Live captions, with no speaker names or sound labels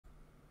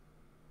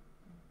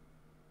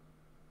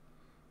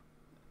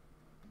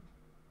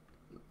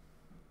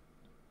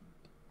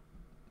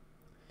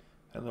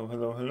Hello,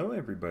 hello, hello,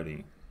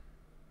 everybody.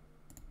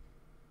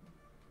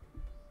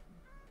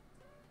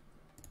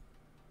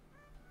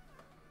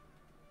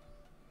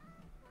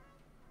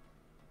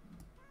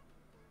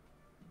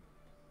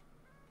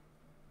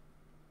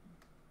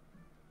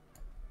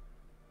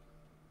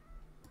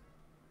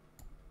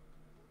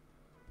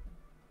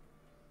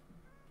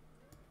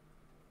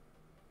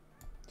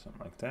 Something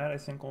like that I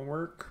think will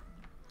work.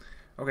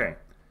 Okay,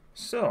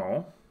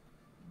 so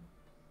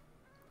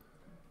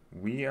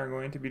we are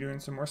going to be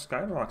doing some more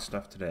Skyblock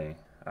stuff today.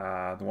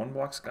 The one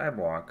block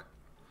Skyblock.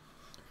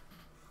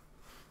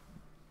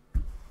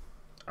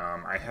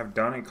 I have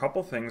done a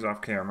couple things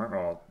off camera,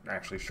 well,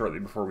 actually shortly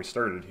before we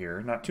started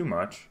here, not too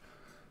much,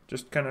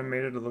 just kind of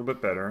made it a little bit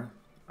better.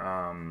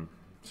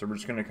 So we're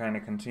just going to kind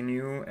of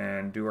continue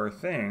and do our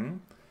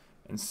thing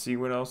and see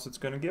what else it's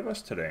going to give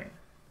us today.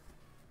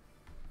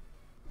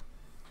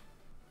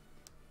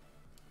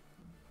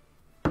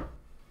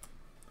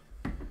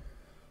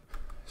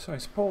 So I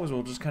suppose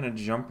we'll just kind of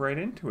jump right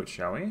into it,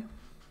 shall we?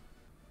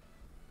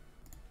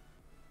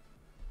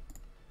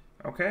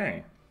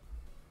 Okay.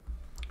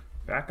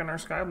 Back in our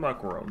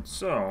Skyblock world.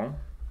 So,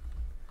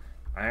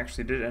 I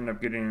actually did end up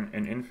getting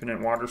an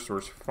infinite water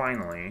source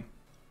finally.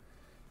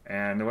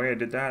 And the way I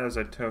did that is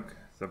I took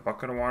the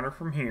bucket of water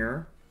from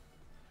here,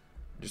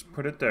 just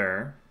put it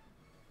there.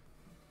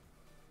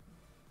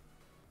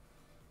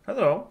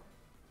 Hello.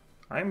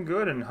 I'm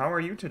good, and how are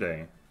you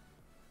today?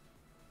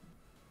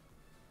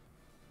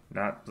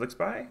 Not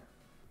Blixby?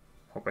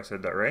 Hope I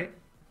said that right.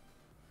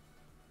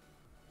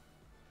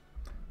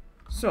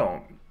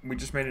 So, we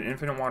just made an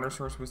infinite water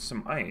source with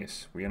some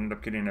ice. We ended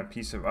up getting a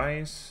piece of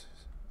ice,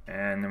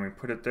 and then we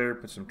put it there,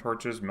 put some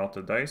torches,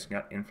 melted the ice, and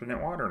got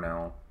infinite water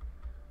now.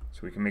 So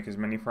we can make as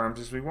many farms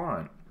as we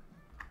want.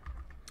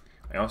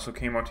 I also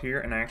came out here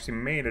and I actually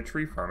made a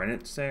tree farm. I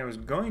didn't say I was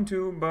going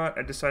to, but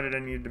I decided I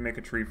needed to make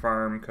a tree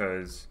farm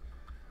because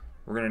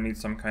we're going to need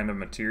some kind of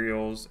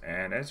materials,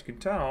 and as you can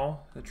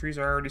tell, the trees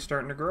are already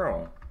starting to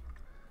grow.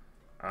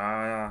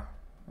 Well,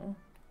 I'm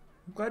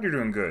glad you're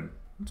doing good.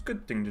 It's a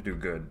good thing to do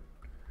good.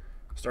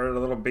 Started a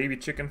little baby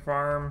chicken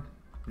farm.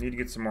 Need to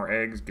get some more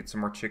eggs, get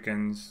some more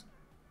chickens.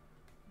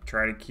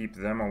 Try to keep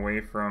them away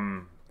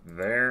from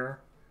there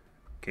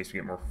in case we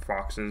get more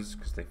foxes,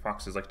 because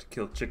foxes like to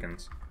kill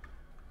chickens.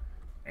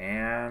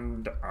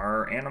 And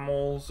our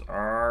animals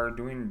are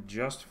doing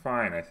just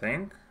fine, I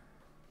think.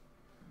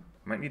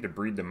 Might need to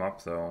breed them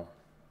up though.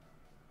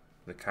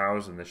 The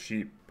cows and the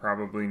sheep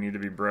probably need to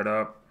be bred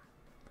up.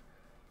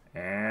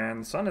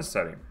 And the sun is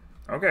setting.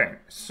 Okay,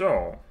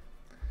 so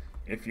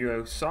if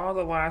you saw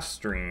the last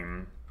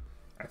stream,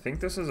 I think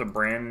this is a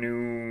brand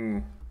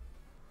new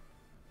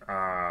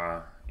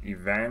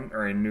event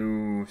or a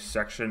new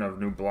section of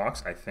new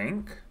blocks, I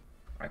think.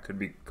 I could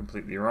be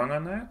completely wrong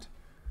on that.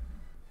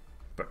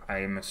 But I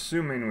am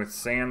assuming with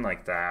sand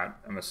like that,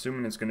 I'm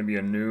assuming it's going to be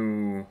a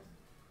new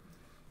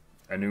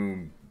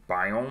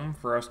biome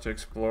for us to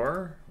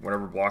explore,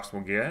 whatever blocks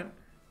we'll get.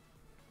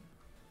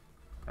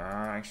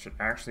 I should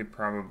actually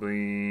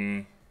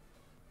probably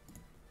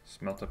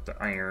smelt up the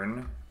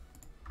iron,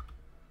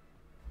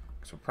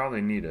 because we'll probably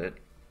need it.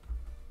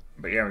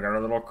 But yeah, we got our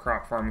little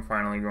crop farm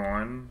finally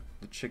going.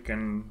 The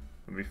chicken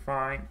will be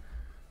fine.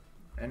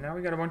 And now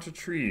we got a bunch of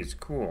trees.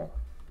 Cool.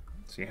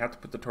 So you have to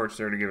put the torch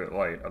there to give it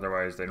light,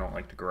 otherwise they don't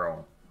like to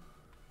grow.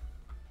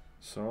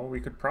 So we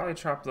could probably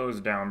chop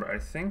those down, but I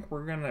think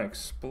we're going to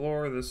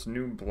explore this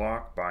new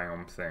block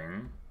biome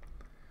thing.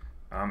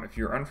 If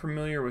you're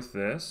unfamiliar with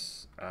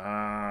this,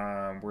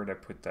 where'd I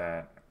put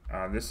that?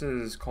 This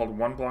is called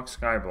One Block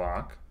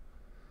Skyblock.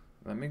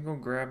 Let me go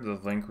grab the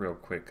link real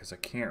quick because I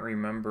can't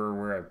remember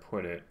where I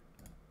put it.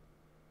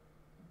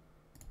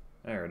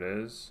 There it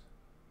is.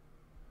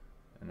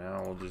 And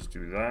now we'll just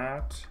do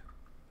that.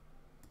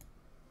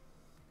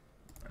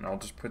 And I'll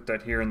just put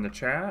that here in the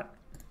chat.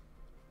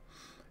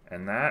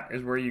 And that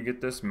is where you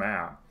get this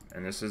map.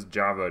 And this is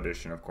Java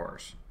edition, of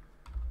course.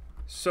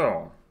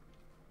 So,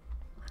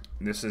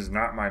 this is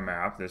not my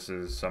map. This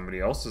is somebody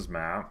else's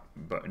map.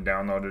 But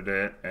downloaded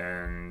it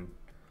and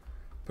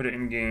put it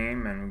in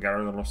game. And we got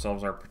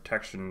ourselves our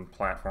protection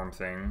platform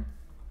thing.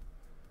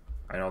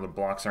 I know the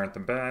blocks aren't the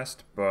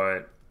best,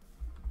 but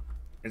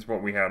it's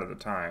what we had at the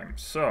time.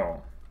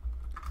 So,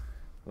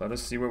 let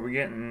us see what we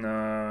get in...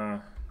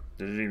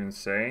 did it even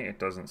say? It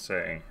doesn't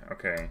say.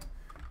 Okay.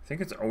 I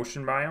think it's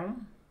ocean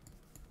biome.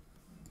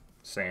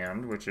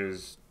 Sand, which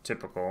is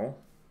typical.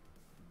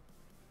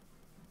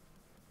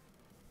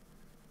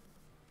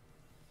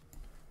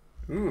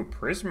 Ooh,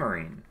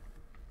 prismarine.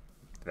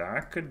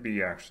 That could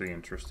be actually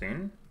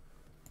interesting.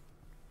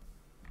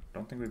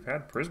 Don't think we've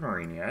had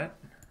prismarine yet.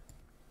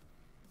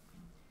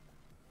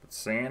 But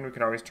sand we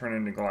could always turn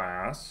into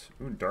glass.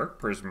 Ooh,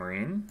 dark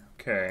prismarine.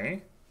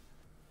 Okay.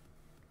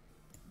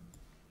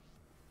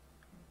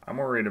 I'm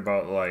worried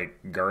about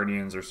like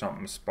guardians or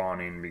something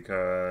spawning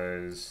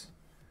because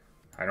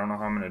I don't know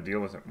how I'm going to deal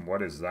with it.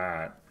 What is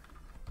that?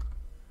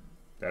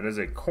 That is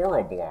a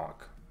coral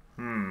block.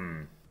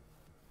 Well,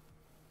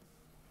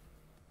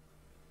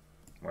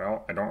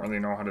 I don't really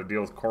know how to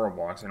deal with coral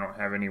blocks. I don't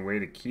have any way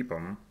to keep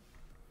them.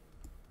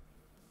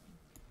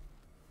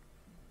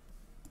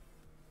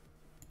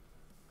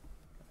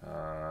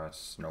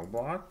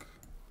 Skyblock.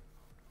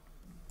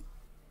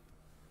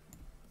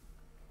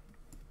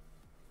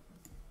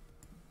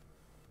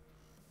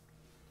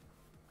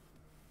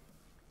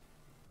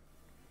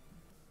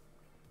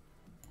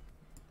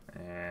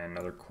 And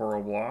another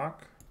coral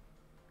block.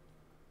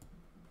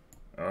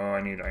 Oh,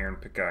 I need iron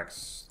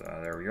pickaxe.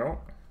 There we go.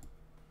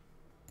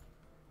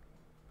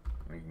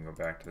 We can go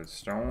back to the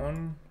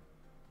stone.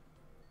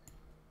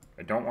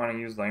 I don't want to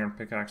use the iron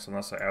pickaxe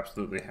unless I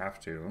absolutely have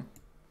to.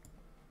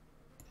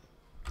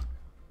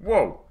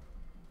 Whoa!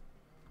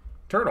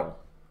 Turtle.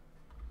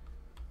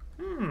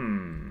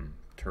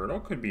 Turtle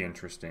could be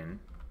interesting.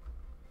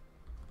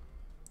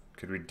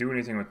 Could we do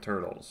anything with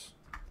turtles?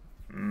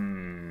 What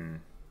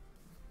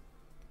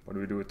do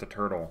we do with the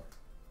turtle?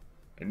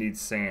 It needs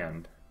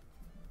sand.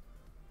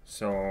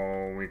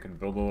 So we could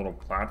build a little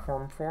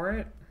platform for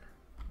it.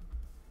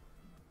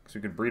 So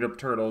we could breed up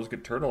turtles,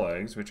 get turtle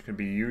eggs, which could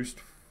be used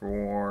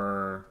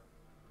for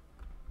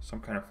some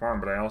kind of farm.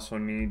 But I also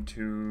need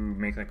to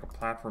make like a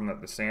platform that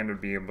the sand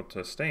would be able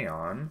to stay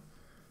on.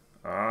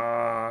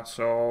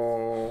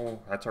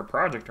 So that's our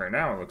project right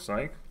now, it looks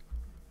like.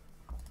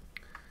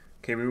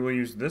 Okay, we will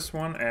use this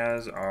one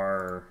as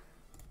our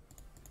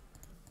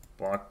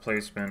block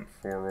placement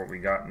for what we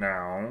got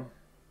now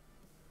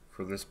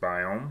for this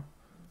biome.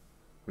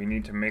 We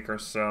need to make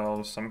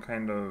ourselves some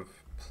kind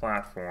of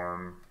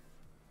platform.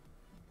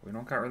 We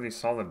don't got really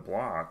solid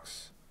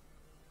blocks.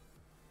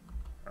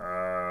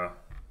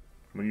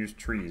 We'll use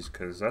trees,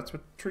 because that's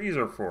what trees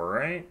are for,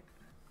 right?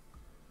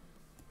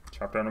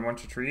 Chop down a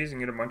bunch of trees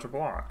and get a bunch of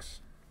blocks.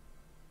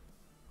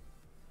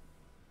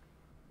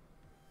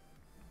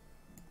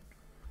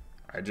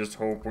 I just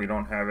hope we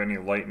don't have any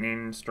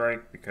lightning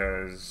strike,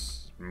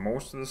 because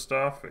most of the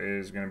stuff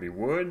is going to be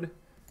wood,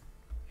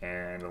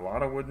 and a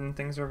lot of wooden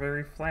things are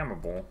very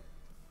flammable.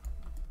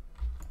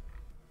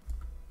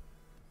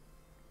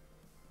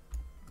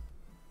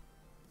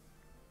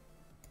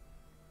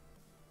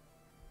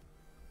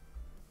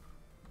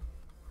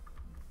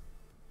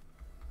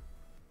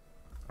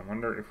 I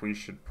wonder if we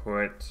should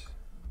put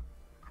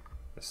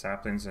the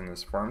saplings in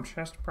this farm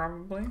chest,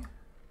 probably.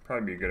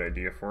 Probably be a good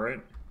idea for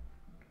it.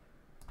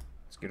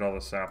 Let's get all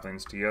the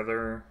saplings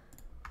together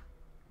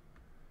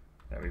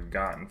that we've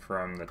gotten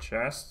from the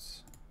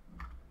chests.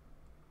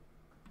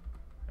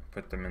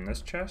 Put them in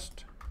this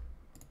chest.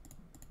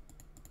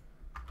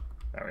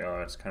 That way,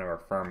 that's kind of our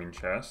farming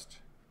chest.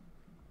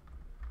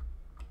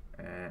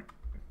 And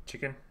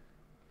chicken,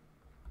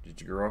 did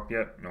you grow up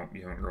yet? Nope,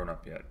 you haven't grown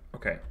up yet.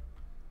 Okay.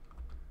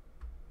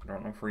 I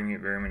don't know if we're gonna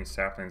get very many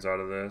saplings out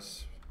of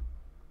this.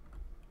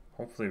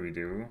 Hopefully we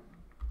do.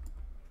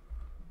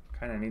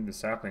 Kind of need the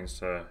saplings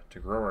to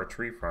grow our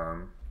tree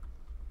farm.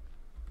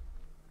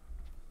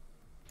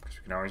 Because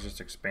we can always just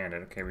expand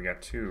it. Okay, we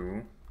got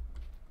 2.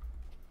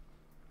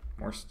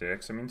 More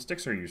sticks. I mean,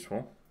 sticks are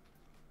useful.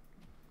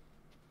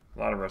 A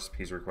lot of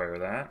recipes require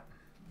that.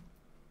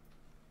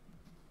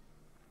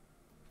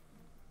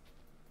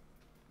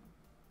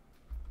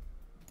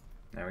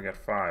 Now we got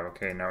 5.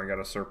 Okay, now we got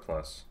a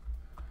surplus.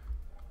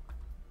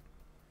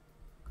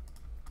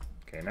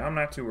 Okay, now I'm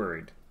not too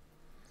worried.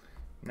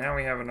 Now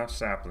we have enough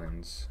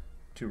saplings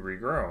to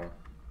regrow.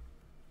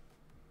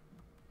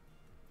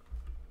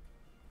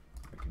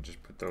 We can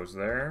just put those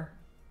there.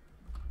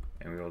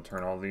 And we will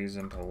turn all these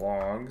into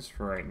logs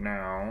for right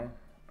now.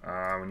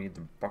 We need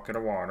the bucket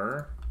of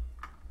water.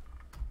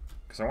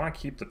 Because I want to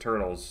keep the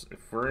turtles.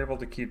 If we're able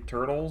to keep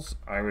turtles,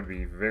 I would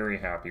be very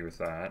happy with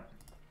that.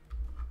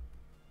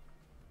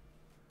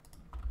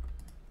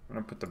 I'm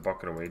going to put the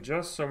bucket away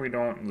just so we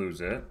don't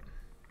lose it.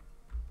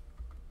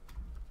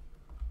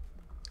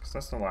 Because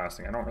that's the last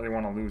thing. I don't really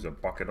want to lose a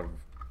bucket of...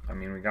 I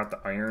mean, we got the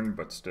iron,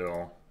 but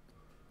still.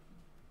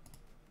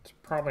 It's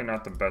probably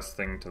not the best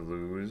thing to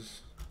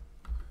lose.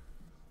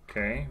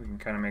 Okay, we can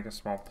kind of make a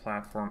small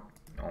platform.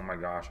 Oh my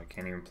gosh, I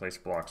can't even place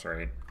blocks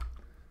right.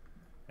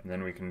 And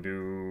then we can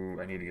do...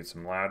 I need to get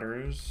some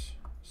ladders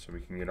so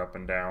we can get up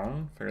and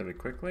down fairly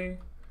quickly.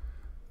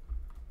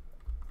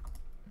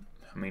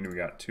 How many do we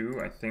got? 2.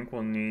 I think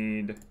we'll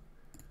need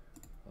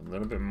a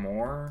little bit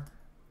more.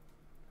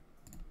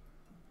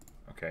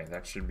 Okay,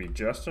 that should be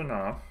just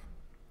enough.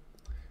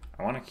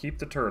 I want to keep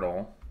the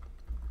turtle.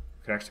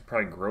 We could actually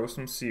probably grow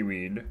some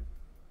seaweed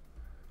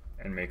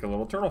and make a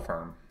little turtle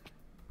farm.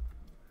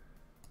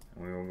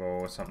 And we will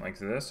go with something like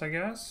this, I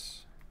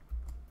guess.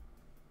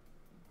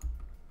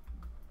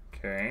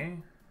 Okay.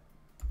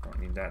 Don't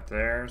need that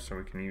there, so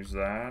we can use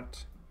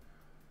that.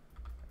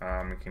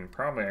 We can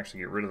probably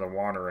actually get rid of the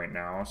water right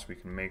now so we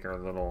can make our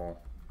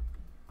little...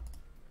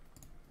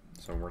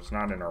 so it's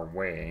not in our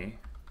way.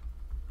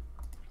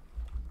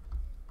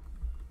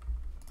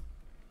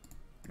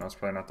 That's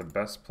probably not the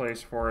best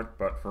place for it,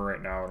 but for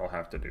right now it'll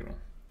have to do.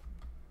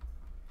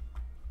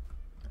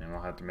 And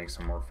we'll have to make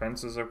some more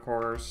fences, of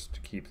course, to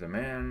keep them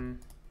in.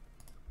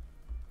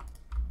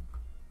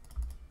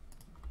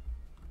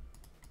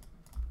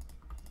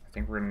 I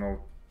think we're gonna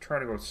try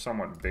to go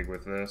somewhat big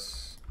with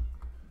this.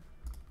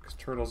 Because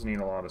turtles need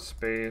a lot of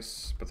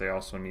space, but they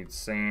also need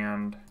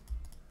sand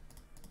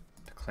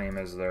to claim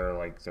as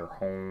their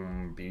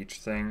home beach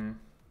thing.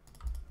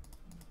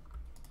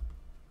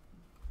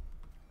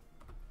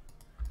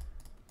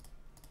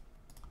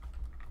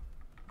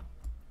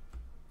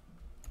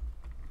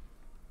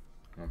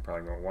 We'll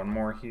probably go one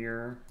more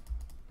here.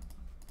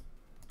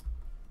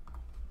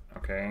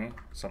 Okay,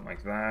 something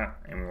like that.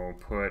 And we'll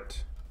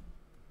put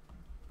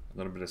a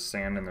little bit of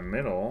sand in the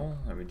middle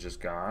that we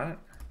just got.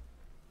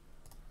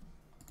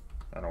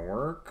 That'll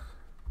work.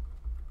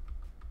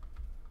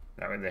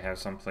 That way they have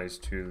some place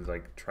to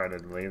like try to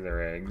lay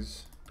their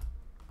eggs.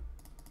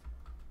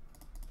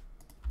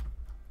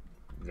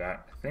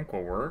 That I think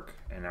will work.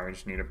 And now we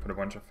just need to put a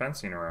bunch of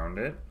fencing around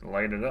it,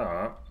 light it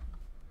up.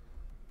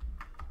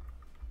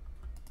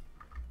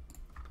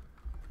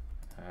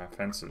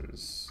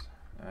 Fences.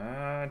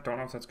 Don't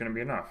know if that's going to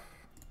be enough.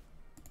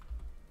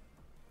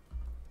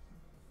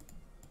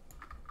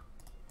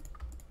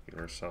 Get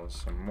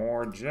ourselves some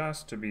more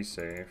just to be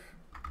safe.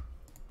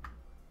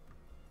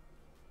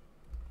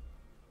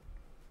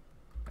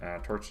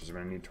 Torches. We're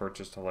going to need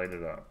torches to light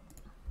it up.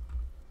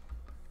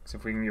 So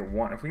if we can get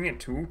one, if we can get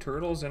 2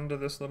 turtles into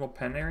this little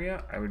pen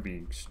area, I would be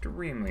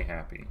extremely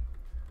happy.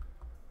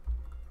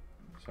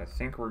 So I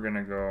think we're going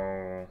to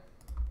go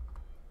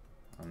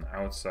on the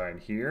outside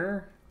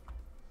here.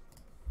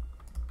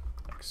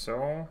 Like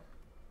so.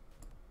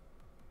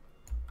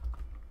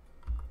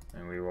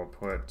 And we will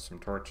put some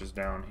torches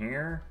down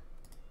here.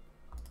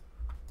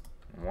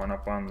 One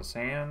up on the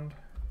sand.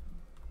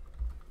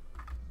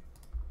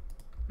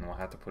 And we'll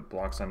have to put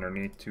blocks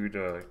underneath too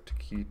to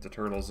keep the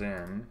turtles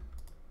in.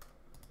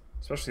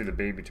 Especially the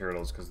baby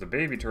turtles, because the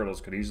baby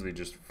turtles could easily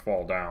just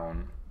fall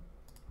down.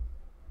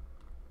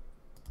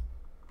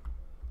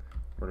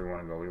 Where do we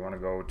want to go? We want to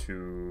go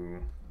to...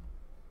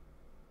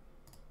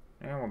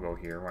 Yeah, we'll go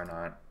here. Why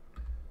not?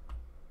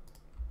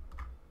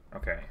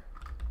 Okay.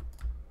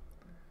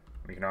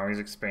 We can always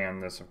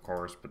expand this, of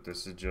course, but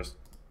this is just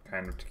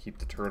kind of to keep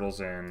the turtles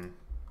in.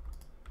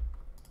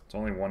 It's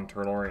only 1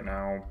 turtle right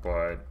now,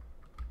 but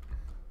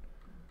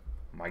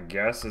my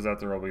guess is that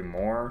there will be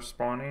more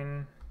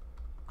spawning.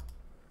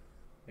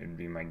 It'd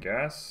be my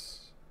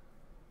guess.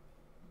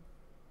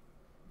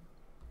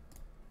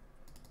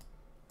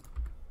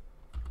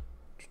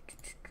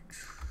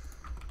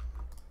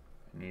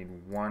 I need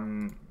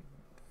 1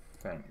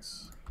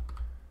 fence.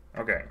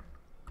 Okay.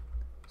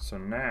 So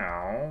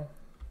now...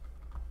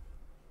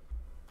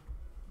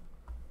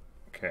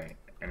 Okay,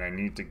 and I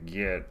need to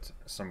get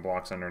some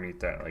blocks underneath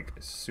that like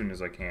as soon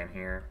as I can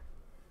here.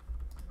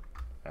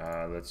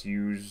 Let's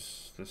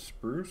use the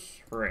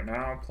spruce for right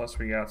now, plus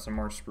we got some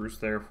more spruce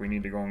there if we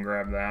need to go and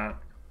grab that.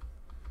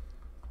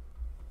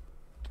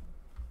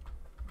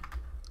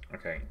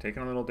 Okay,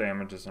 taking a little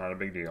damage is not a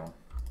big deal.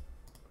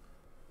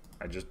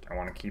 I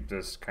want to keep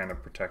this kind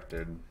of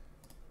protected.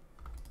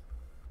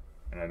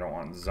 And I don't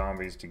want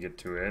zombies to get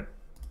to it.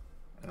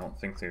 I don't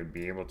think they would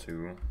be able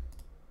to.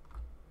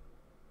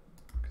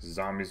 Because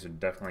zombies would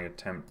definitely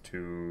attempt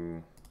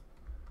to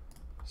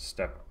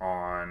step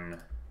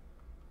on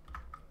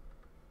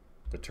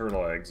the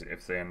turtle eggs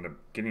if they end up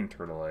getting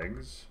turtle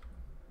eggs.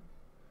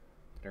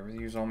 Did I really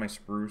use all my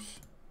spruce?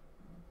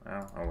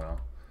 Oh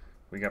well.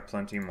 We got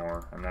plenty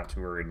more. I'm not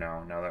too worried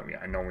now. Now that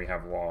I know we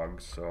have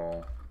logs,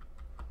 so...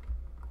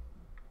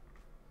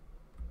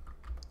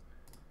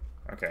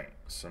 Okay,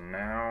 so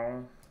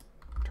now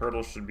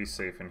turtles should be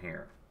safe in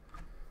here.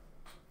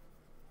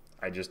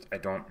 I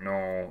don't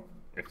know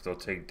if they'll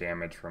take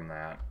damage from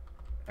that.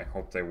 I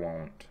hope they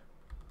won't.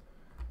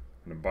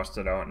 I'm gonna bust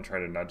it out and try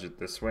to nudge it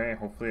this way.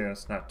 Hopefully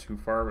that's not too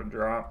far of a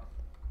drop.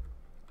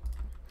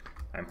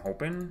 I'm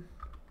hoping.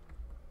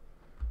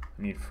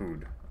 I need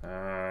food.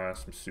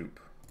 Some soup.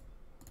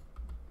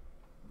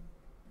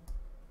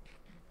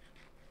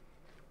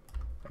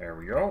 There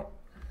we go.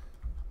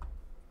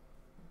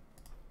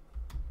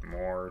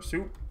 More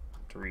soup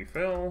to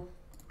refill.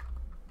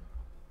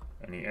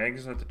 Any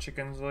eggs that the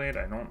chickens laid?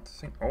 I don't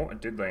think... Oh, it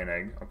did lay an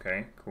egg.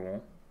 Okay,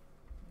 cool.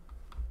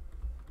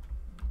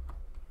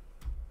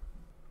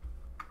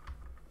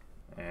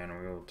 And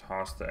we will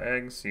toss the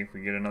eggs, see if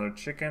we get another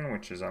chicken,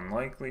 which is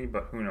unlikely,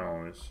 but who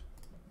knows.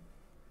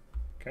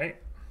 Okay.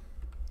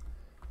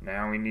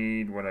 Now we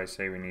need what I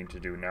say we need to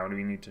do. Now do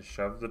we need to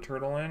shove the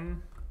turtle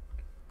in?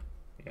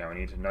 Yeah, we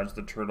need to nudge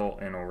the turtle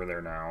in over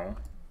there now.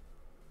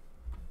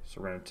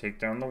 So we're going to take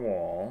down the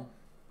wall.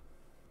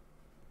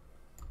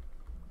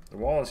 The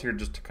wall is here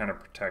just to kind of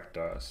protect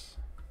us.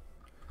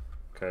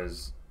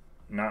 Because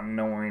not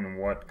knowing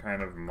what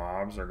kind of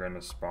mobs are going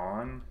to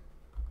spawn,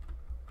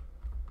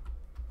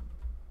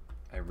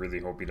 I really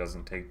hope he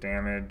doesn't take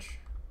damage.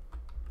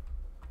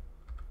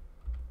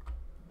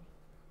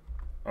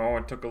 Oh,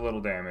 it took a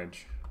little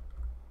damage.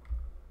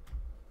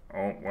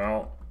 Oh,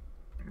 well,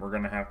 we're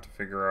going to have to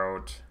figure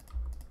out...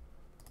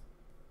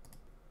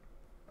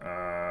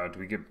 do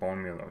we get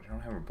bone meal? We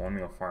don't have a bone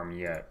meal farm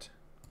yet.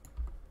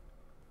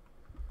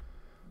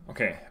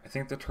 Okay, I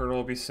think the turtle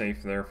will be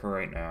safe there for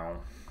right now.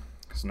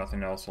 Because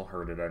nothing else will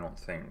hurt it, I don't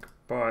think.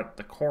 But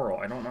the coral,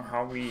 I don't know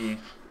how we...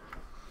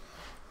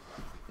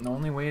 The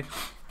only way to,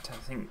 I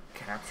think,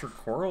 capture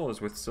coral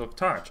is with Silk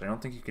Touch. I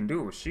don't think you can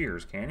do it with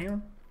shears, can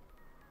you?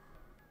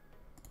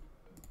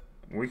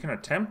 We can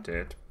attempt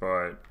it,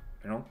 but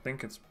I don't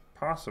think it's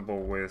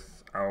possible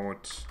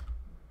without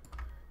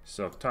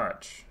Silk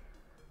Touch.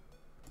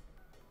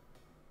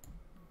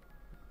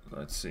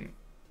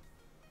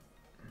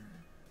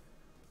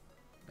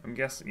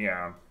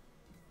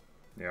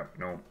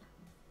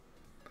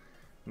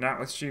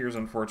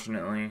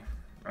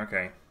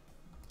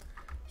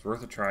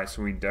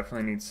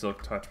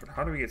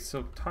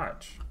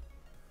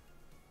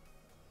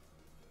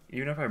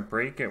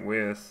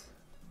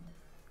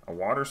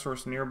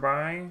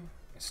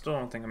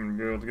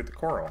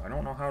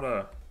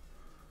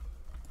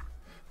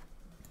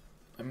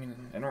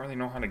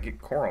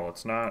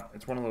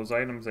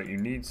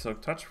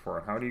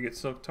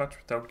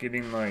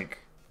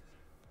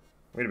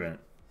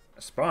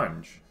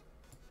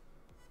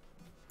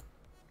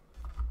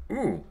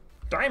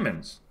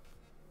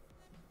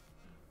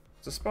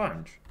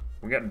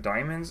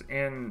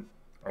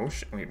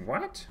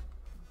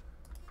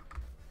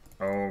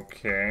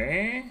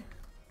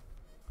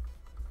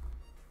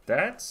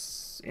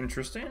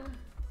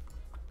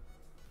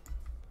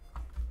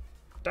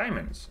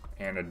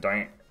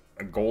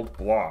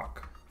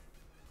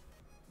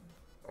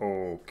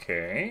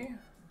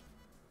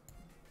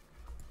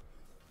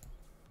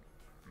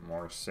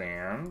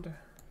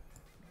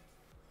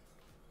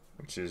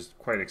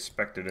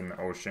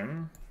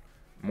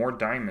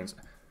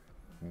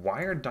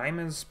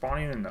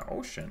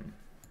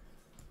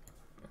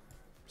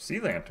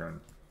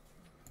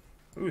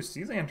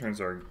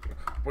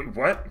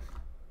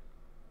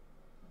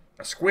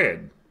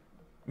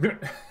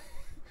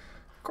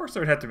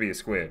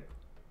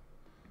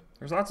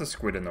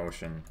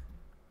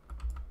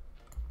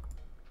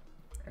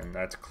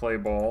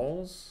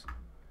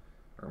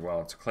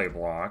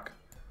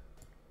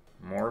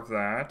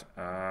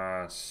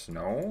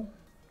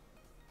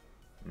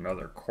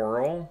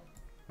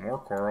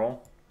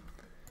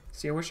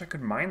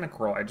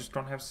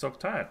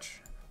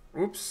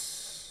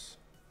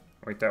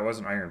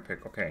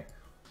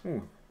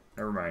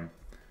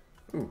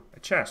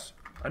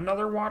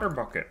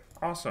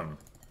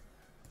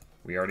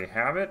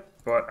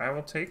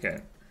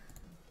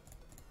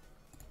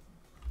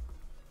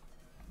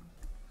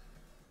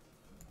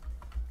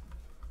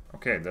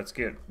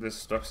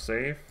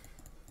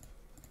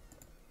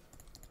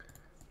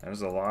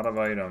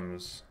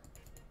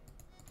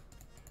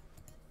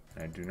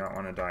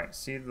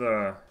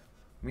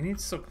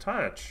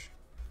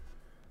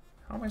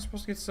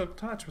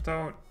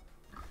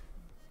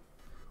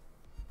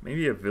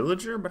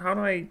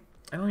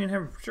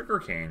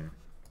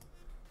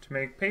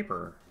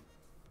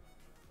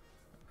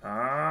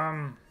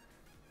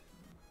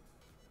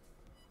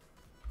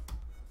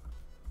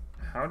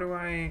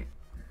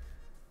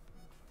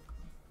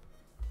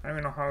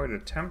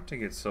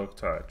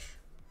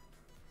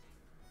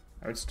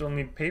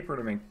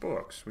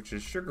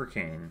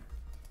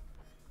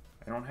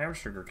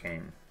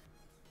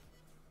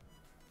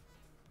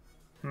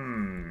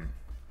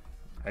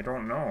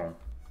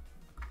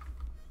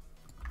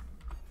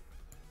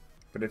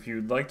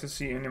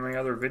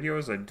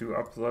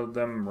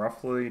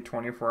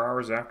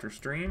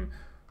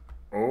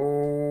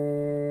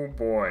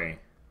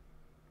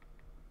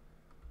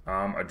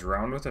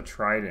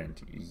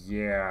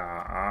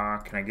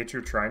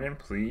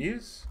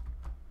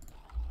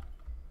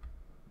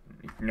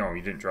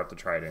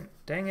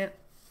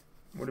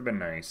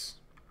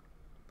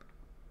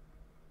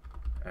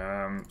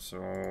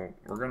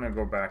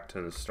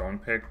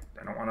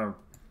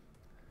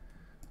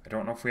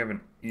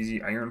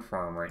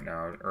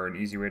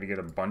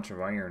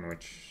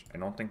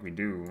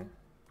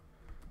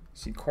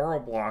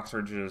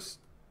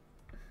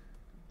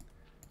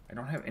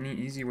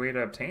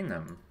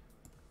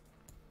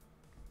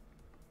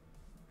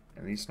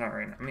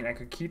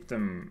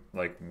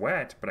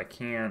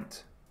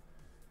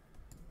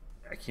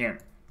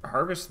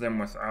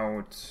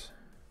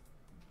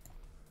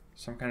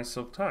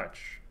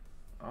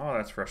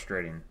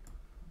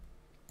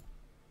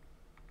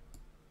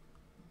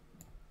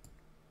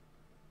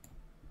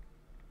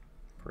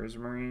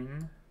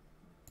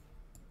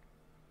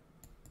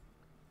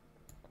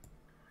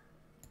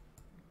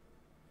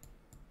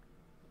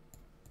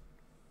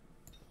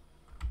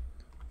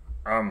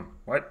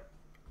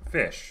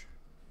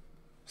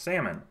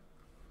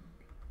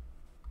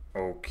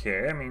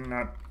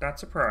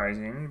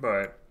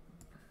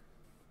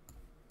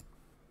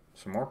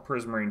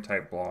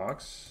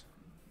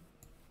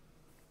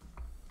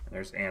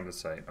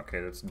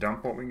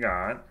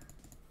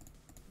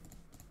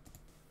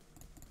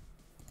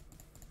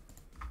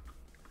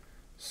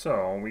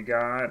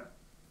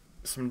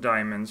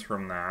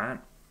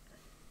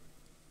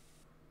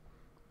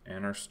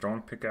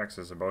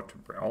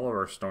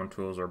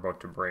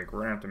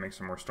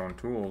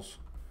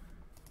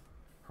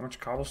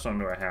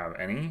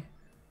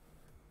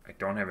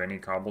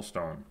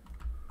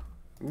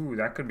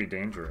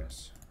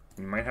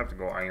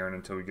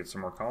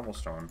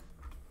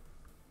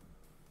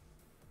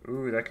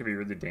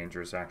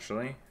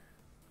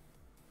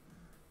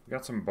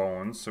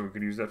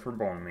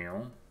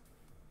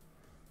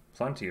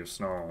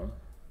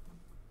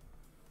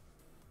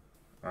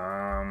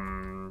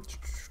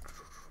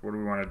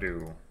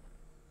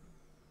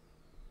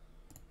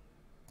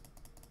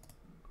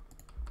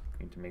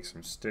 Need to make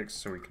some sticks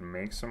so we can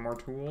make some more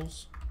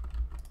tools.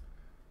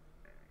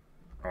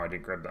 Oh, I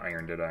didn't grab the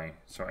iron, did I?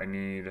 So I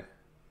need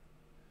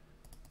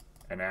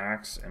an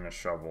axe and a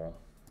shovel.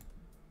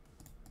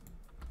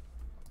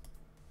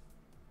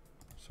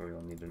 So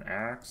we'll need an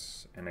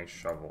axe and a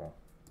shovel.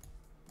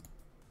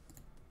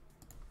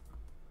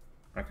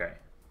 Okay.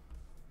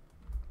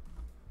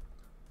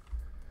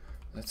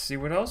 Let's see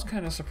what else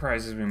kind of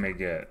surprises we may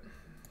get.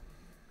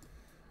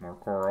 More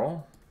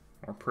coral.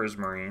 More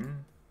prismarine.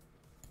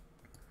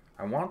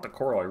 I want the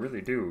coral, I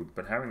really do.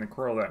 But having the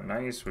coral that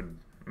nice would...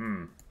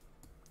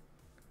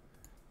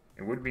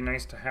 It would be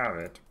nice to have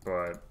it,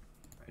 but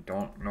I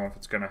don't know if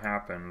it's going to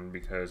happen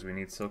because we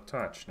need Silk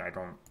Touch. And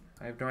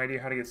I have no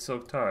idea how to get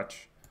Silk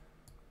Touch.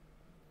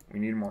 We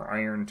need more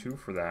iron too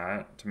for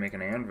that, to make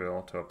an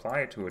anvil, to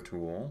apply it to a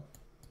tool.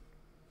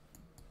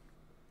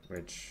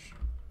 Which...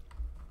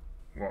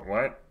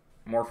 What?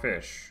 More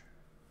fish.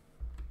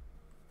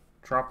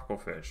 Tropical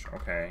fish,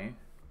 okay.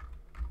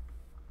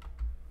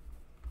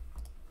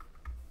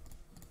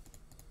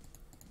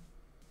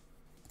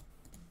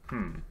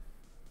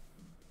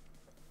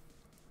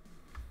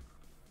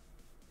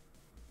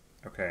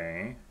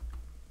 Okay.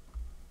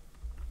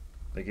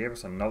 They gave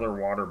us another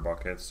water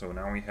bucket, so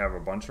now we have a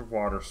bunch of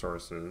water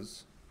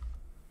sources.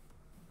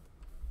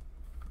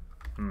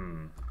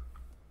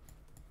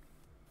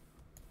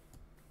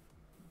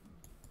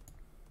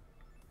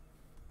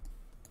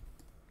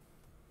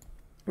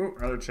 Ooh,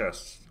 another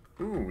chest.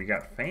 Ooh, we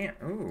got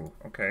ooh,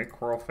 okay,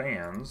 coral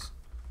fans.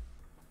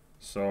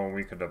 So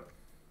we could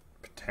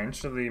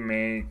potentially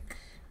make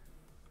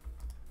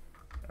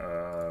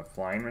a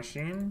flying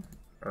machine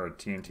or a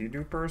TNT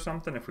duper or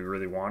something if we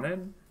really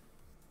wanted.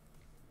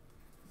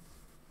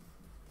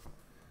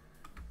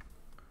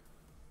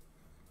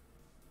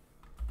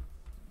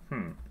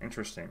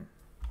 Interesting.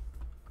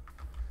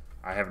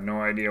 I have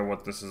no idea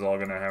what this is all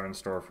going to have in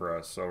store for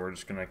us, so we're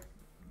just going to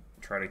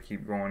try to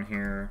keep going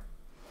here.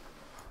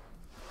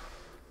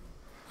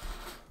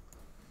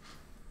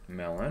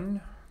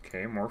 Melon.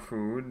 Okay, more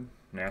food.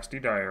 Nasty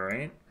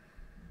diorite.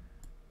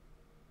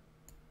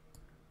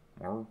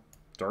 More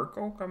dark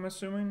oak, I'm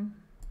assuming.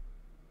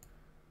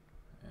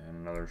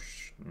 And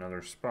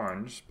another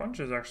sponge. Sponge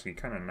is actually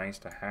kind of nice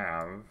to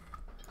have.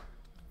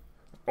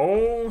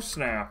 Oh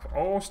snap!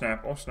 Oh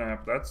snap! Oh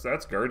snap!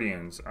 That's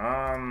guardians.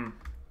 How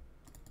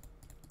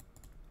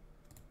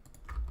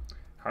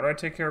do I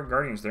take care of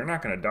guardians? They're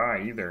not gonna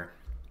die either.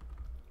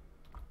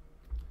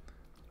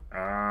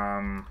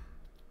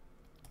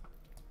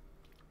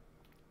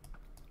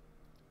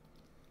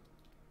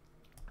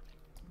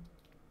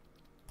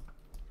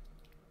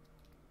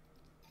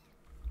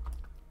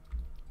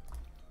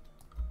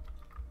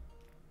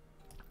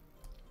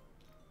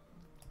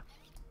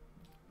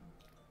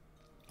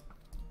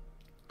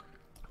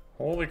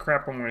 Holy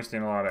crap, I'm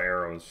wasting a lot of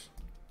arrows.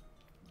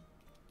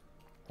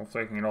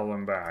 Hopefully I can get all of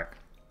them back.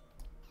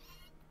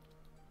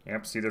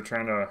 Yep, see, they're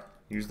trying to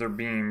use their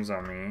beams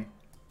on me.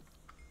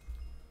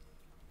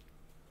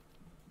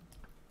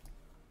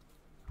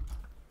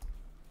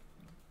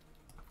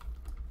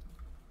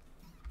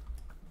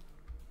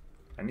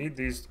 I need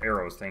these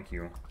arrows, thank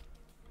you.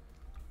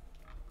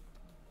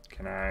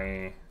 Can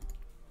I...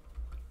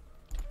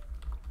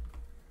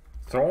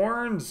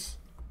 Thorns!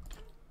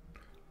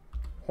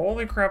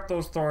 Holy crap,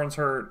 those thorns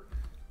hurt.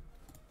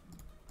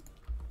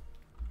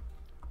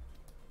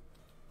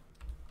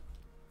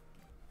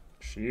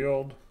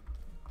 Shield.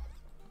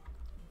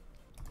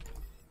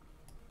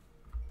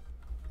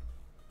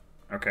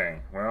 Okay,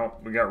 well,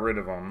 we got rid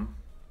of them.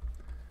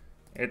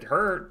 It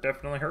hurt,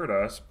 definitely hurt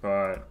us,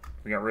 but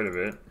we got rid of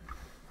it.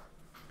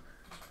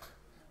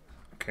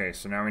 Okay,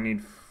 so now we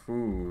need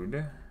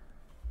food.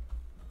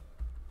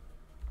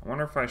 I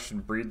wonder if I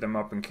should breed them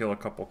up and kill a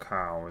couple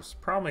cows.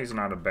 Probably is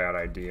not a bad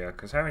idea,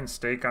 because having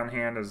steak on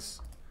hand is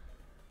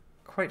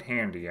quite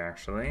handy,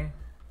 actually.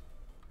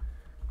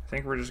 I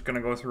think we're just going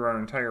to go through our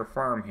entire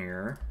farm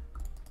here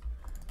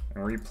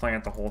and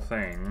replant the whole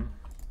thing.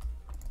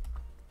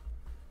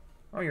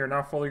 Oh, you're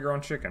now fully grown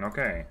chicken.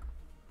 Okay.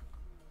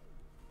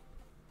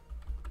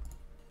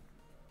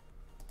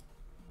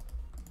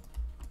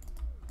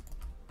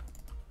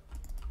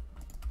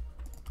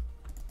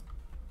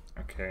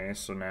 Okay,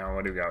 so now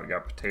what do we got? We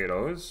got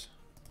potatoes.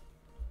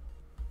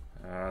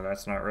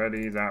 That's not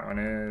ready. That one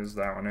is.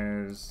 That one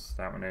is.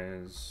 That one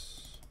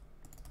is.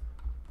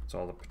 It's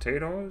all the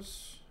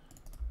potatoes.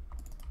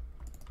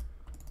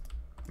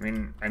 I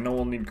mean, I know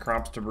we'll need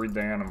crops to breed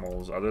the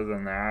animals. Other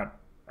than that,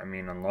 I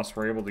mean, unless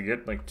we're able to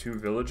get like 2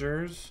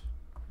 villagers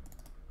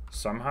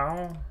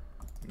somehow,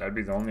 that'd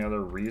be the only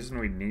other reason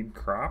we'd need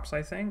crops,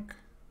 I think.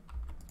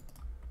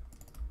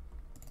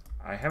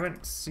 I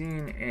haven't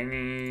seen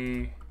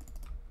any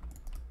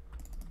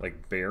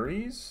like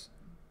berries,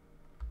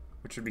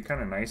 which would be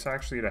kind of nice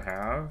actually to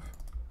have,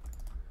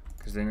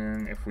 because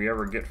then if we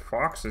ever get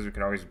foxes, we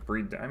could always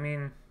breed them. I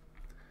mean,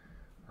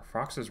 are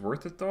foxes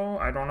worth it though?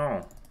 I don't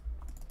know.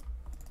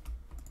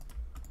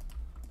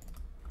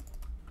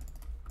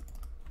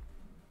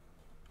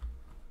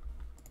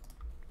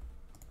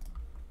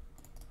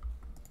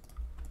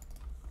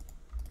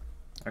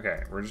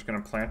 Okay, we're just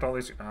gonna plant all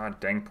these,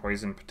 dang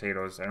poison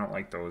potatoes. I don't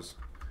like those.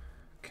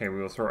 Okay,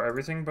 we will throw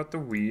everything but the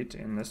wheat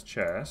in this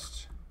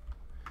chest.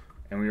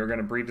 And we are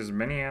gonna breed as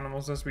many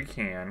animals as we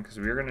can, because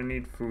we are gonna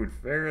need food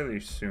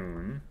fairly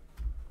soon.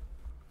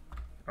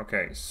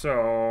 Okay,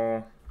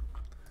 so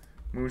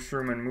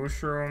mushroom and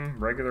mushroom,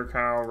 regular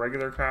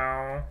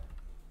cow,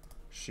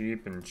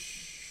 sheep and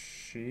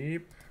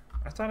sheep.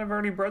 I thought I've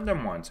already bred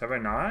them once, have I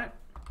not?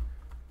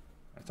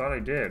 I thought I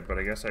did, but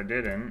I guess I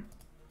didn't.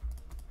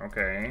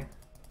 Okay.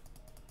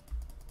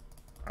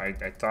 I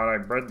thought I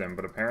bred them,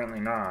 but apparently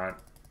not.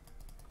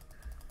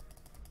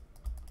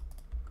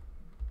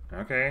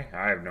 Okay,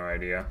 I have no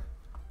idea.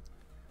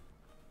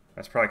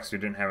 That's probably because we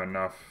didn't have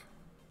enough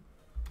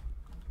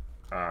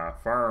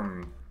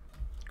farm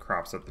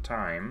crops at the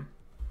time.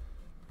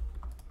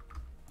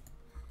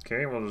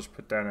 Okay, we'll just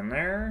put that in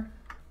there.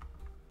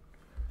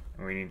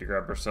 And we need to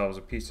grab ourselves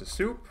a piece of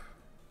soup.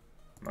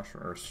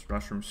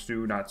 Mushroom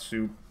stew, not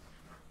soup.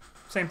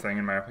 Same thing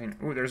in my opinion.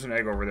 Ooh, there's an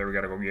egg over there we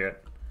gotta go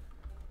get.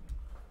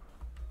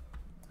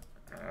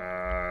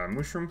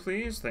 Mushroom,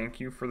 please.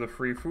 Thank you for the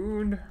free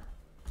food.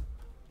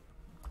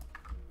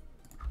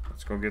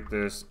 Let's go get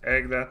this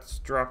egg that's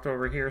dropped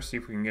over here. See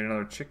if we can get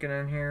another chicken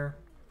in here.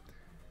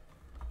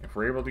 If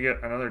we're able to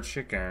get another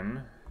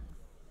chicken,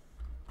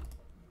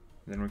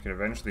 then we can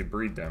eventually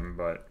breed them,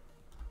 but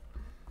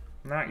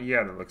not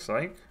yet, it looks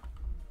like.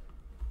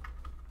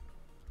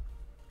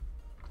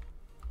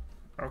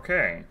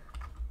 Okay.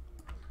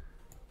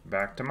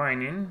 Back to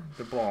mining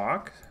the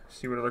block.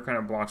 See what other kind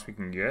of blocks we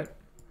can get.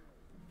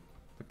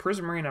 The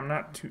prismarine,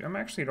 I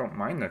actually don't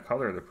mind the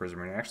color of the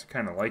prismarine. I actually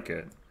kind of like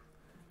it.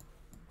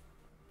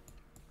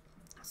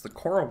 It's the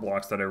coral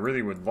blocks that I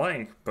really would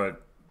like,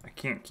 but I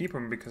can't keep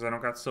them because I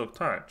don't got silk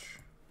touch.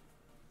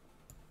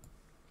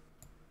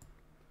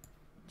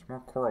 It's more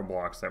coral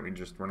blocks that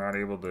we're not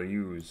able to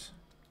use.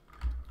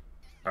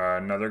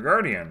 Another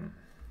guardian.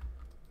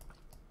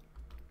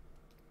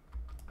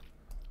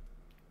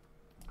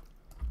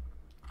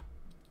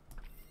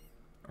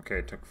 Okay,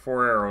 it took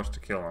 4 arrows to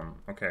kill him.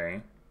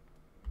 Okay.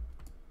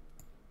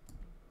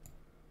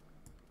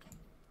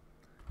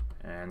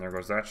 And there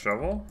goes that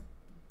shovel.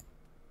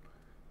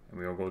 And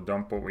we'll go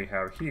dump what we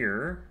have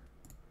here.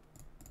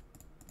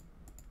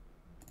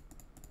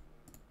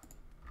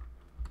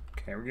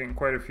 Okay, we're getting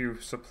quite a few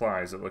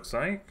supplies, it looks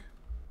like.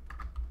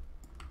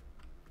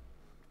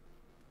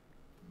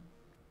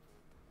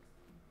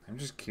 I'm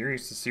just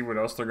curious to see what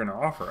else they're going to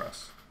offer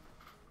us.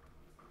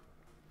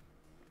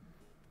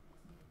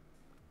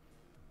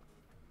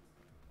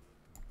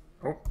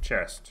 Oh,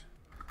 chest.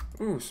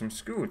 Ooh, some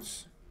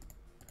scoots.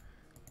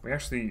 We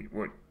actually,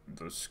 what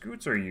those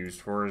scoots are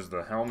used for is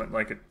the helmet,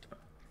 like it.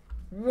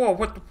 Whoa,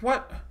 what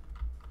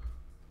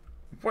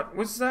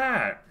was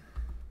that?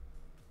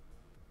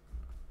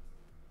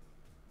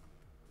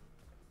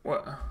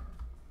 What?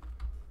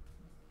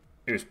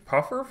 It was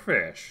puffer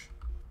fish.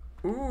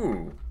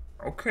 Ooh,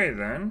 okay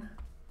then.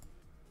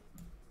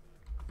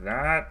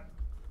 That,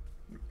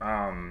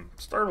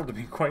 startled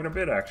me quite a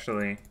bit,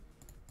 actually.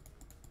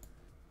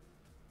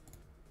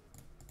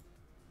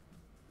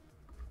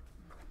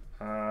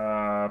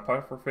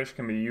 Pufferfish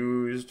can be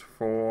used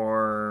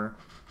for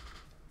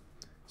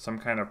some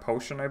kind of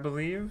potion, I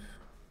believe.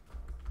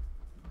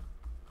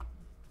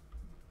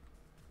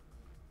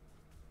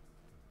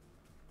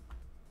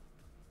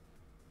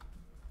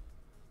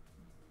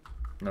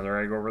 Another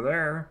egg over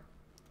there.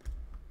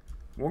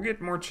 We'll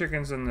get more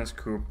chickens in this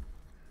coop.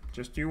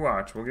 Just you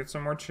watch. We'll get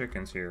some more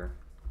chickens here.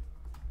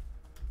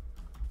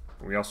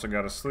 We also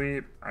gotta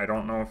sleep. I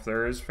don't know if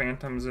there is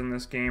phantoms in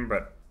this game,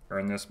 or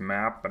in this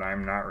map, but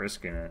I'm not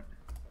risking it.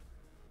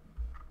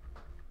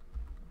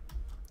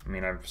 I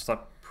mean, I've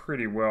slept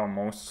pretty well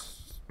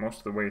most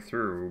of the way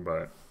through,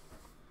 but...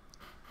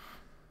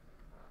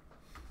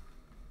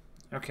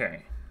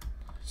 Okay.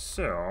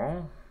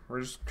 So, we're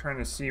just trying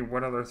to see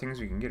what other things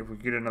we can get. If we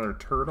get another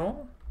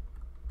turtle,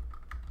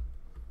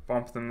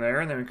 bump them there,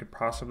 and then we could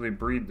possibly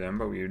breed them,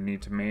 but we would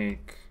need to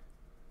make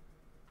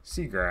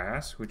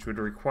seagrass, which would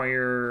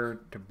require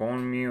to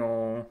bone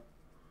meal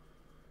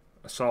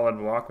a solid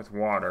block with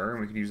water,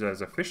 and we could use that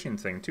as a fishing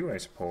thing too, I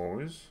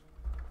suppose.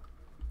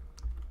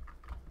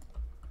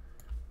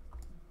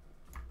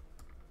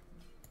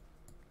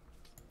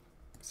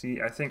 See,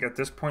 I think at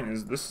this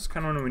point this is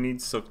kind of when we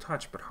need silk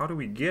touch, but how do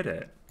we get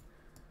it?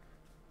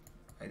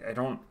 I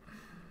don't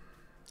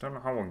know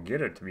how we'll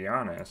get it, to be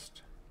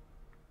honest.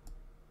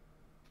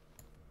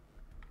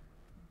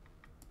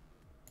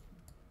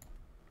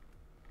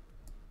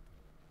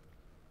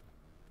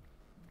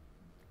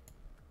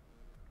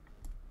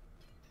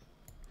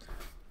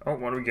 Oh,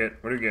 what do we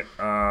get? What do we get?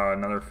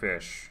 Another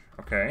fish.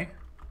 Okay.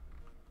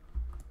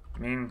 I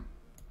mean,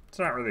 it's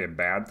not really a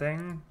bad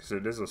thing, because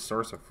it is a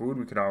source of food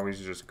we could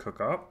always just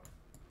cook up.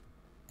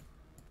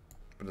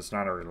 But it's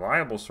not a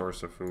reliable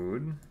source of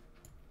food.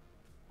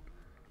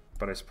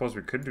 But I suppose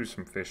we could do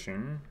some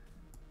fishing.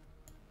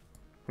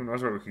 Who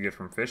knows what we could get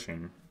from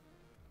fishing?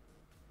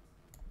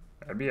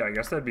 I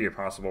guess that'd be a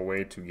possible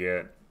way to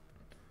get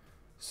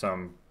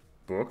some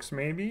books,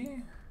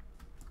 maybe?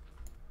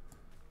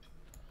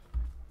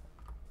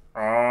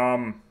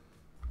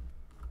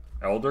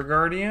 Elder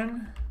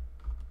Guardian?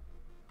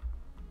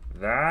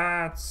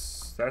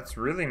 That's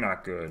really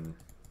not good.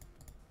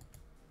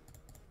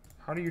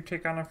 How do you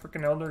take on a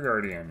freaking Elder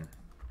Guardian?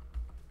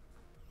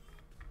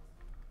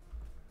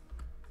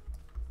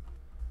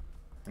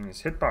 And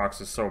his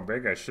hitbox is so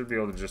big, I should be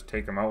able to just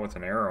take him out with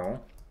an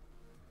arrow.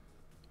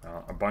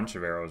 A bunch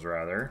of arrows,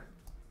 rather.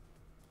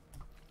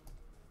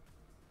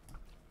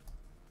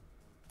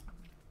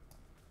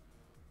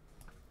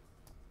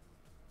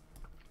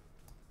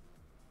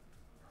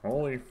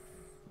 Holy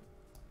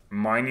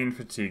mining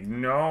fatigue.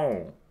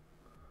 No!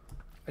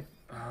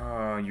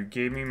 You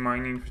gave me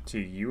mining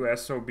fatigue. You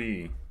SOB.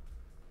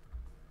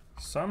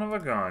 Son of a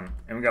gun.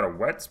 And we got a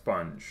wet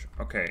sponge.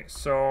 Okay,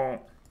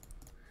 so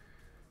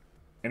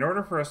in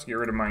order for us to get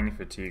rid of mining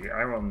fatigue,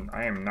 I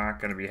am not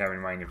going to be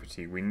having mining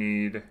fatigue. We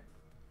need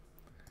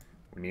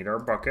our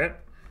bucket.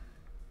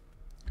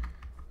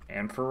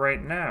 And for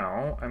right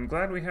now, I'm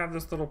glad we have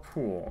this little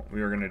pool.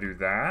 We are going to do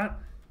that.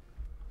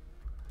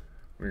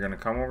 We're going to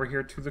come over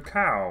here to the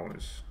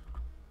cows.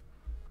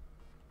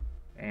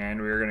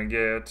 And we're going to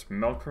get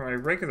milk from a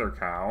regular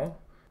cow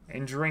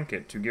and drink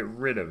it to get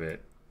rid of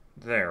it.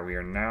 There, we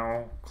are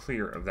now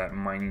clear of that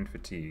mining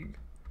fatigue.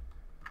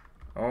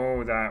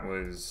 Oh, that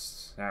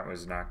was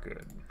not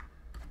good.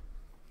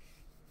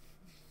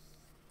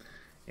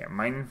 Yeah,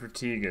 mining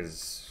fatigue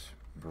is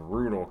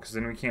brutal, because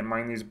then we can't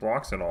mine these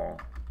blocks at all.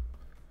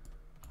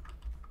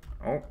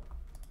 Oh,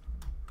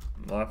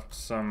 left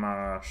some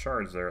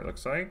shards there, it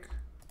looks like.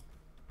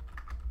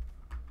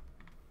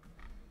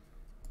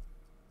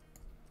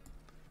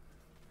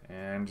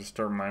 And just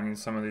start mining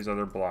some of these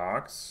other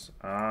blocks.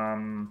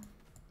 I'm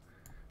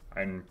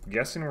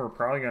guessing we're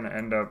probably going to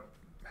end up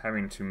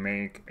having to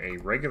make a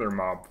regular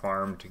mob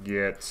farm to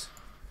get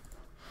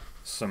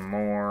some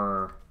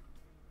more...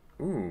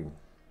 Ooh,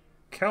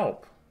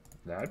 kelp.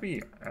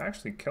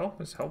 Actually, kelp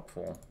is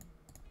helpful.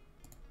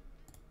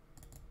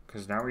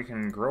 Because now we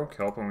can grow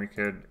kelp, and we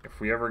could, if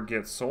we ever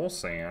get soul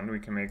sand, we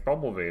can make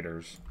bubble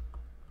vaders.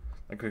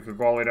 Like, we could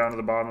go all the way down to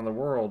the bottom of the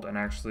world and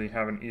actually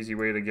have an easy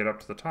way to get up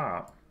to the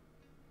top.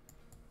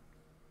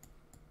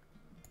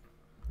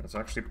 Let's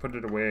actually put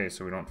it away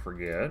so we don't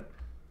forget.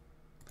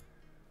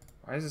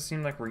 Why does it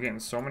seem like we're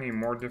getting so many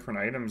more different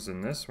items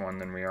in this one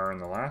than we are in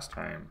the last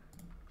time?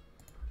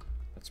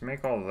 Let's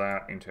make all of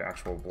that into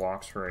actual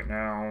blocks for right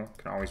now.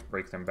 Can always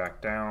break them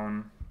back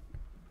down.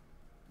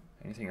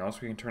 Anything else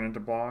we can turn into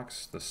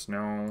blocks? The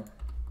snow,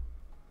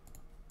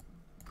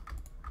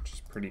 which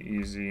is pretty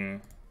easy.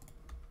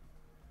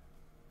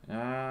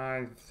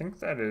 I think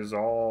that is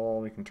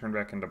all we can turn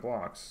back into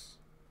blocks.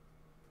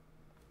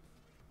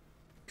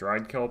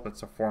 Dried kelp,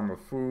 it's a form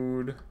of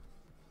food.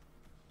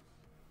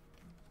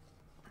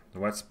 The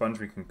wet sponge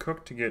we can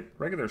cook to get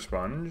regular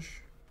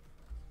sponge.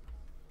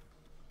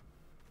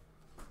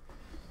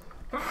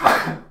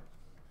 Oh,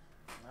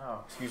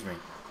 excuse me.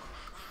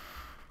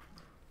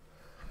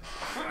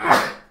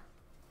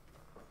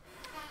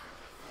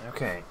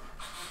 Okay.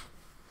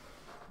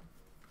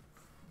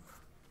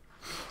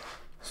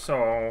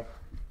 So,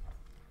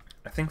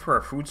 I think for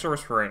our food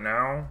source for right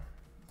now,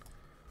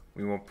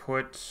 we will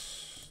put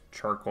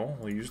charcoal.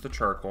 We'll use the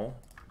charcoal.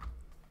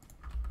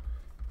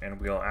 And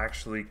we'll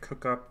actually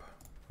cook up,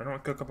 I don't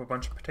want to cook up a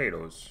bunch of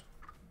potatoes.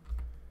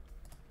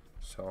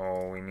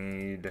 So we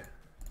need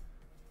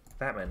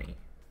that many.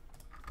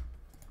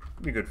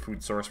 Be a good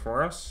food source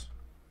for us.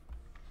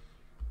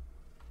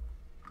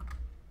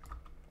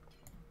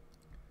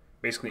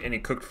 Basically, any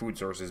cooked food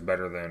source is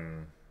better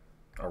than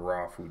a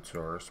raw food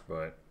source,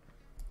 but...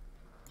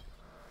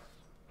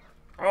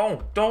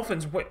 Oh,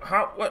 dolphins! Wait,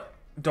 how, what?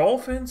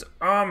 Dolphins?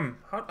 How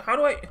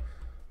do I...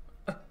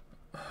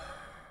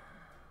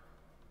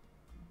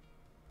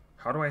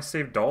 How do I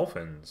save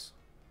dolphins?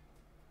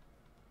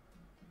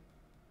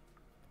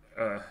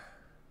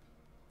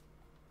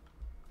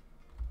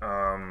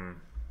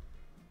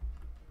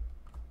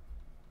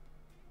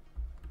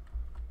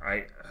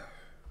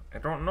 I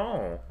don't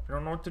know. I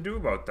don't know what to do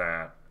about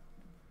that.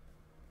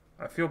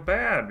 I feel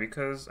bad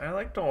because I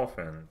like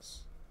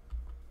dolphins.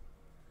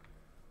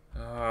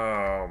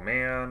 Oh,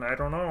 man, I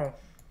don't know.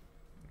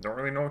 Don't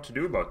really know what to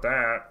do about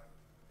that.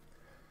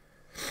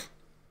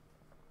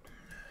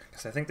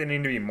 Because I think they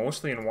need to be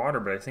mostly in water,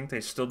 but I think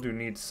they still do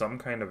need some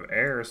kind of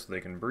air so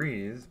they can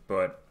breathe.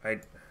 But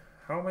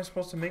how am I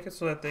supposed to make it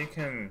so that they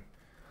can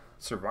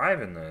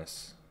survive in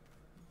this?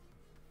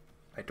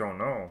 I don't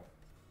know.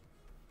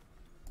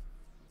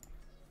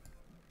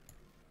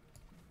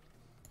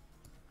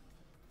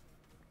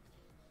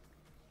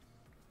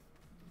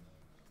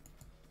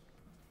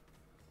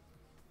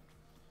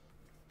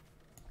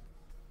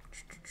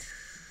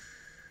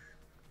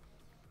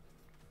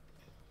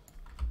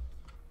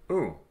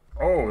 Ooh.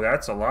 Oh,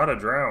 that's a lot of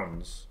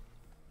drowns.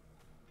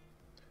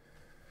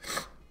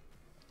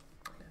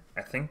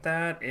 I think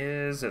that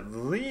is at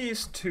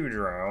least 2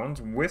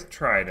 drowns with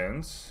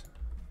tridents.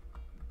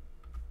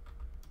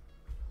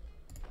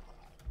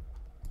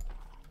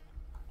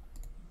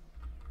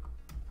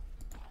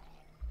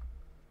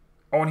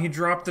 Oh, and he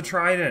dropped the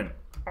trident.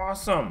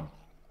 Awesome.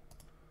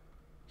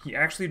 He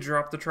actually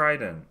dropped the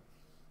trident.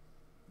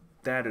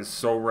 That is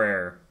so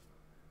rare.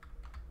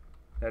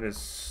 That is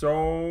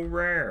so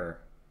rare.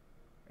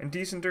 And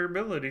decent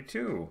durability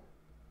too.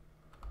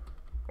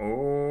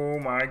 Oh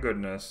my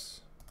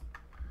goodness.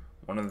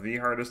 One of the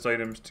hardest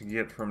items to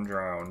get from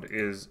Drowned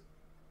is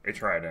a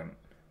trident.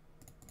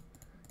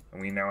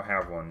 And we now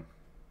have one.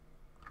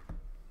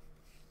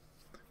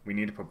 We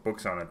need to put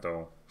books on it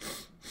though.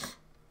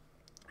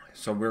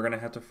 So we're going to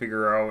have to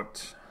figure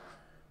out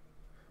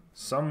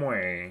some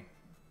way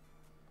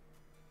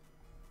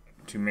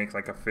to make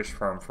like a fish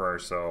farm for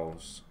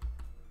ourselves.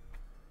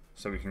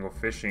 So we can go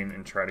fishing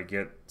and try to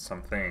get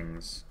some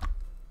things.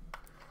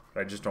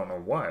 But I just don't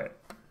know what.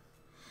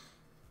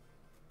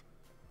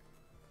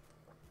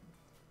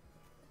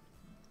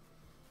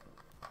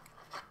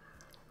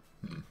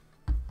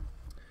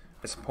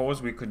 I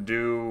suppose we could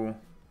do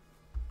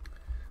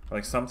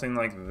like something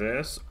like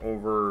this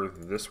over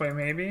this way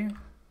maybe.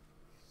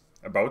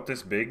 About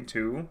this big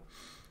too.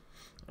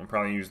 We'll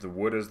probably use the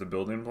wood as the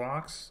building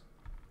blocks.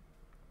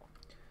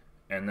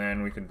 And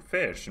then we can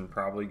fish and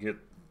probably get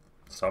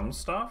some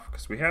stuff.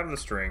 Because we have the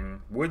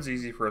string. Wood's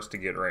easy for us to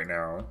get right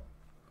now.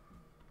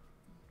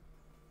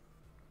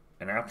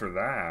 And after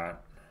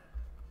that,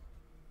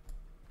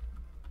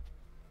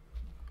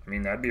 I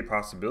mean, that'd be a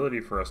possibility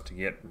for us to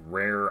get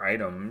rare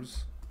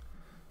items.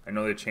 I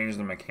know they changed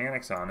the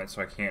mechanics on it,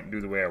 so I can't do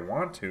the way I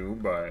want to,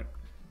 but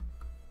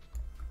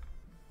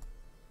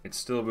it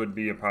still would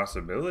be a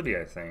possibility,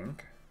 I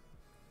think.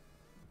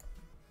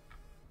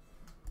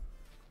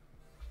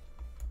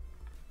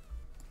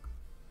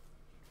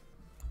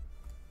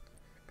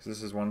 Because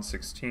this is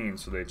 1.16,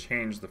 so they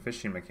changed the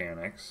fishing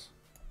mechanics.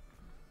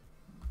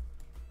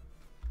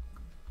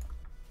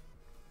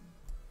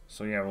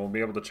 So yeah, we'll be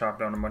able to chop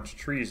down a bunch of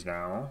trees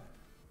now.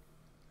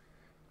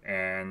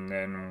 And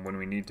then when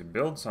we need to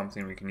build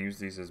something, we can use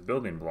these as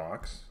building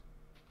blocks.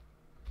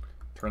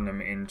 Turn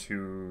them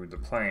into the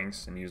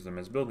planks and use them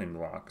as building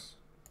blocks.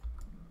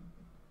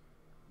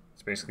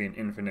 It's basically an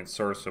infinite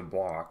source of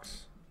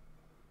blocks.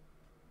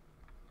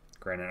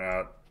 Granted,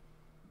 I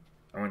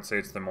wouldn't say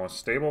it's the most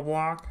stable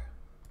block,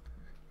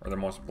 or the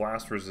most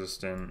blast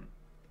resistant,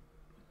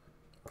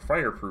 or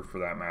fireproof for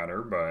that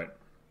matter, but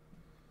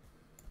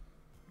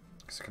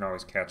it can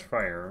always catch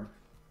fire.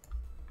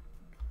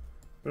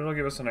 But it'll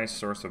give us a nice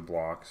source of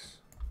blocks.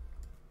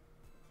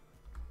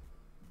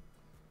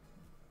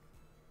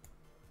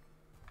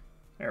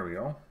 There we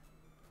go.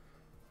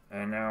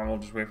 And now we'll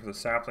just wait for the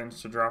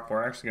saplings to drop.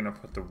 We're actually going to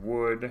put the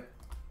wood.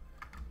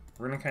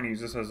 We're going to kind of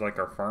use this as like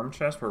our farm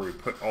chest where we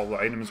put all the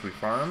items we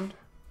farmed.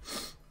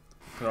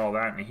 Put all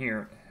that in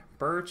here.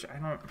 Birch,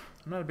 I'm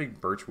not a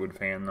big birch wood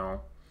fan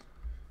though.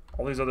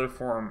 All these other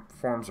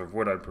forms of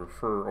wood I'd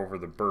prefer over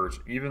the birch.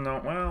 Even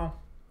though, well,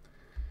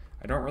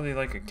 I don't really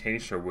like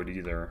acacia wood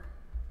either.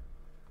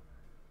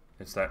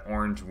 It's that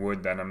orange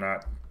wood that I'm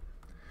not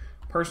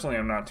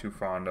too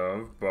fond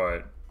of,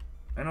 but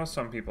I know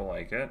some people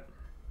like it.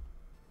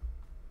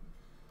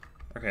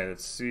 Okay,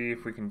 let's see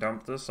if we can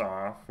dump this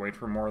off. Wait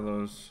for more of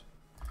those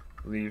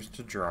leaves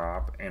to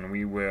drop, and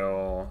we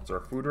will... Is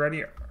our food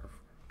ready?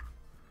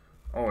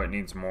 Oh, it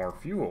needs more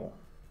fuel.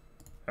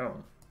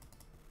 Oh.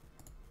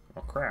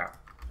 Well, crap.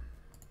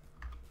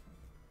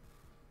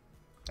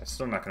 That's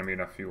still not going to be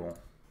enough fuel.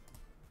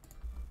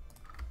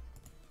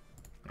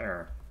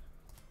 There.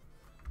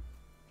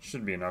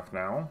 Should be enough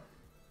now.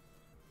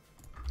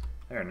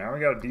 There, now we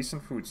got a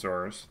decent food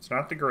source. It's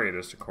not the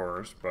greatest, of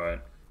course,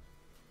 but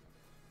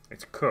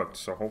it's cooked,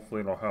 so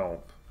hopefully it'll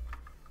help.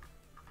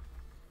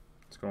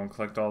 Let's go and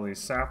collect all these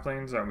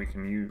saplings that we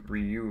can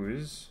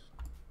reuse.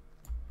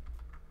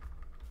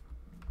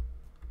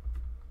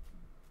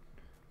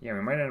 Yeah,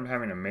 we might end up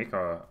having to make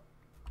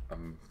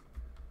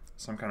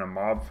some kind of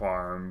mob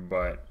farm,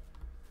 but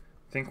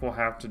I think we'll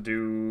have to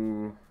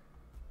do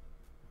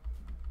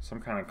some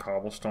kind of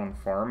cobblestone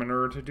farm in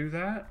order to do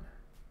that.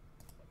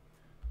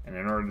 And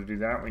in order to do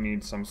that, we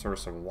need some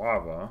source of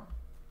lava,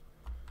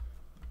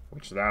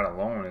 which that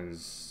alone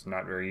is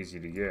not very easy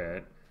to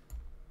get.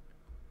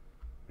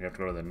 We have to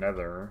go to the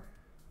nether.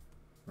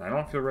 And I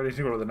don't feel ready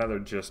to go to the nether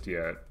just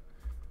yet.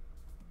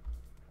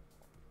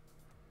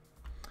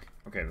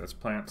 Okay, let's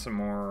plant some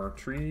more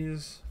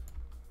trees.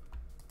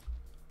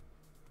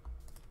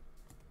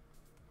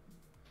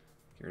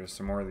 Get rid of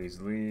some more of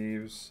these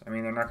leaves. I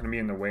mean, they're not going to be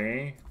in the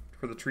way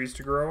for the trees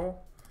to grow,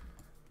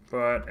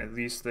 but at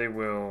least they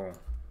will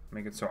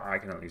make it so I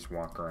can at least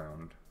walk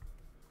around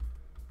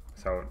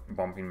without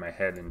bumping my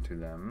head into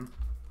them.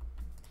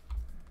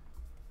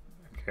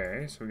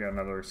 Okay, so we got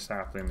another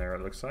sapling there,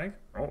 it looks like.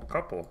 Oh, a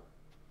couple.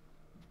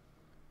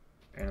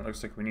 And it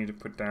looks like we need to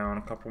put down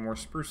a couple more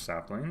spruce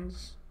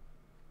saplings,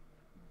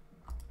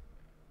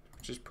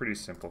 which is pretty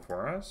simple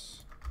for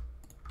us.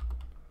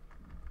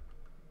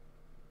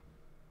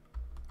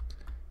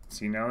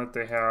 See, now that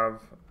they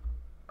have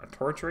a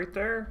torch right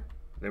there,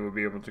 they will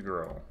be able to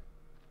grow.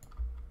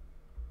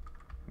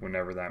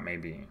 Whenever that may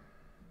be.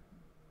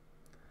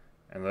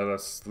 And let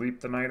us sleep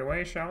the night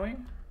away, shall we?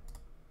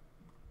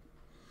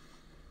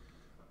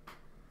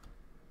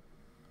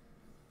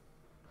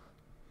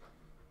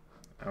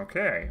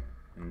 Okay,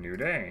 a new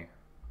day.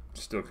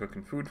 Still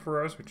cooking food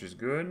for us, which is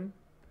good.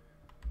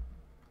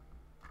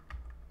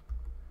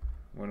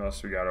 What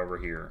else we got over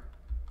here?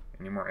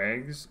 Any more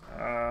eggs?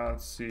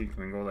 Let's see,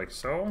 can we go like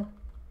so?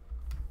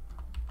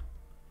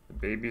 The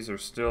babies are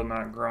still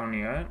not grown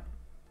yet,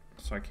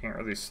 so I can't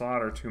really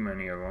slaughter too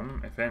many of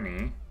them, if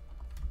any.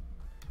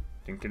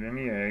 Didn't get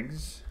any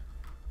eggs.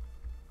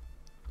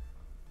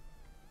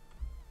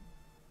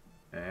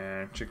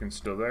 And chicken's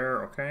still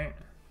there, okay.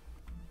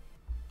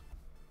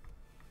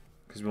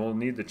 Because we'll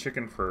need the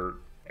chicken for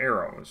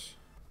arrows.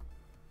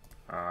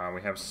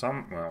 We have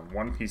well,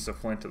 one piece of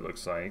flint it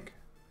looks like.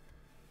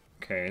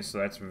 Okay, so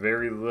that's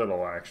very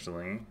little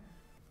actually.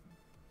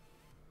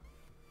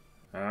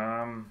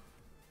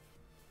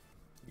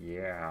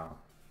 Yeah.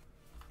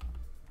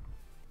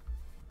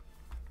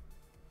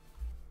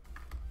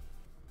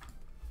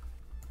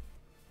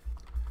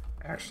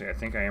 Actually, I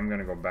think I am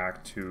gonna go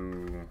back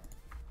to...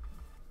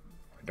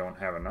 I don't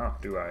have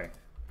enough, do I?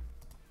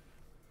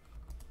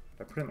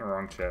 Did I put it in the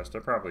wrong chest? I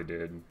probably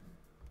did.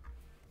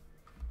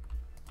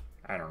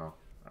 I don't know.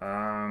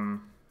 I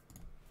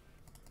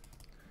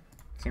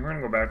think we're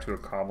gonna go back to a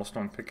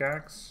cobblestone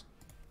pickaxe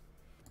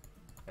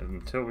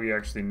until we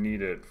actually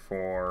need it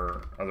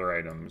for other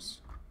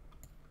items.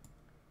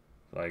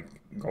 Like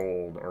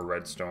gold or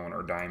redstone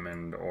or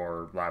diamond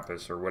or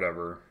lapis or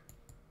whatever.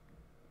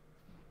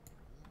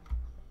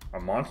 A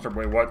monster?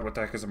 Wait, what? What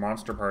the heck is a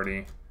monster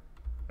party?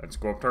 Let's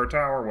go up to our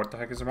tower. What the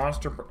heck is a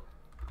monster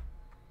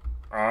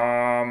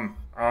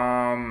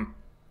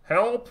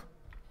help?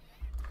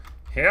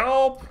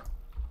 Help!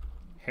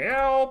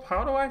 Help!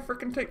 How do I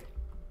freaking take...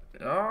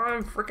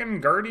 Oh,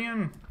 freaking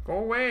guardian! Go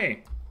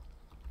away!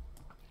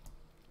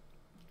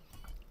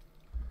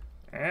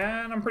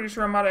 And I'm pretty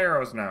sure I'm out of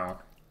arrows now.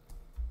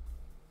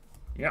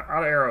 Yeah,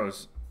 out of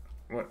arrows.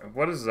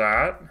 What is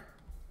that?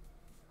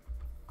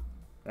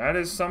 That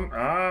is some,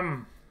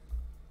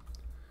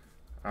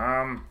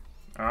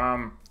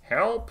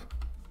 help?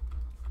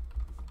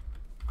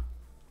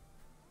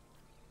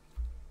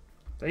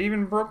 They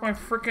even broke my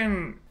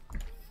frickin'...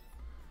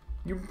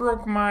 You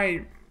broke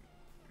my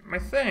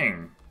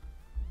thing.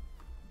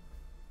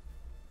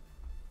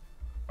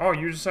 Oh,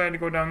 you decided to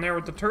go down there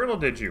with the turtle,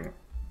 did you?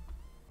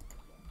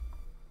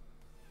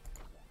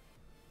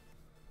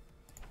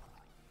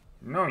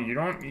 No, you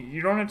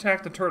don't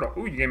attack the turtle.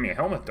 Ooh, you gave me a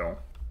helmet though.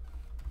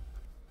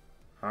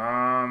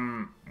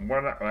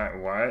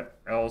 What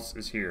else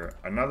is here?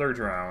 Another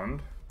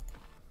drowned.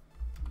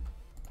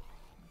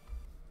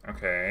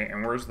 Okay,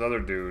 and where's the other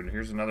dude?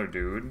 Here's another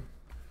dude.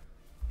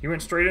 He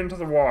went straight into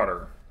the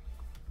water.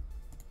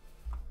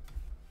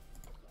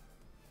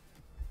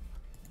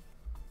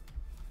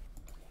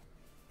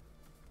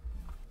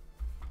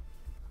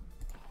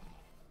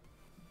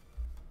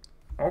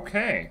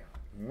 Okay,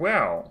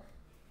 well,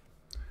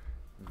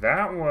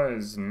 that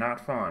was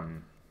not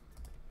fun.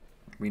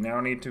 We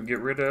now need to get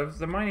rid of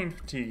the mining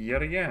fatigue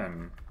yet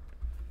again.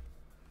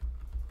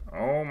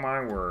 Oh my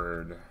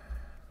word.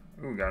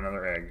 Ooh, got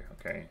another egg.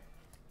 Okay.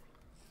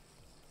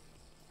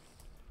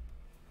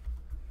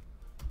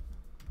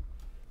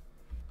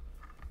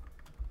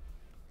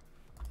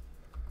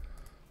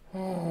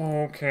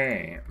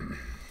 Okay.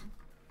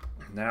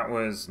 That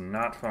was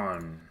not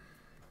fun.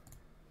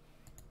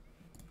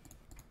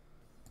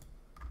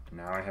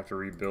 Now I have to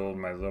rebuild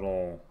my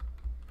little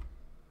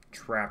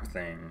trap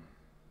thing.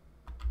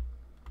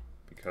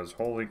 Because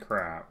holy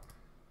crap.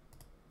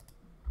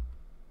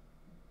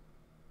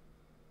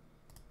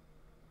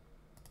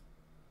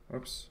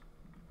 Whoops.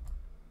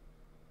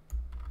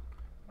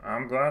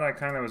 I'm glad I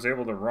kind of was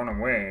able to run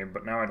away,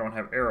 but now I don't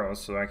have arrows,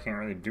 so I can't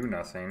really do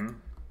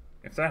nothing.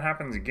 If that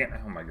happens again,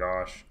 oh my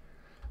gosh.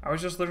 I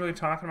was just literally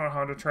talking about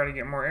how to try to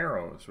get more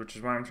arrows, which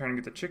is why I'm trying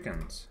to get the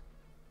chickens.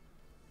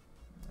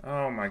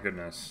 Oh my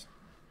goodness.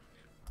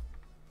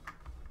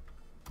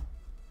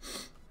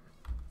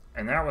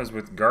 And that was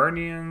with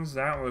guardians,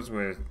 that was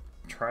with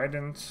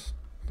tridents,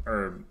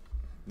 or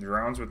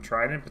rounds with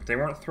trident, but they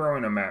weren't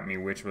throwing them at me,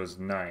 which was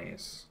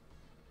nice.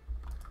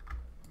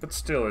 But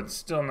still, it's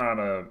still not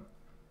a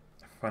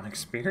fun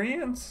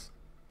experience.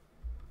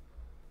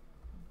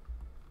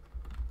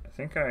 I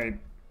think I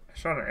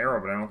shot an arrow,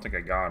 but I don't think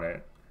I got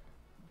it.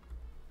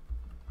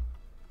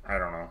 I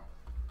don't know.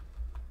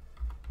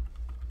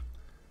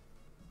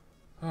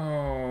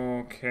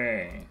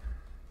 Okay.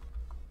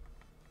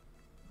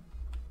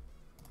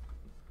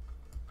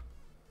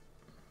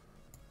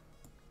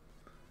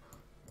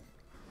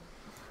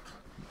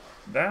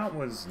 That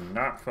was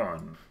not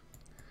fun.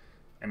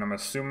 And I'm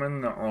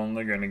assuming they're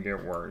only gonna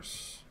get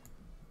worse.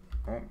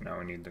 Oh, now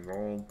we need the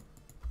gold.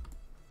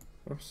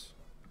 Whoops.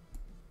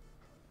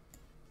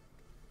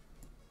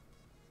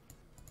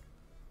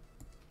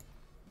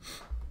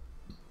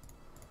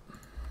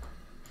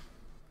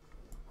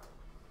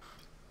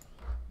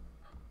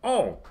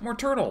 Oh, more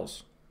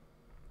turtles.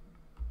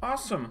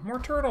 Awesome, more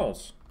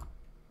turtles.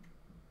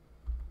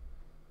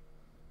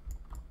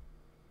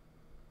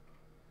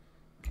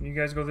 Can you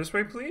guys go this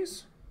way,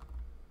 please?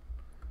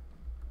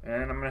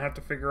 And I'm gonna have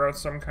to figure out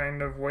some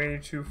kind of way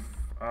to...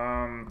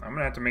 I'm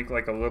gonna have to make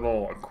like a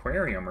little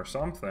aquarium or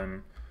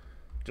something,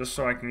 just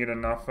so I can get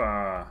enough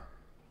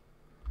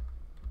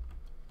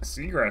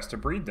seagrass to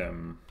breed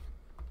them.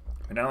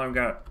 But now I've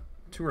got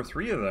 2 or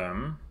 3 of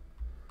them,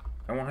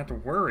 I won't have to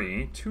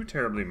worry too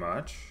terribly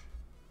much.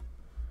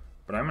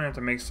 But I'm gonna have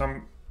to make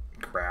some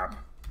crap,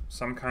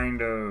 some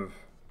kind of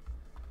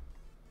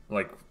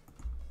like,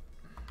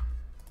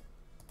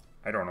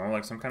 I don't know,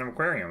 like some kind of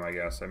aquarium, I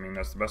guess. I mean,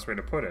 that's the best way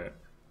to put it.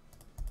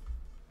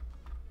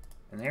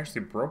 And they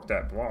actually broke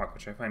that block,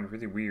 which I find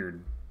really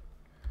weird.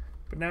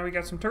 But now we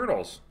got some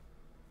turtles.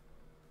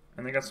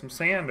 And they got some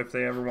sand if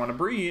they ever want to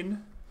breed.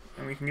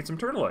 And we can get some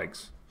turtle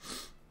eggs.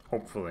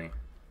 Hopefully.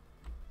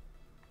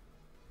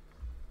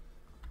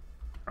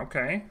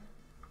 Okay.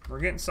 We're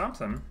getting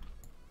something.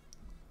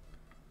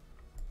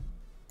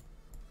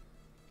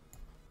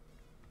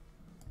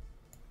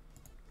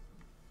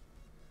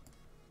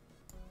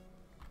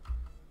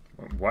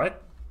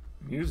 What?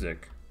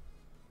 Music.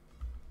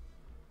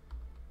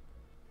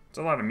 It's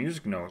a lot of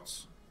music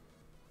notes.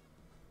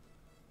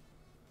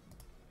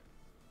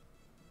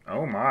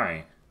 Oh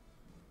my.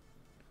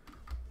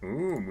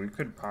 Ooh, we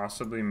could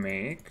possibly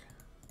make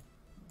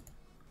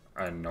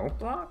a note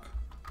block?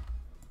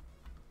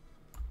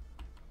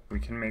 We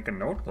can make a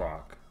note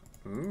block.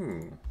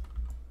 Ooh.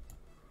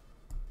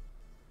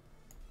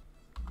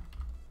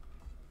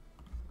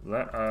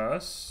 Let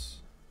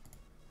us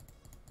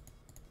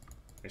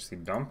basically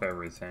dump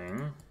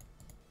everything.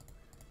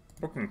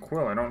 Book and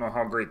quill, I don't know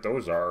how great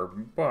those are,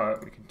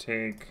 but we can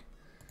take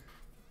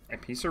a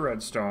piece of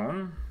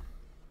redstone,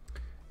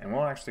 and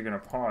we're actually going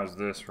to pause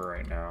this for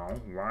right now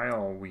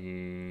while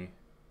we...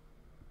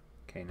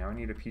 Okay, now I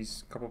need a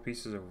couple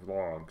pieces of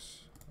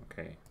logs.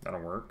 Okay,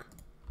 that'll work.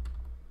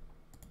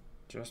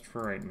 Just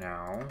for right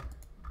now.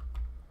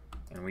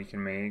 And we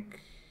can make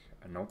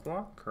a note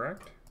block,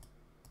 correct?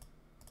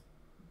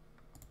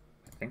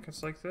 I think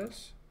it's like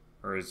this.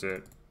 Or is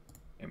it...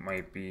 It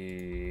might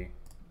be...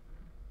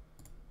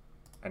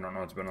 I don't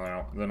know, it's been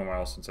a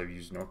while since I've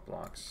used note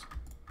blocks.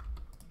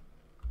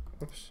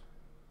 Whoops.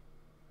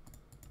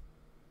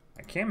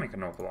 I can make a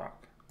note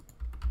block.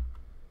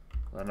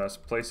 Let us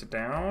place it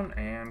down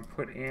and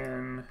put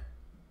in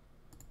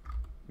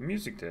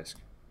music disc.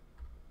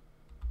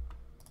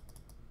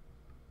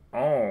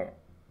 Oh,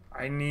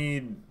 I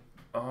need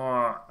a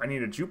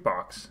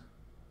jukebox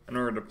in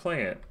order to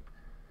play it.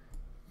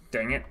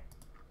 Dang it.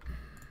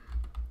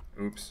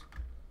 Oops.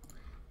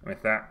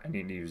 With that, I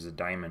need to use a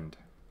diamond.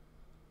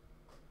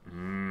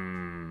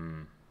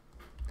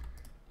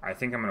 I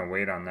think I'm gonna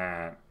wait on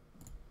that.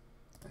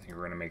 I think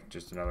we're gonna make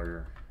just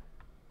another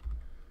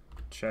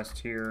chest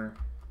here.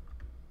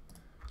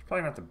 It's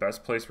probably not the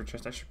best place for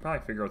chest. I should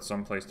probably figure out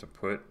some place to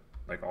put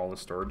like all the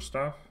storage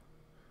stuff.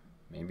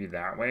 Maybe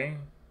that way.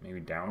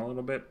 Maybe down a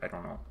little bit. I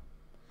don't know.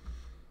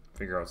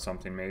 Figure out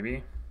something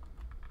maybe.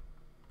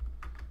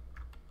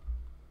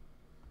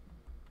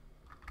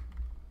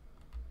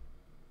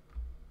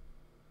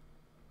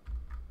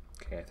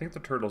 Okay, I think the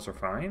turtles are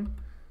fine.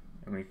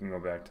 And we can go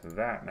back to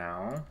that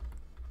now.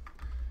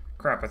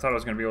 Crap, I thought I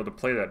was going to be able to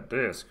play that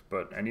disc,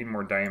 but I need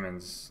more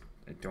diamonds.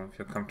 I don't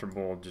feel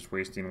comfortable just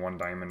wasting 1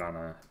 diamond on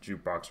a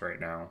jukebox right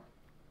now.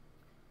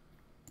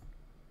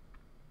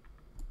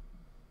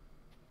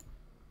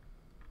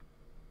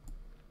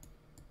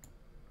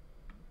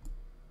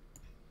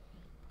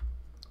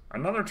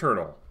 Another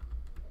turtle.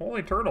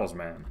 Holy turtles,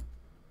 man.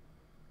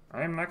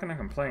 I am not going to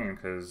complain,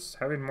 because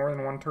having more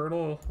than 1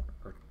 turtle,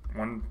 or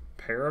 1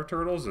 pair of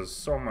turtles is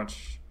so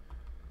much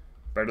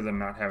better than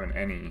not having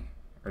any,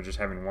 or just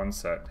having 1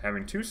 set.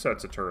 Having 2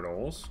 sets of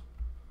turtles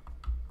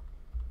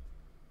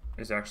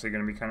is actually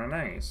going to be kind of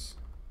nice.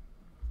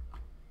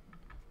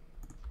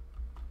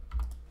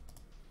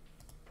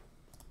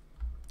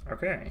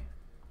 Okay.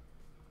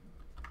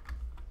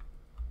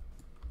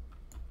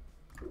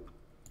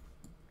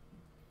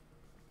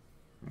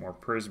 More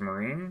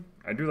prismarine.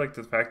 I do like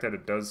the fact that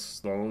it does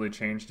slowly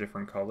change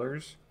different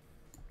colors.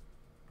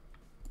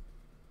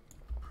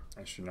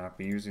 I should not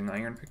be using the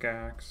iron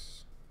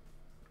pickaxe.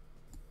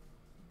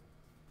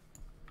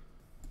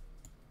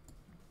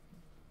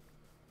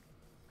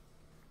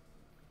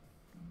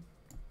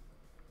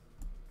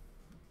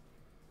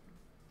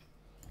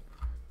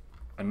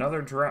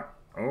 Another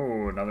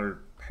oh, another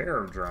pair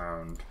of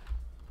drowned.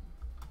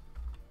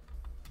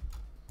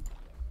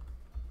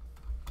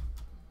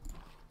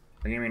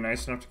 Are you gonna be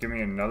nice enough to give me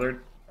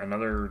another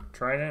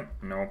trident?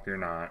 Nope, you're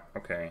not.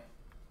 Okay.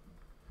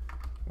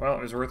 Well,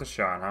 it was worth a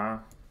shot, huh?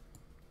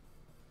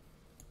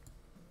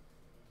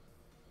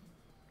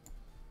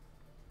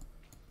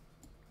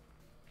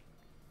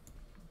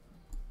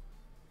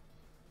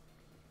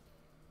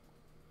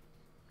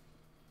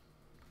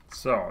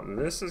 So,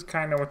 this is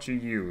kind of what you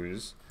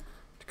use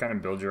to kind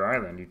of build your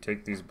island. You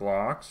take these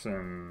blocks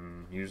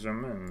and use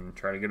them and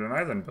try to get an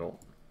island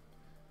built.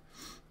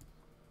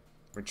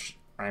 Which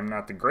I'm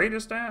not the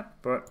greatest at,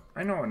 but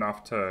I know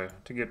enough to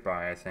get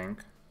by, I think.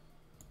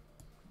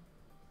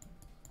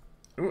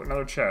 Ooh,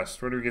 another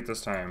chest. What do we get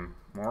this time?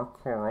 More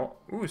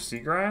coral. Ooh,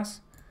 seagrass?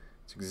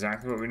 It's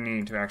exactly what we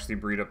need to actually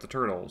breed up the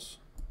turtles.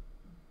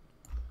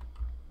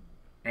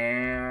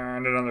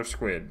 And another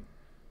squid.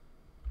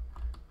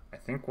 I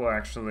think we'll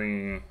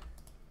actually...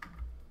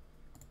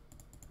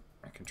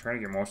 I can try to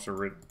get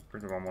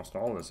rid of almost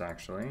all of this,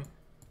 actually.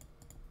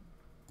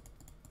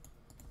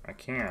 I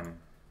can.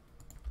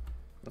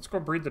 Let's go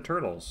breed the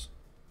turtles.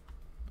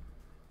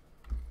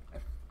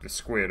 The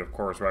squid, of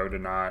course, why would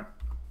it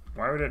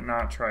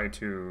not try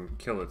to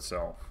kill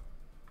itself?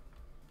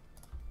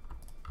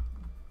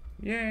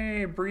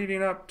 Yay,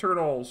 breeding up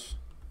turtles.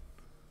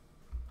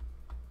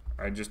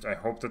 I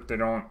hope that they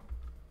don't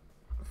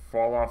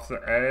fall off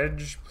the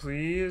edge,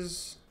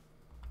 please.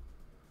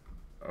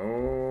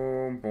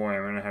 Oh boy,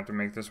 I'm gonna have to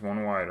make this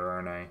one wider,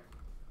 aren't I?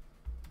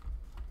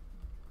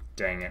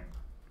 Dang it.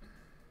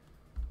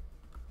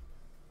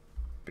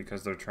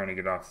 Because they're trying to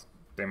get off,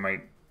 they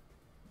might...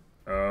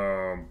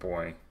 Oh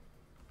boy.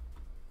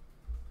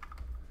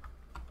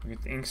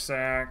 Get the ink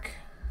sac.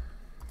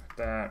 Put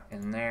that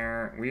in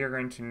there. We are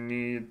going to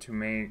need to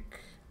make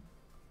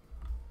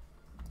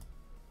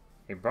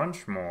a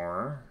bunch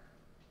more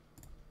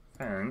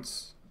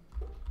fence.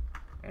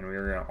 And we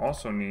are going to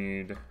also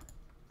need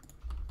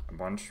a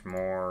bunch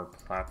more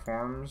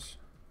platforms.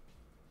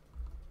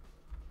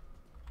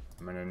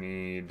 I'm going to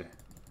need,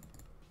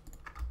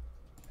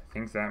 I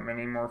think, that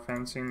many more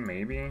fencing,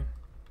 maybe.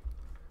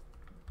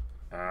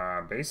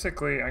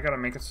 Basically, I gotta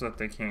make it so that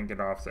they can't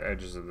get off the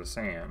edges of the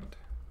sand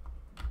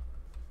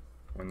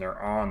when they're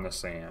on the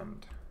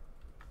sand.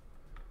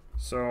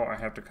 So I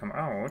have to come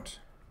out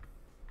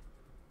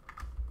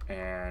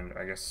and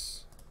I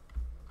guess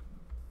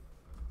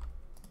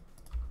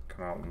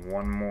come out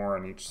one more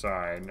on each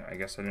side. I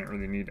guess I didn't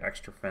really need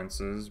extra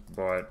fences,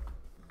 but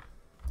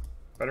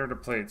better to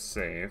play it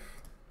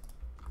safe.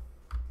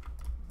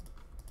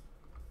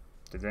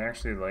 Did they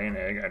actually lay an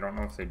egg? I don't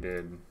know if they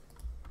did.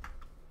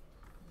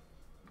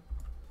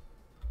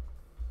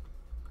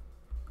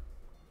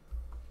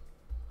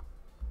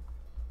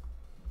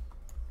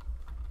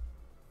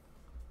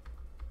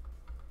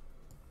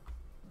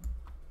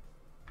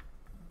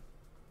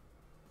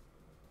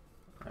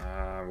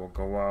 We'll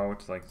go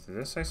out like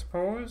this, I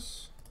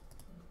suppose.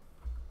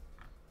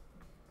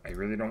 I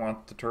really don't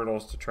want the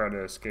turtles to try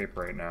to escape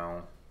right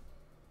now.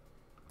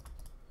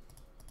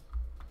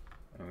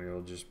 And we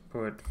will just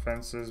put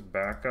fences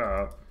back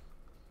up.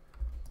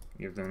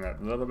 Give them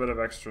that little bit of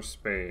extra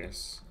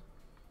space.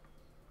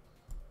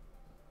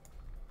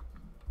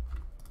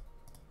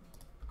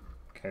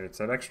 Okay, it's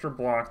that extra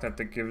block that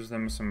gives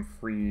them some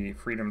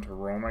freedom to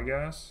roam, I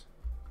guess.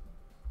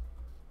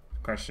 The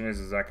question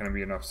is that going to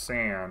be enough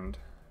sand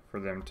for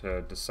them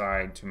to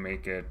decide to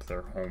make it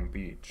their home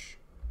beach?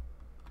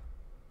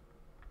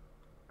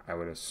 I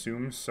would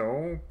assume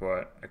so,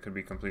 but I could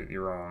be completely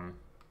wrong.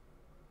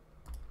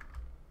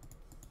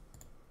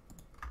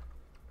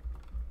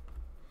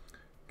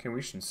 Okay,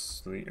 we should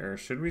sleep, or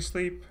should we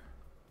sleep?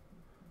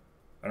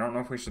 I don't know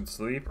if we should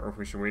sleep or if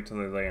we should wait till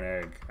they lay an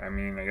egg. I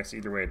mean, I guess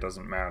either way it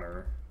doesn't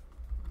matter.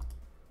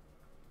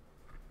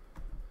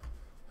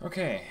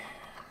 Okay.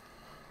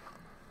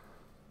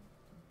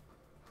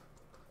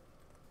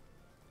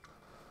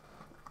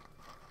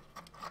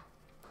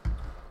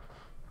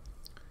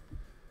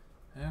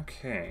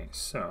 Okay,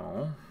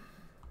 so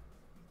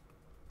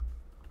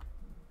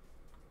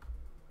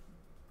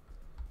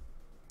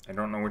I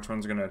don't know which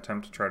one's going to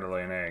attempt to try to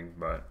lay an egg,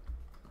 but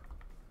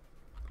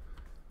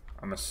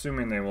I'm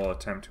assuming they will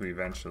attempt to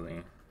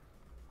eventually.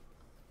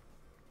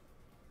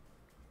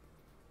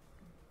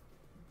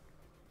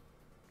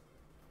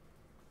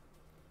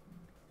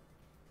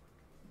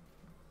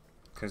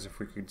 Because if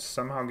we could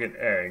somehow get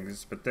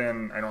eggs, but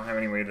then I don't have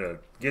any way to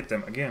get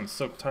them. Again,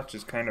 Silk Touch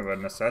is kind of a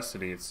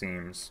necessity, it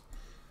seems.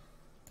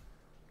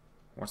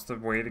 What's the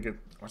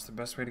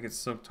best way to get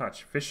Silk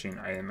Touch? Fishing,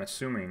 I am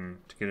assuming,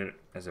 to get it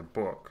as a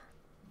book.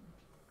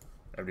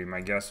 That'd be, my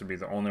guess would be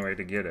the only way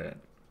to get it.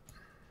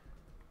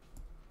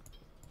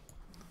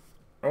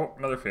 Oh,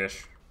 another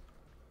fish.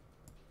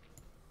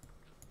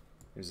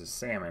 Here's a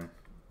salmon.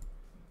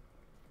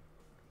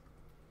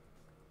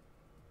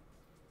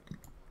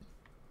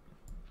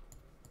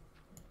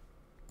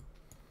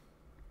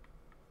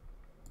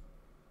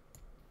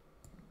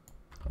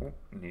 Oh,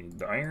 need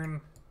the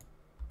iron.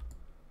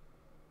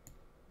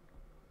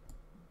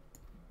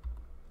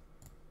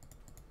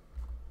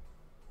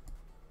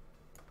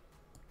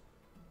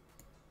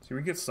 See,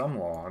 we get some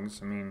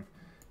logs. I mean,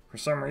 for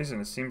some reason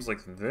it seems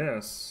like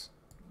this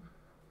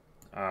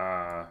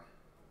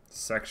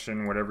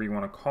section, whatever you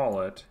want to call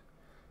it,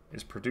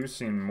 is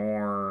producing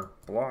more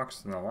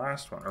blocks than the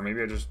last one. Or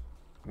maybe I just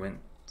went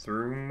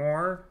through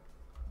more.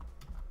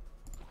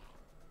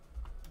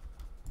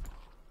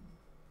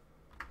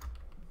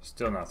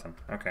 Still nothing.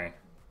 Okay.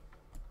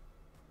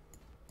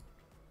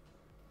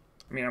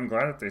 I mean, I'm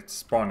glad that they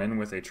spawn in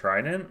with a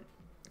trident,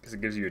 because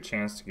it gives you a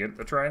chance to get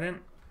the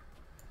trident.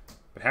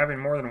 But having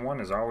more than one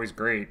is always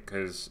great,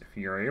 because if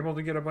you're able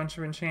to get a bunch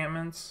of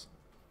enchantments,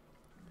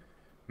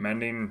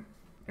 Mending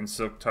and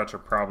Silk Touch are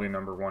probably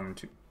number 1 and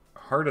 2.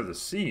 Heart of the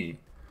Sea.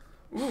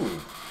 Ooh.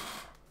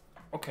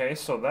 Okay,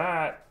 so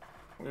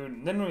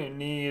then we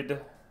need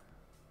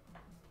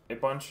a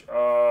bunch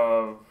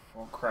of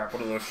Oh crap,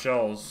 what are those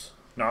shells?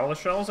 Nautilus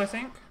shells, I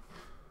think?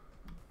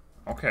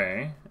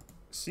 Okay.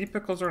 Sea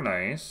pickles are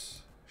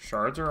nice.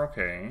 Shards are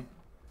okay.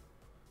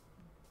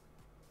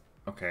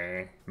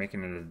 Okay,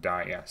 making it a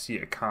dye. Yeah, see,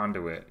 a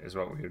conduit is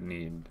what we would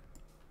need.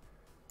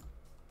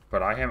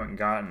 But I haven't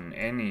gotten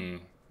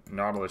any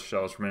Nautilus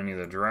shells from any of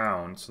the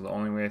drowned, so the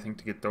only way I think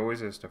to get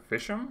those is to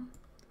fish them.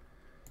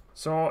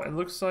 So it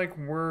looks like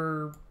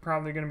we're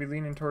probably going to be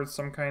leaning towards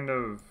some kind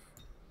of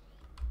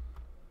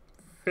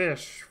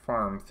fish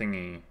farm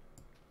thingy.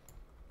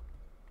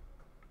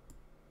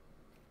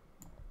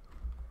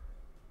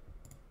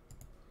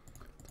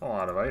 That's a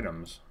lot of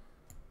items.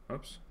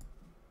 Oops.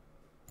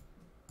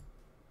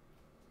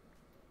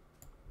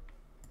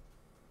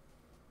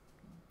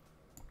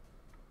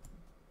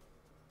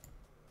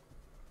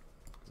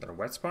 Is that a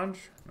wet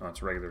sponge? No,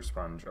 it's a regular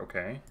sponge.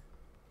 Okay.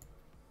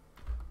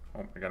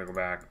 Oh, I gotta go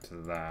back to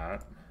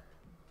that.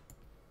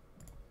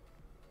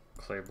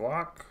 Clay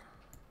block.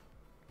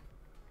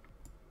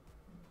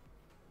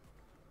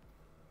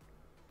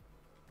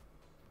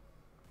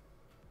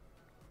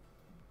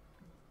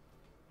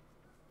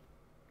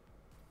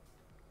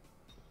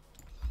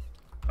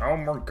 Oh,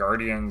 more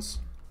guardians.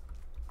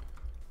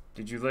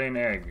 Did you lay an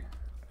egg?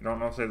 I don't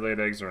know if they laid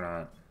eggs or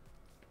not.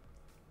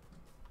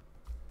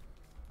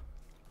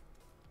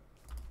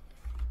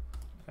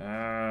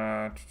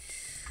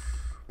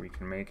 We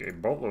can make a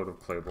boatload of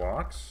clay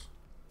blocks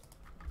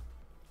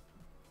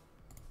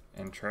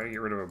and try to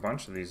get rid of a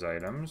bunch of these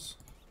items.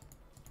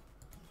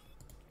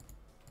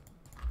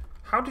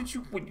 How did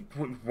you...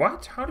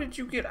 What? How did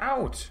you get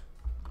out?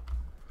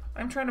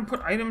 I'm trying to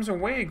put items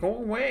away. Go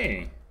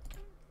away.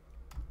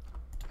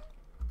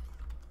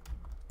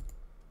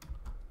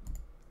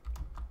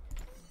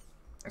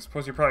 I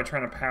suppose you're probably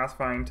trying to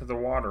pathfind to the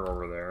water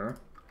over there.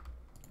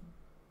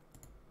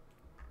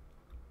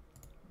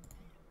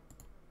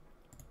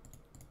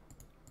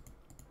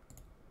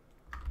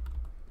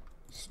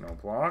 Snow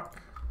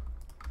block.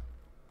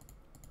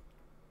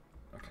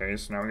 Okay,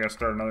 so now we gotta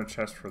start another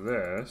chest for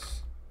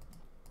this.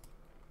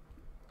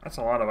 That's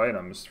a lot of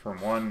items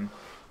from one...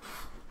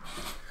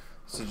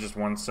 This is just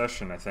one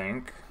session, I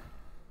think.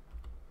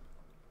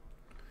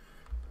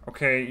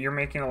 Okay, you're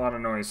making a lot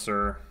of noise,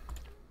 sir.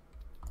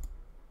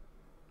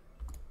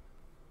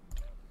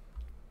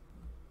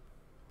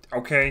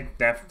 Okay,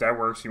 that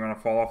works. You want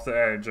to fall off the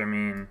edge. I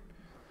mean,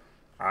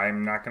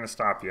 I'm not going to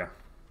stop you.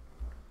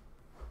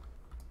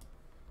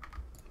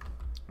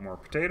 More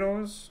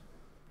potatoes.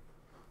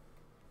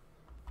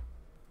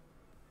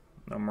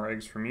 No more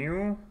eggs from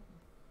you.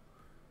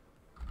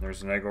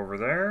 There's an egg over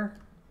there.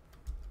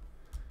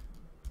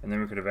 And then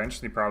we could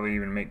eventually probably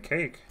even make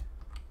cake.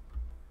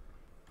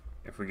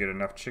 If we get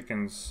enough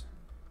chickens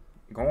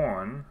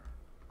going.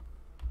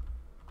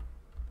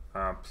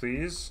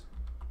 Please.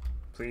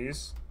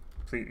 Please.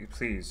 Please,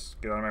 please,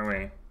 get out of my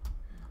way.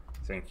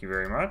 Thank you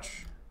very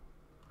much.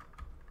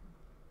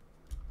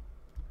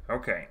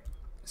 Okay,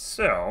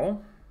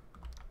 so...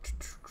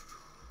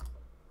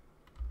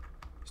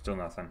 Still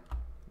nothing.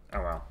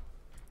 Oh well.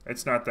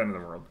 It's not the end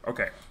of the world.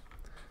 Okay.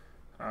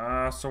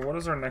 So what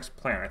is our next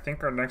plan? I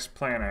think our next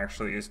plan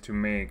actually is to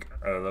make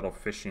a little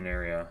fishing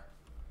area.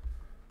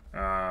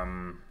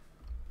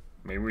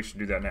 Maybe we should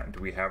do that now. Do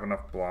we have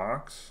enough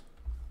blocks?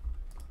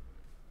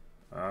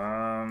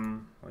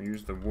 I'll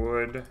use the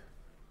wood.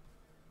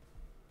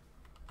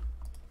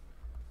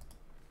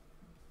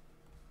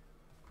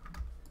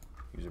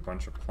 Use a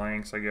bunch of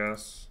planks, I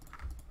guess.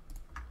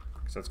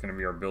 Because that's going to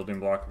be our building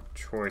block of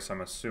choice,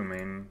 I'm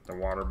assuming. The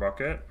water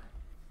bucket.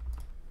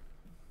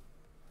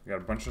 We got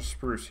a bunch of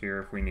spruce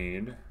here if we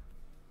need.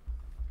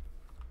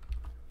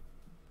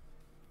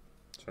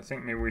 So I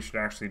think maybe we should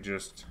actually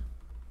just,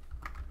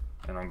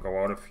 I'll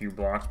go out a few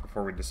blocks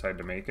before we decide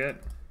to make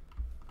it.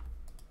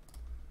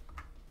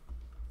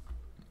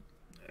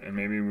 And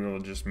maybe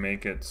we'll just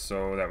make it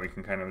so that we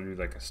can kind of do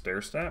like a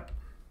stair step.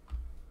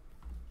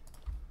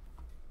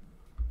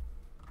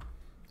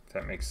 If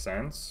that makes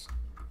sense.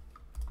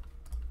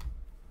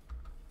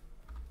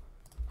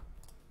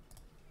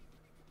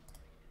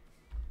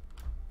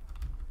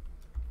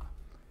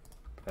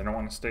 But I don't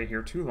want to stay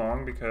here too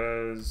long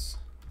because,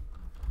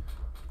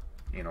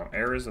 you know,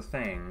 air is a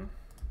thing.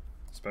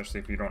 Especially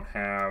if you don't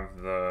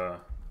have the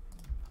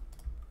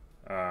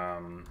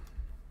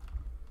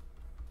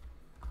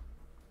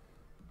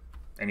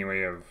any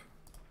way of,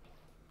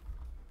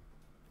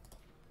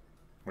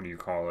 what do you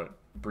call it,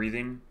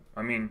 breathing?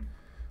 I mean,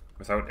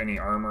 without any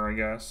armor, I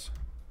guess,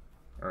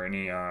 or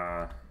any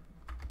I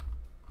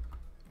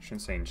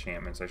shouldn't say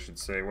enchantments, I should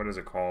say, what is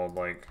it called,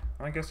 like,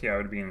 I guess, yeah, it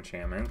would be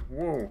enchantment.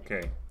 Whoa,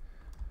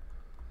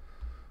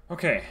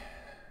 okay,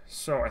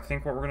 so I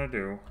think what we're gonna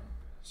do,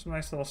 some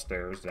nice little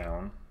stairs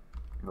down.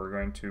 We're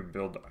going to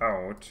build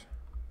out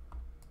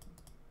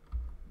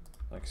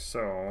like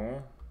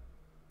so.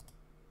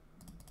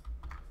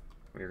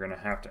 We're going to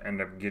have to end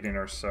up getting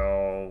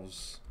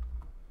ourselves,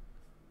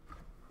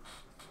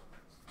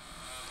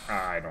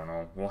 I don't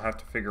know, we'll have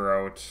to figure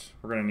out,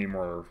 we're going to need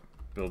more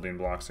building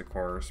blocks of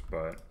course,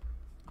 but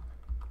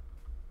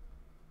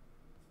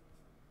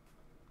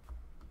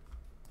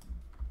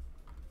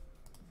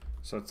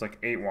So it's like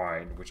 8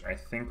 wide, which I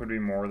think would be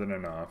more than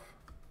enough.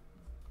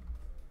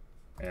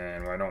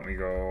 And why don't we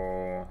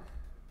go...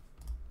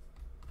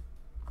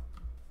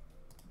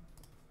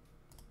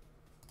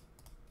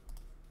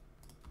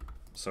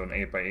 So an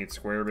 8 by 8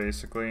 square,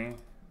 basically.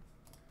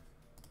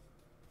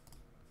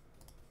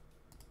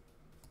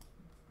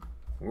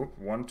 Whoop,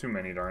 one too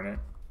many, darn it.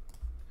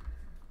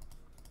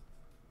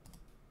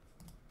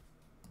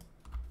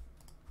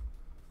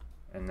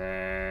 And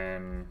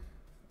then...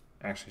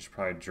 Actually, should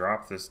probably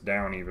drop this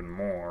down even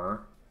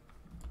more.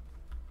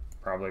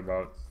 Probably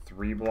about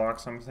 3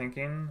 blocks, I'm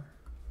thinking.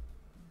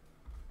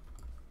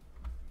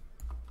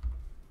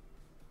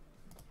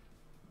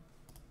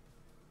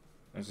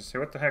 I was just say,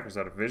 what the heck? Was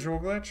that a visual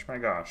glitch? My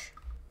gosh.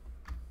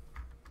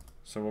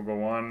 So we'll go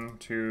 1,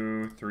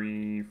 2,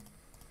 3,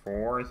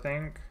 4, I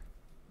think.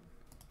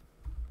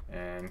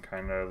 And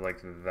kind of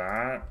like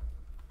that.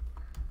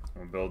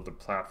 We'll build the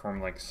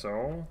platform like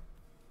so.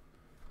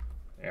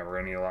 Yeah, we're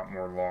gonna need a lot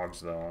more logs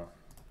though.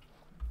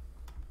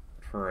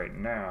 For right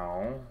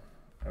now,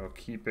 I will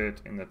keep it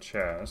in the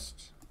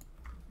chest.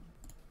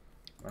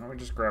 Why don't we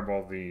just grab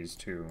all these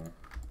too?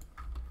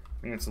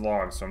 I mean, it's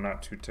logs, so I'm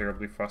not too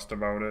terribly fussed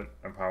about it,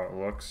 of how it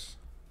looks.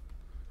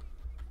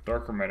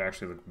 Darker might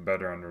actually look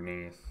better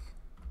underneath.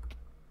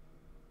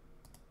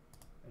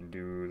 And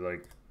do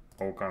like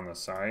oak on the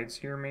sides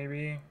here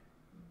maybe.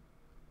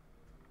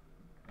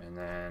 And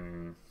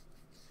then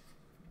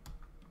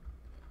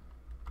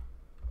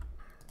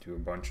do a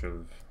bunch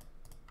of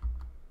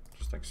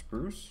just like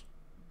spruce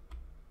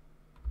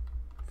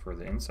for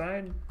the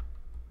inside.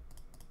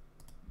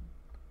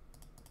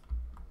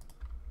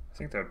 I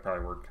think that would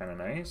probably work kind of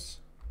nice.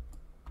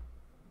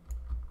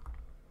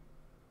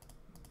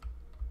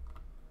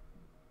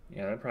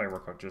 Yeah, that'd probably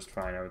work out just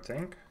fine, I would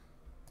think.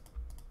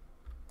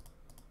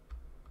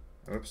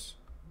 Oops,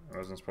 I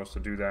wasn't supposed to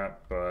do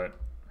that, but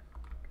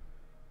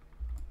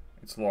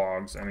it's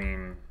logs. I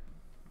mean,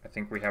 I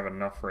think we have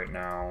enough right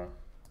now.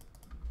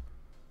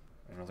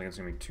 I don't think it's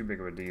gonna be too big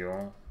of a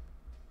deal,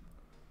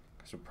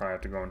 because we'll probably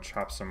have to go and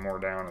chop some more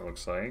down, it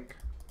looks like.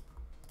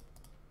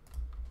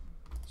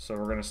 So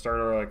we're gonna start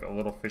our like a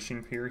little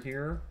fishing pier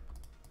here.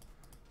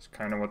 It's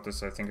kind of what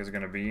this I think is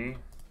gonna be.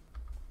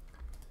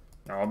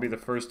 Now I'll be the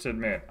first to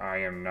admit I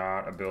am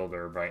not a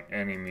builder by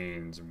any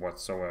means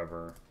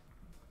whatsoever.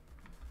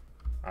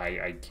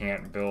 I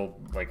can't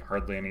build like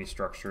hardly any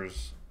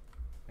structures.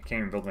 I can't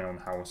even build my own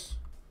house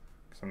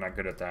because I'm not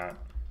good at that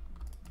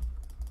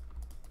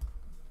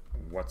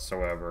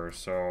whatsoever.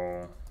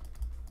 So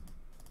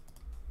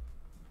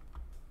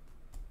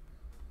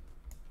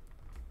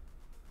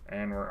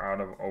and we're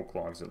out of oak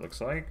logs, it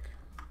looks like.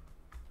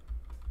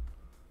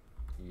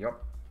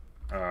 Yep.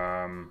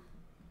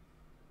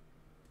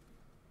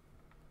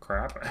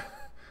 Crap.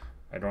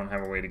 I don't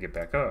have a way to get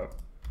back up.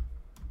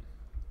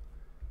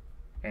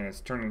 And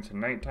it's turning to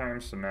nighttime,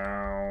 so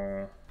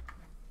now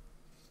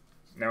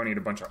we need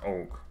a bunch of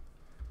oak.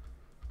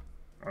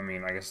 I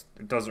mean, I guess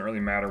it doesn't really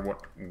matter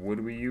what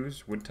wood we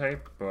use, wood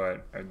type,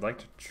 but I'd like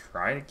to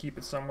try to keep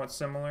it somewhat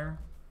similar.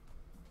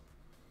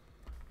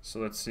 So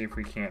let's see if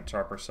we can't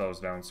chop ourselves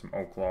down some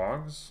oak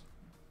logs.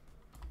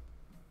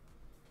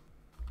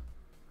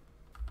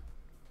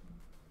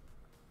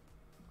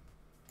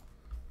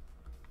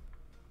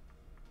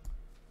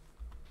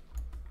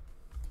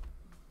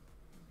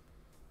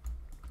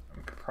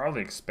 We could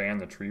probably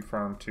expand the tree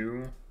farm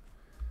too.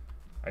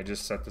 I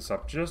just set this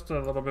up just a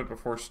little bit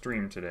before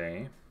stream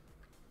today.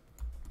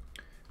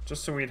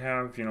 Just so we'd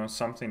have, you know,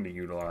 something to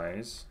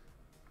utilize.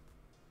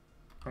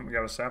 Oh, we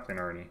got a sapling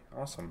already.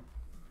 Awesome.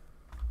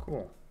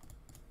 Cool.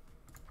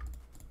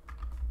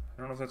 I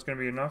don't know if that's going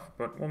to be enough,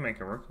 but we'll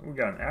make it work. We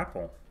got an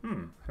apple.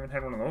 Haven't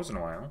had one of those in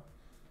a while.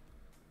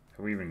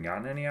 Have we even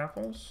gotten any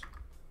apples?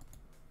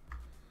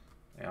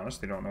 I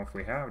honestly don't know if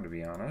we have, to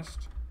be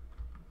honest.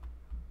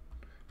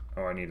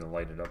 Oh, I need to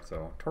light it up,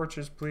 though.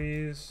 Torches,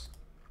 please.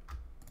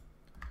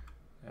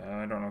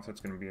 I don't know if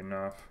that's going to be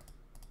enough.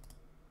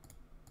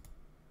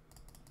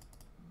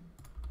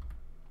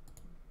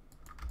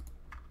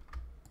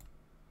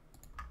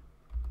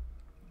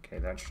 Okay,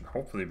 that should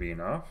hopefully be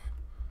enough.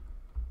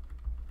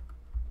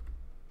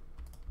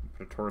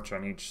 Put a torch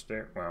on each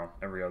stair. Well,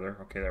 every other.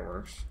 Okay, that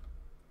works.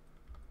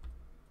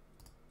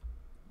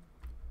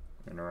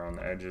 And around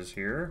the edges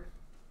here.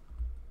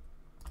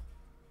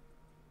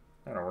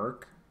 That'll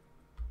work.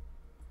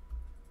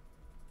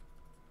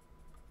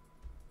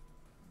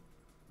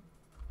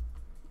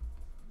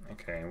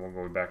 Okay, we'll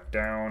go back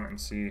down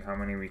and see how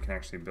many we can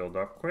actually build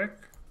up quick.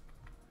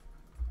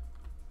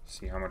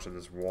 See how much of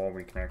this wall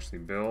we can actually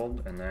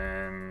build, and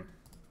then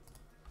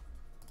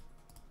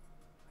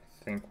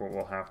I think what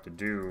we'll have to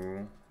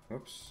do,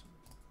 whoops,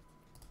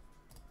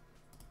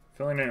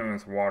 filling it in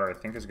with water I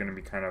think is going to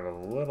be kind of a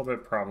little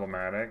bit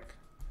problematic,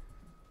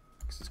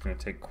 because it's going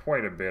to take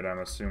quite a bit, I'm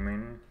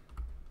assuming.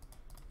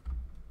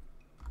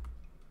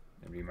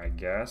 That'd be my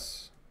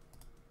guess.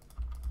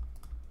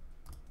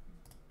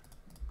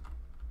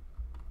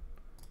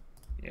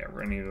 Yeah,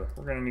 we're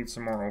gonna need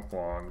some more oak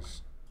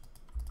logs.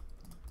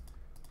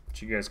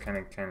 But you guys kind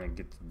of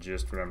get the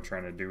gist of what I'm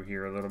trying to do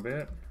here a little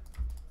bit.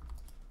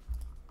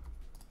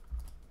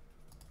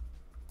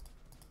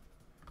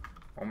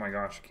 Oh my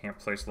gosh, can't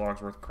place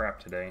logs worth crap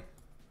today.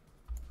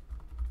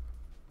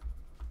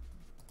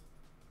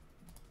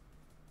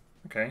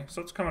 Okay,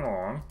 so it's coming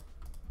along.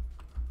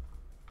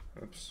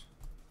 Oops.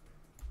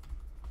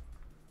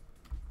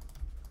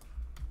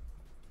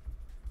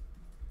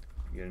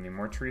 Get any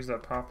more trees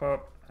that pop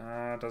up?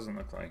 Doesn't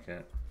look like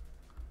it.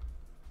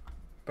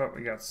 But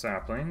we got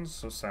saplings,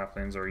 so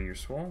saplings are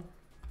useful.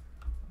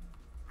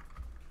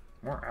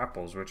 More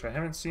apples, which I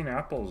haven't seen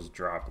apples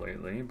drop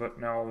lately, but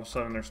now all of a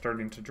sudden they're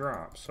starting to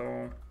drop,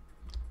 so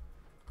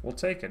we'll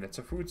take it. It's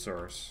a food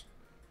source.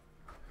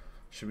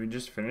 Should we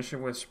just finish it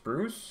with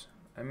spruce?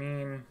 I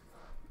mean,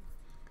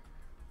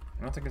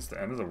 I don't think it's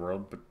the end of the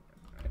world, but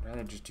I'd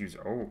rather just use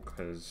oak,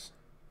 because,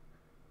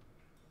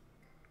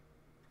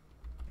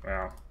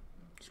 well,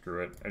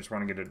 screw it. I just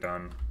want to get it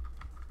done.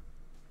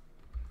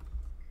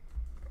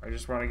 I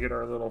just want to get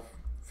our little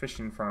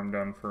fishing farm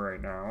done for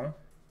right now.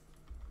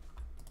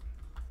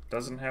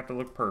 Doesn't have to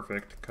look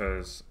perfect,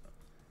 because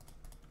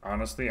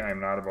honestly,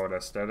 I'm not about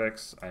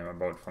aesthetics. I'm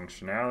about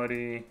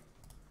functionality.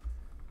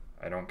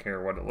 I don't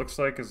care what it looks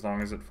like as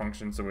long as it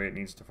functions the way it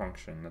needs to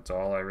function. That's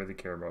all I really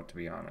care about, to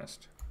be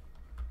honest.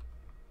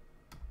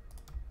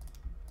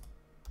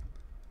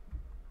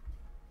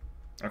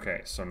 Okay,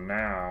 so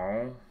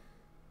now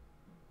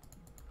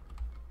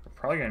we're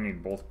probably gonna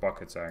need both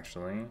buckets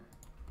actually.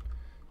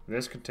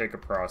 This could take a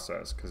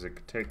process because it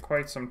could take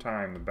quite some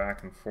time, the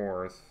back and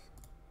forth.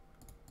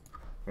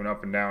 Went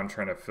up and down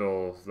trying to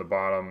fill the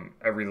bottom,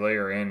 every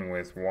layer in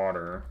with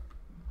water.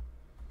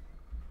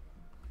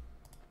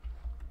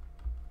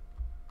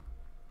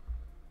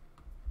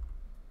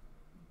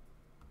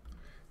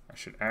 I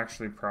should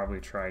actually probably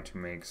try to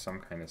make some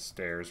kind of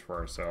stairs for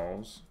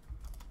ourselves,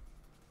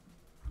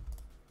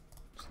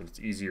 so it's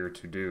easier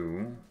to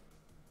do.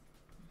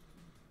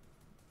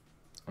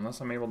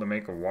 Unless I'm able to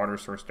make a water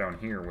source down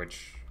here,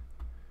 which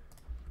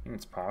I think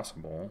it's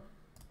possible.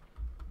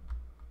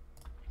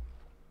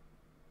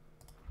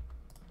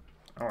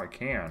 Oh, I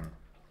can.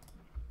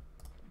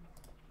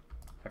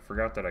 I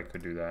forgot that I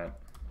could do that.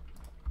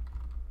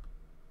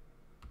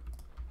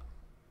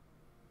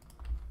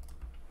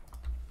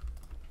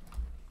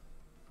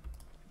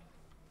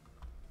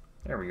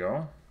 There we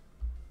go.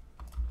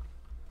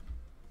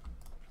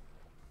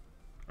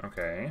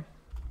 Okay.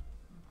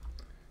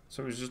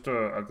 So it was just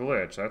a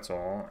glitch, that's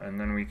all. And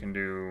then we can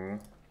do...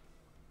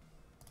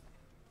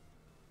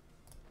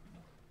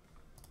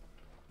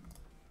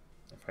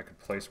 If I could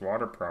place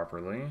water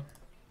properly.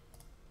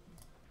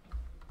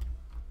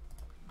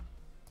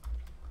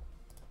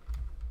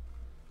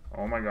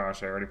 Oh my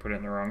gosh, I already put it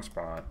in the wrong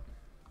spot.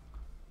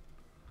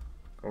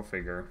 Go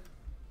figure.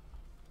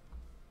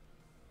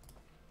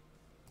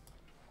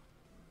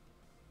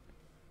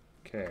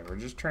 Okay, we're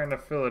just trying to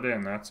fill it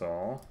in, that's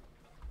all.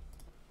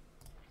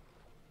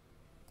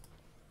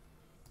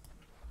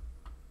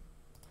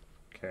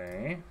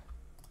 Okay.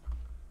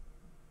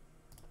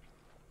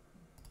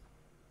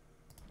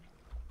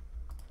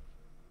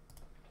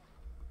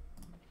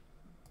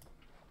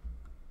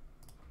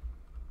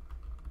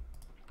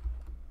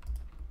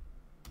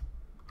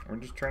 We're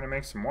just trying to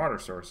make some water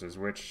sources,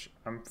 which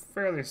I'm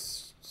fairly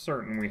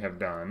certain we have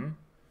done.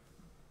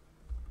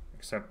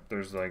 Except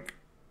there's like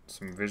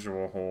some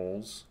visual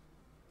holes,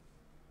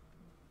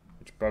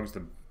 which bugs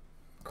the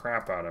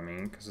crap out of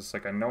me, because it's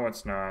like I know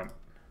it's not...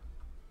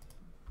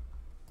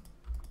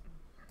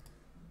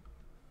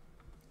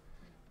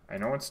 I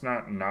know it's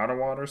not a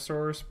water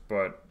source,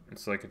 but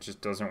it's like it just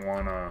doesn't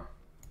want to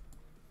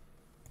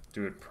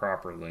do it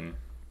properly.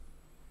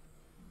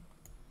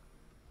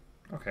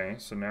 Okay,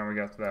 so now we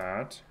got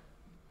that.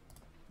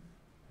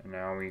 And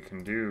now we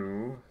can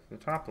do the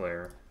top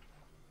layer.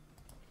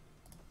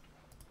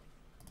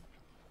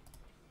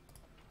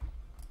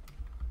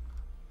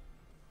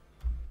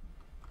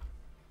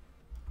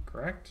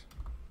 Correct?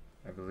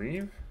 I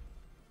believe.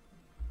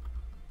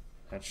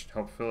 That should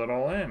help fill it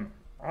all in.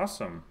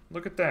 Awesome.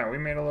 Look at that. We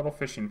made a little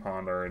fishing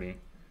pond already.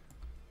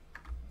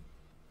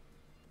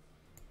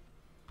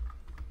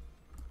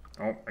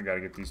 Oh, I gotta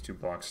get these 2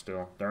 blocks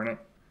still. Darn it.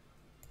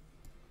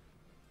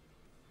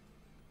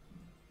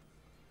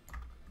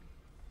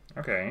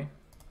 Okay.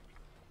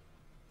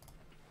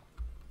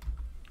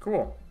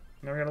 Cool.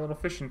 Now we got a little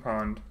fishing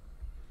pond.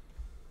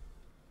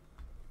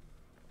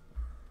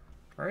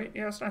 Alright,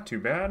 yeah, it's not too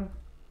bad.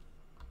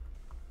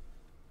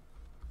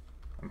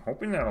 I'm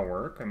hoping that'll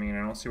work. I mean, I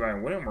don't see why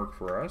it wouldn't work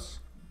for us.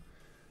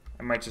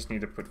 I might just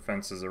need to put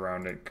fences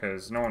around it,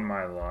 because knowing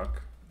my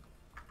luck,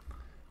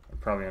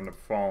 I'd probably end up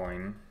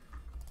falling.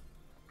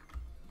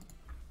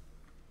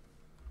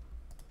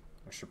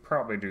 I should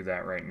probably do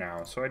that right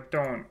now, so I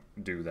don't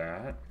do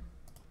that.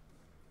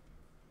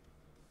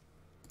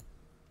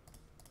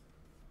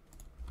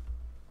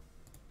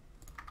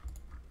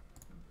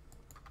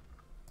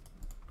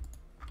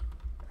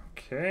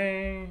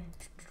 Okay.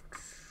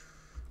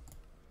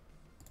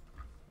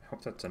 I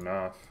hope that's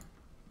enough.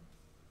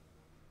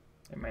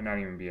 It might not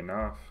even be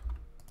enough.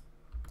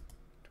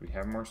 Do we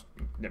have more?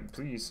 Yeah,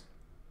 please.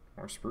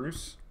 More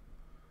spruce.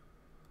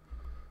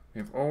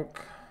 We have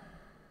oak.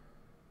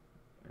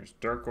 There's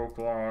dark oak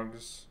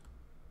logs.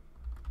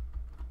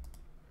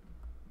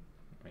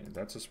 Wait,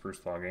 that's a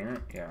spruce log, ain't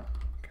it? Yeah.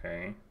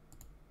 Okay.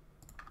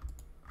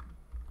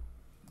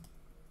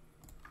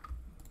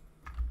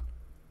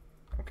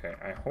 Okay,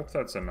 I hope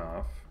that's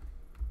enough.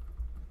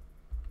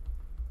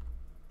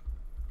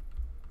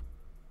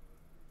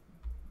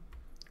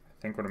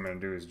 I think what I'm going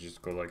to do is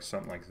just go like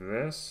something like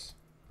this.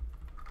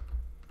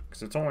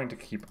 Because it's only to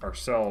keep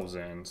ourselves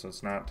in, so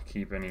it's not to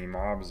keep any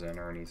mobs in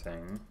or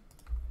anything.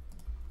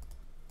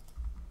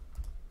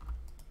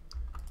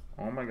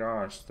 Oh my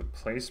gosh, the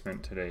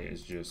placement today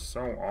is just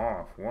so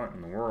off. What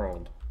in the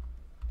world?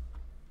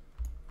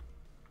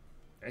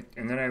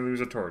 And then I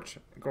lose a torch.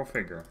 Go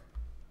figure.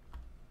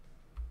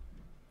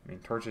 I mean,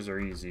 torches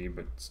are easy,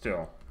 but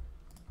still.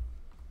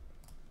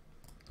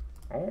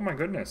 Oh my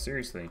goodness,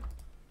 seriously.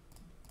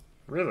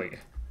 Really?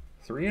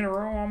 3 in a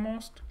row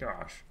almost?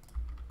 Gosh.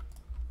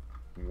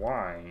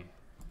 Why?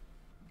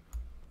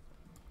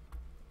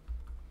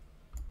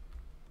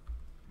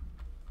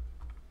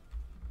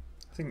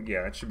 I think,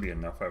 yeah, that should be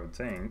enough, I would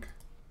think.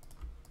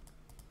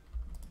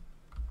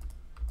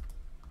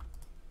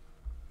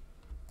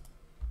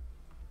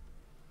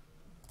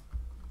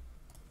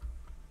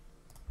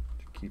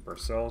 To keep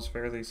ourselves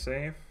fairly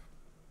safe.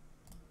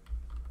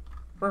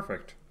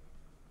 Perfect.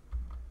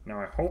 Now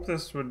I hope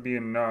this would be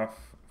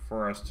enough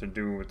for us to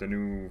do with the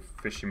new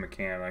fishing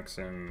mechanics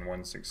in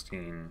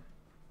 1.16.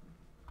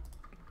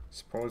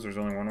 Suppose there's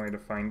only one way to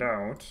find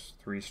out.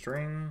 3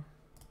 string.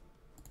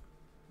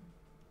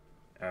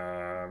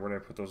 Where did I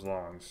put those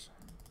logs?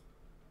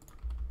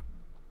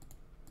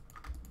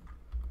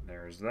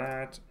 There's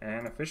that,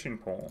 and a fishing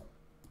pole.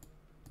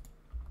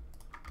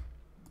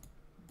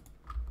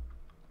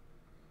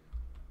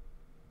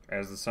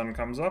 As the sun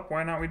comes up,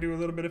 why not we do a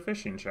little bit of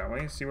fishing, shall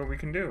we? See what we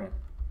can do.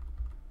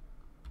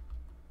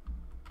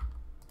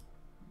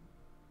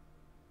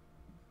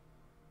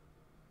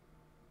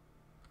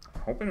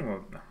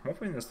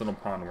 Hoping this little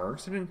pond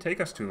works. It didn't take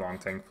us too long,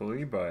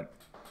 thankfully, but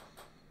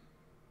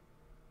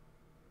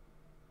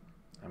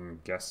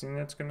I'm guessing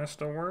it's gonna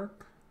still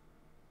work.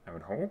 I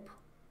would hope.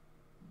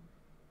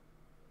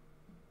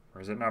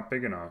 Or is it not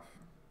big enough?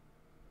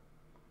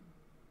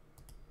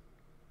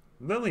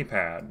 Lily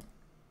pad.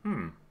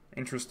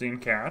 Interesting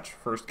catch.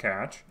 First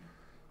catch.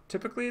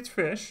 Typically it's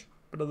fish,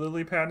 but a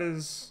lily pad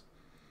is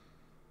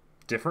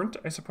different,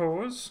 I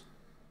suppose.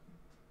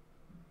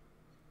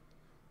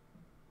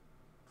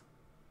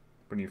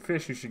 When you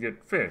fish, you should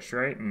get fish,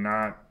 right? And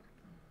not...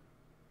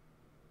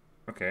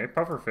 Okay,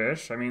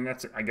 pufferfish. I mean,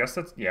 I guess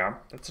that's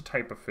a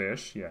type of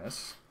fish,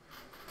 yes.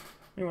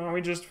 Why don't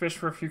we just fish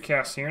for a few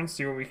casts here and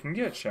see what we can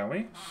get, shall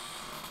we?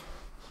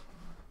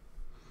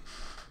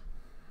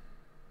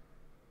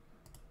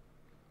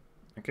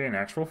 Okay, an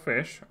actual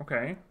fish.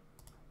 Okay.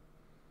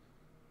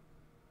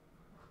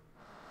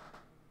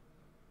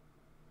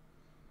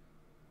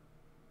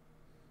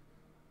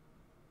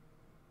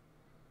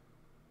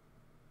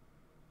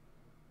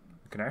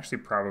 I could actually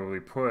probably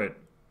put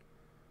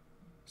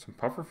some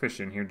pufferfish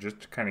in here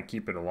just to kind of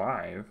keep it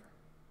alive.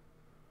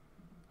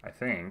 I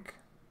think.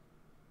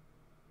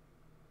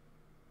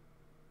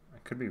 I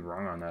could be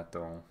wrong on that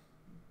though.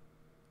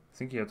 I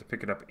think you have to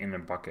pick it up in a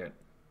bucket.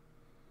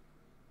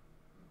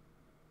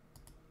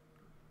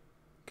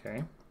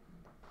 Okay.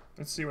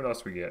 Let's see what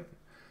else we get.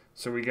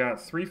 So we got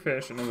 3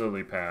 fish and a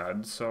lily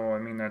pad. So, I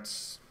mean,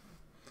 that's...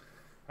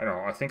 I don't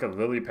know. I think a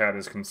lily pad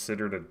is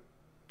considered a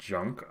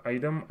junk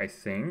item, I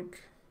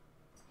think.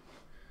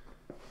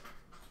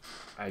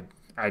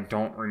 I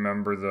don't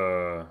remember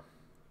the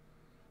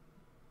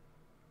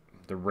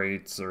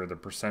rates or the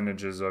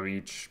percentages of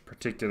each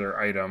particular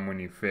item when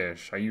you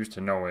fish. I used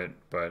to know it,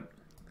 but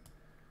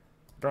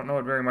don't know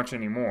it very much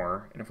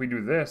anymore. And if we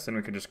do this, then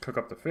we could just cook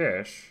up the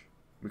fish.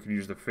 We could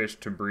use the fish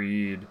to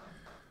breed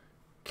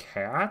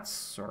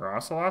cats or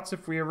ocelots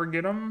if we ever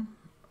get them.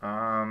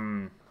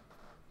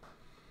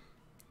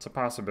 It's a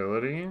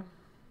possibility.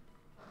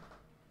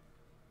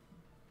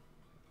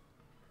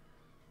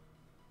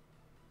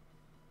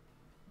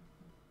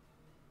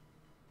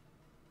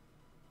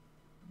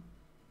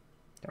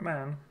 Come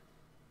on.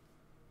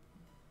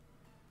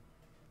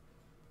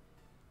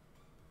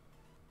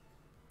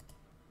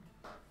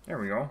 There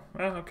we go.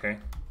 Well, okay.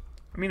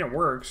 I mean, it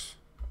works.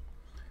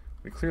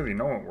 We clearly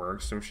know it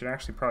works, so we should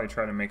actually probably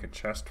try to make a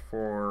chest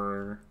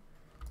for...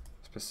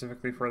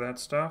 specifically for that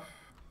stuff.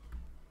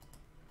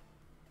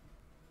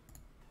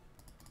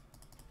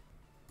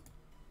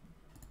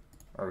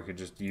 Or we could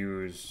just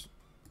use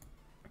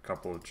a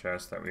couple of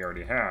chests that we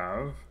already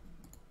have.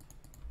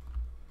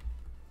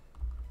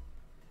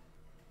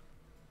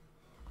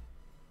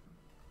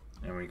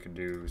 And we could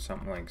do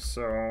something like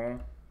so.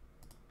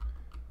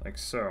 Like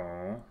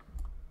so.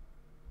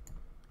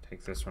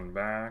 Take this one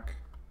back.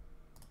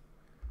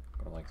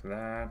 Go like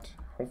that.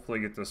 Hopefully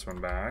get this one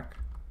back.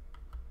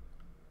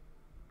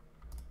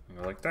 And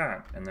go like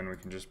that. And then we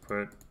can just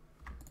put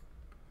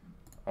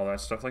all that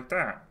stuff like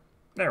that.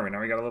 There, now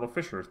we got a little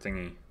fisher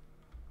thingy.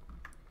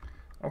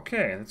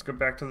 Okay, let's go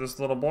back to this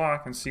little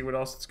block and see what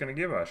else it's going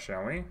to give us,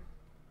 shall we?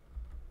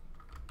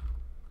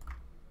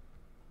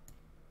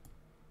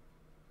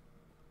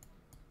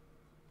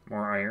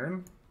 More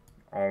iron.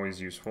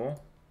 Always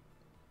useful.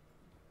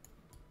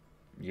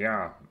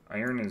 Yeah,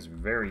 iron is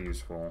very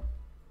useful.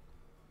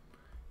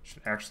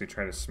 Should actually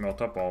try to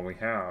smelt up all we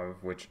have,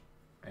 which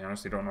I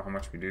honestly don't know how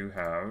much we do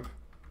have.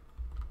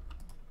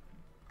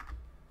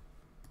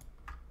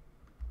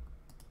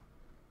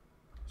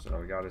 So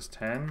all we got is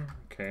 10.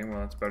 Okay, well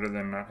that's better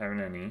than not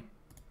having any.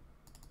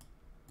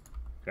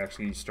 Could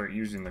actually start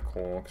using the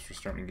coal because we're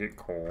starting to get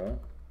coal.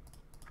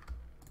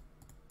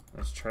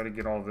 Let's try to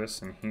get all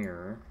this in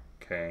here.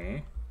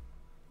 Okay.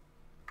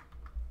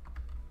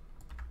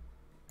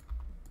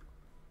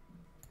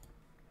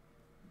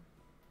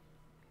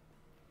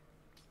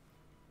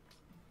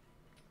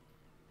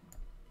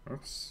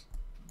 Oops.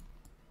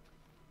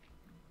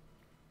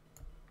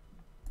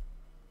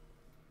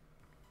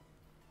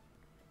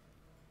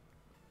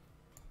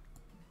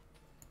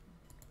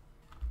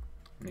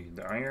 Need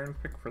the iron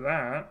pick for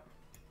that.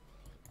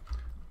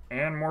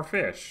 And more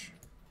fish.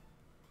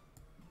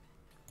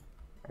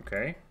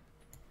 Okay.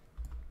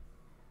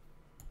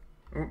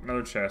 Ooh,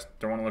 another chest.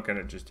 Don't want to look at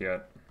it just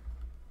yet.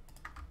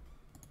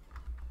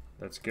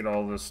 Let's get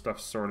all this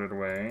stuff sorted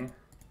away.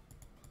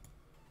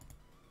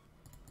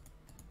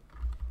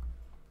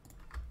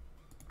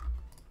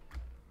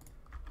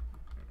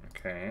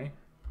 Okay.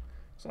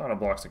 There's a lot of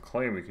blocks of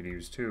clay we could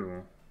use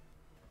too.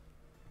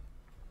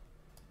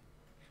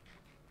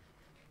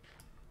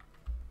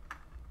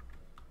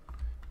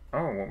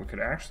 Oh, what we could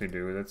actually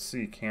do, let's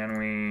see, can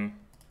we...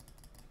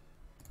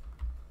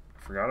 I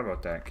forgot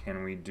about that.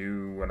 Can we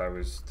do what I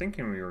was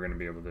thinking we were going to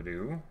be able to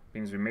do?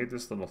 Means we made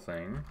this little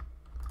thing.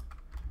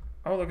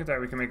 Oh, look at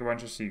that, we can make a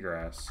bunch of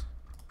seagrass.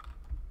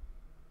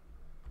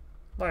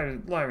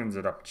 Livens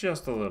it up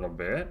just a little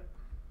bit.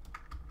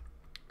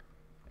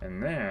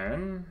 And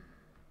then...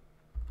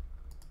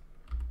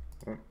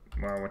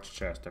 Well, which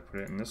chest? I put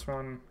it in this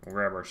one. We'll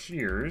grab our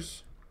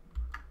shears.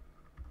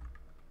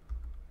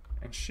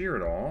 And shear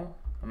it all.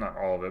 Well, not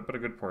all of it, but a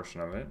good portion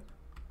of it.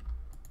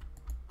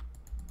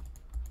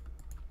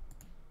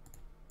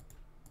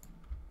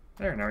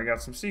 There, now we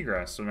got some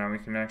seagrass, so now we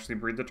can actually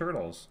breed the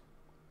turtles.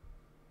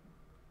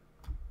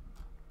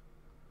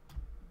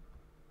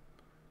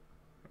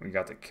 We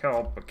got the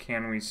kelp, but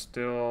can we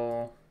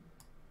still...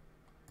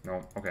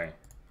 No, okay.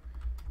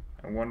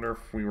 I wonder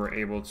if we were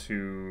able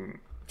to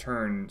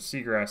turn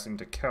seagrass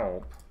into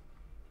kelp.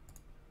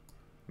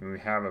 I mean, we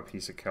have a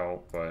piece of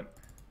kelp, but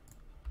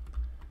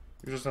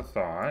it's just a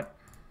thought.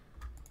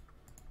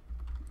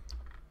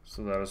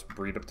 So let us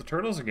breed up the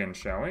turtles again,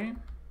 shall we?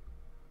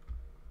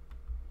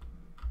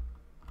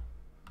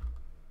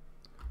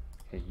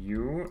 Okay,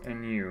 you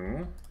and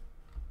you.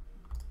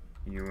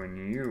 You and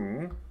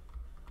you.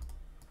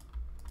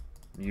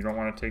 You don't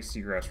want to take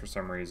seagrass for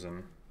some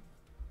reason.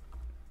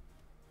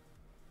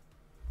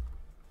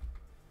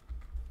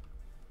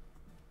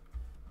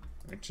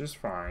 Which is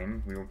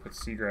fine. We will put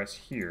seagrass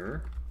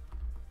here.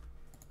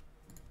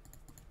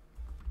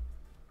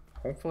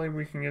 Hopefully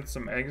we can get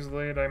some eggs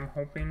laid, I'm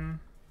hoping.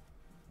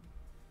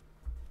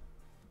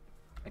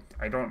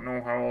 I don't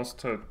know how else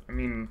to... I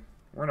mean,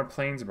 we're in a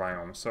plains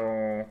biome,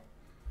 so...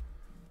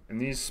 And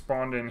these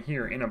spawned in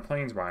here in a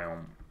plains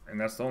biome. And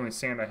that's the only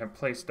sand I have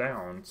placed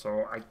down,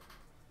 so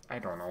I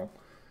don't know.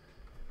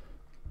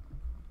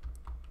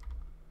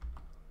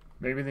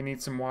 Maybe they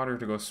need some water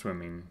to go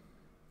swimming.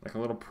 Like a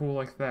little pool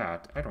like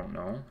that. I don't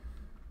know.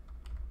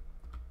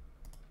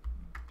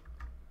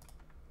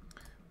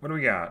 What do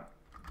we got?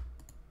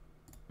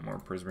 More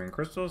prismarine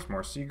crystals,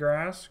 more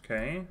seagrass.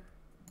 Okay.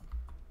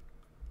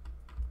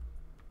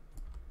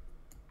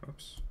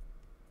 Oops.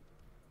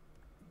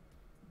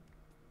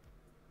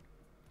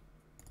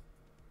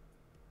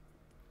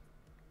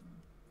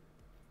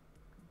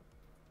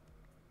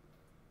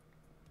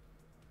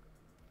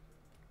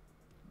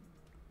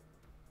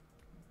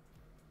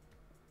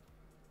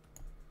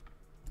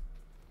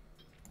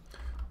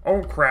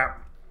 Oh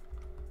crap.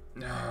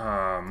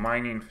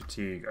 Mining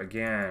fatigue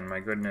again, my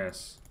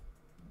goodness.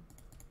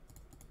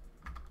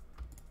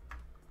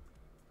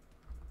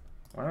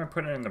 Why am I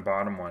putting it in the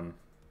bottom one?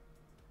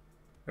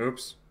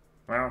 Oops.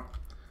 Well.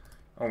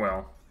 Oh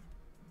well.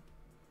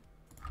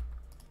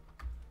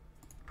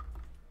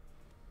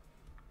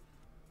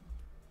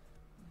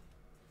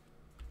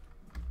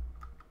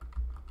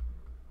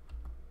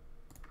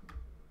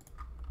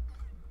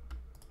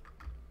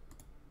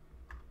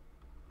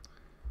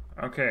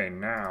 Okay,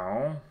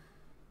 now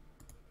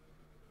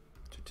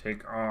to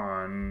take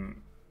on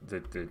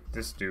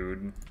this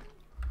dude.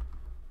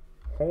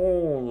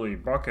 Holy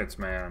buckets,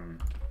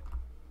 man.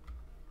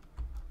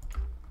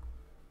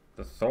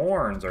 The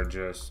thorns are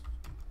just...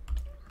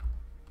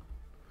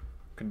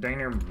 Could dang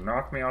near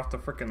knock me off the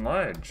frickin'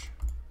 ledge.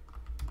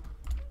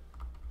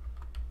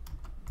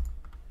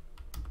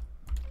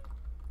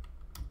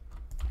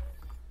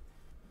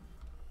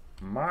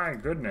 My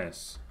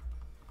goodness.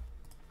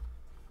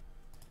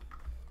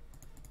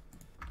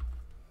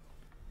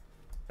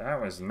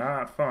 That was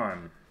not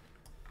fun.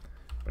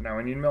 But now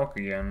we need milk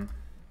again.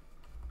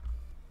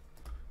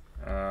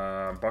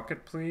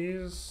 Bucket,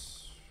 please.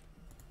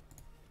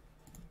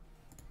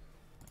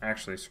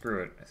 Actually,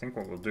 screw it. I think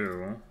what we'll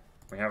do,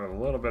 we have a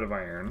little bit of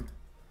iron.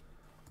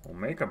 We'll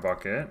make a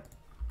bucket.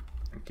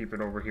 and keep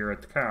it over here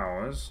at the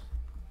cows.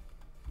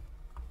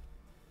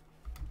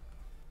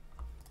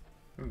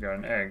 We got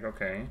an egg,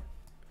 okay.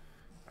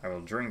 I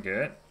will drink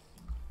it.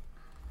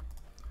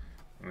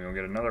 And we'll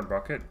get another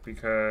bucket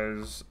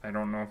because I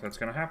don't know if that's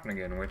going to happen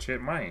again, which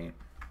it might.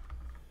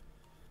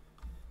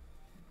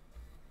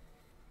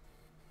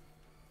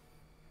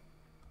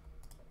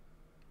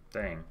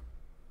 Dang.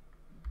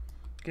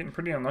 Getting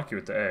pretty unlucky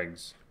with the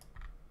eggs.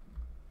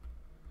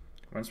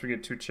 Once we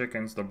get 2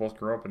 chickens, they'll both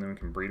grow up and then we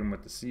can breed them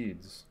with the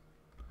seeds.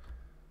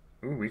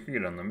 Ooh, we could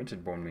get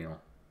unlimited bone meal.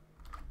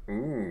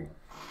 Ooh.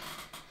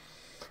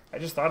 I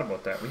just thought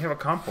about that. We have a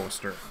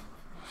composter.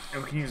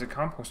 And we can use the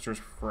composters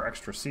for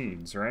extra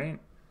seeds, right?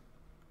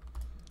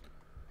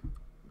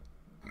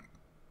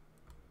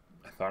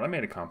 I thought I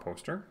made a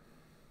composter.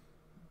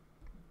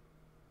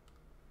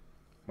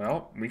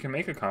 Well, we can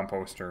make a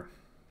composter.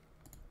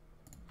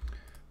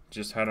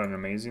 Just had an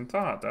amazing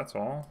thought, that's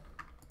all.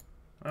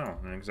 Oh,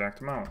 an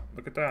exact amount.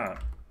 Look at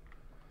that.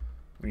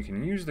 We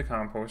can use the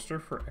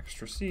composter for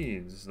extra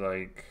seeds,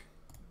 like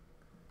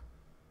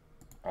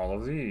all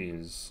of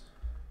these.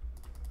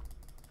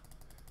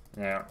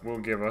 That will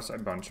give us a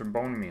bunch of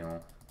bone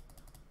meal.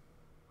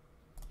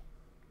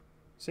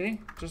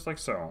 See? Just like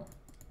so.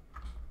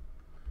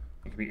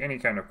 It could be any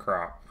kind of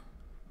crop.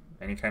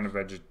 Any kind of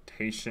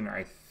vegetation,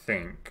 I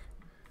think.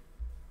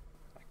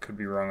 I could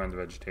be wrong on the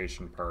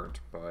vegetation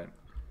part, but...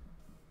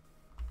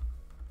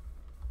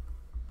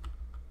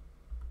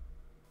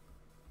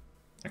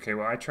 Okay,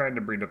 well, I tried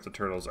to breed up the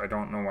turtles. I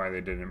don't know why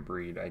they didn't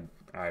breed.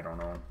 I don't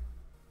know.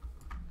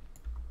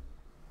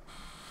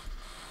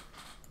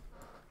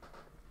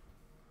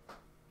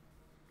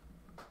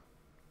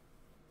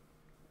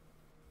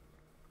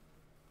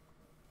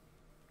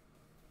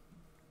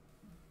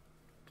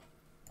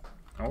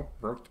 Oh,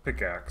 broke the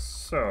pickaxe.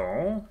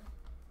 So,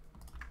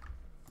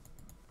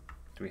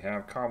 do we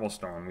have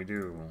cobblestone? We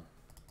do.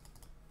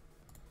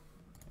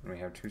 And we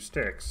have 2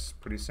 sticks.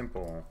 Pretty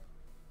simple.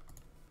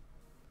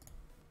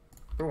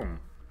 Boom.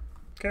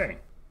 Okay.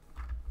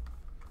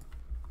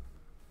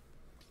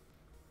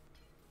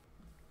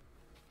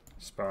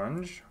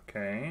 Sponge.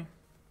 Okay.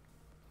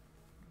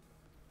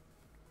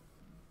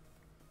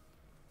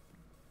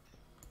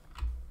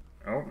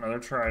 Oh, another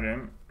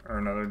trident. Or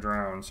another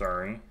drown,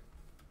 sorry.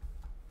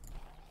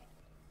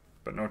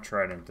 But no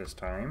trident this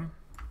time.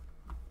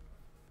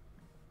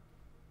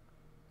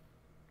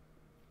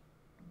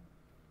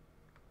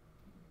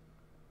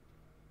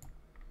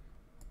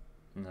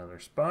 Another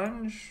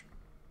sponge.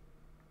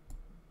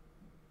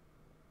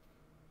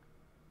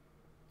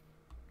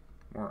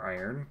 More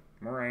iron.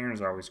 More iron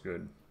is always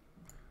good.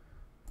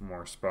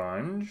 More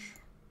sponge.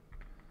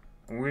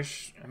 I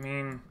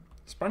mean,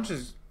 sponge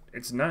is,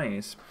 it's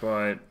nice,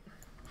 but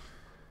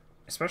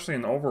especially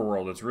in the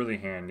overworld, it's really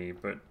handy,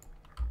 but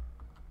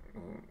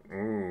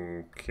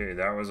ooh, okay,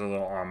 that was a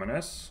little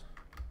ominous.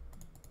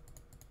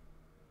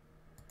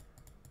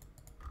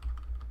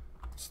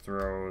 Let's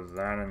throw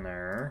that in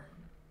there.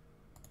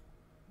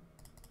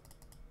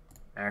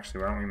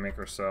 Actually, why don't we make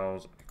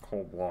ourselves a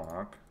coal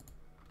block?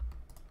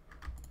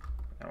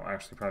 That will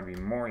actually probably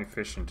be more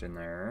efficient in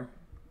there.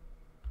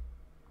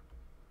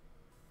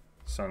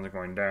 Sun's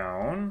going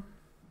down.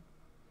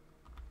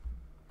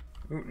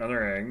 Ooh,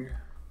 another egg.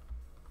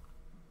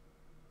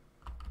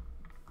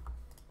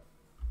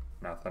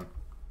 Nothing.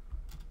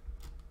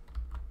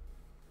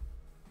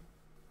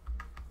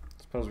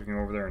 Suppose we can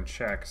go over there and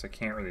check, because I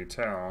can't really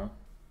tell.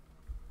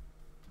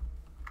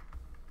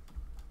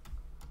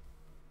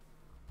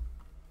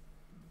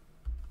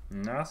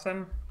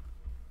 Nothing?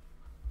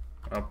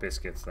 Oh,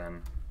 biscuits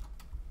then.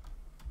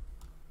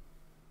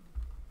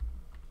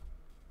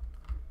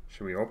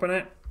 Should we open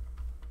it?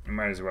 We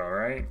might as well,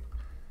 right?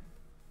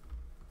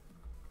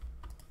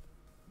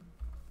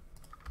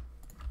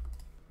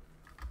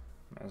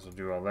 Might as well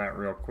do all that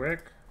real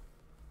quick.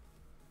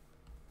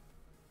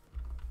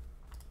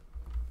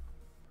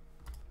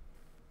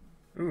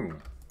 Ooh.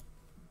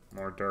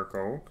 More dark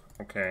oak.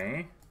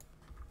 Okay.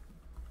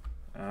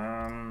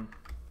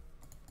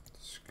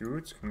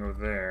 Scoots can go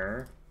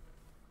there.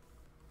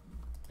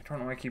 I don't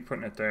know why I keep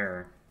putting it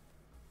there.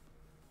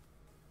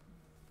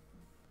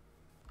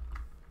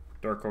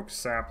 Dark oak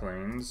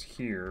saplings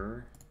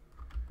here.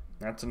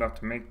 That's enough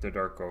to make the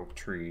dark oak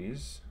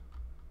trees.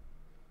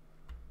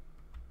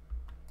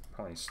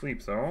 Probably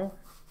sleep though.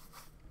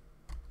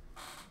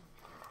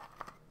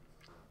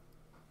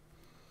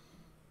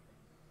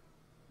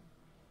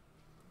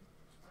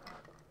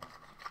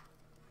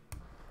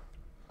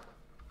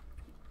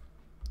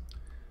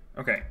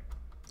 Okay,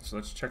 so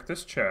let's check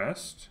this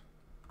chest.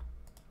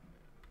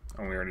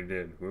 Oh, we already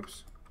did.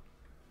 Whoops.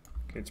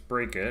 Okay, let's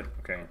break it.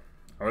 Okay.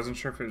 I wasn't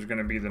sure if it was going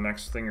to be the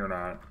next thing or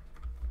not.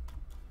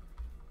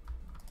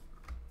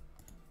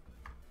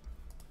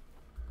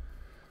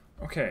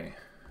 Okay.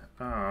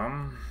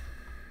 Do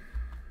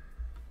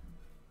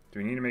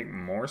we need to make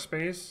more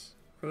space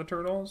for the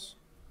turtles?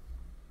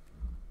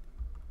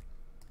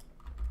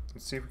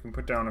 Let's see if we can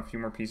put down a few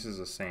more pieces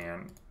of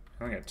sand.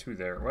 I only got 2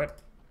 there. What?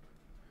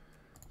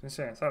 I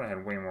thought I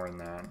had way more than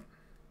that.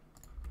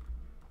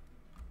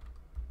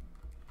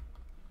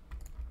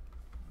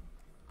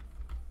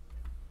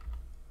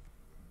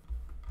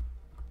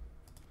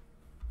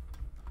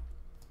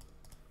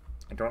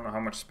 don't know how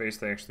much space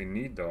they actually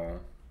need, though.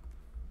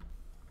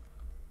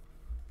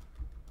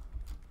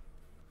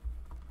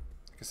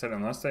 Like I said,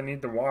 unless they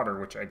need the water,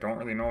 which I don't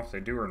really know if they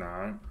do or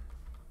not.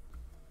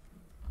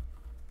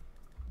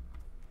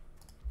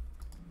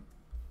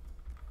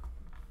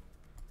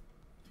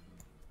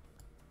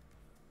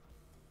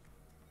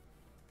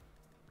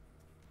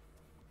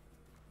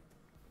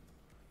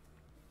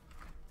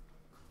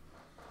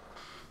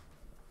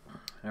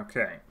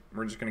 Okay,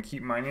 we're just going to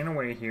keep mining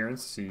away here and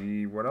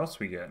see what else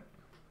we get.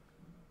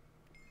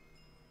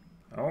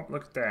 Oh,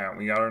 look at that.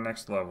 We got our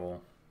next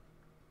level.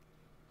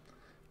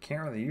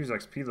 Can't really use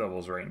XP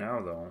levels right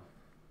now, though.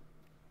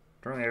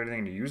 Don't really have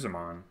anything to use them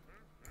on.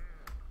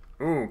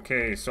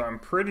 Okay, so I'm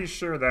pretty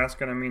sure that's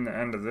going to mean the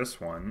end of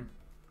this one.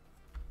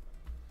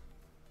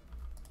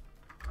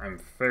 I'm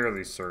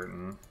fairly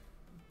certain.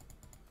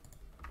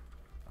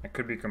 I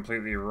could be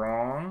completely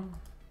wrong.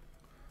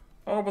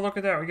 Oh, but look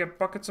at that. We get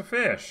buckets of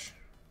fish.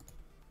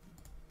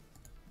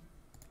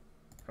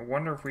 I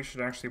wonder if we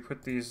should actually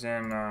put these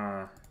in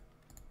our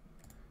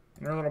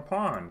little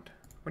pond.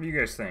 What do you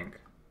guys think?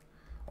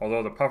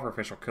 Although the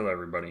pufferfish will kill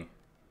everybody.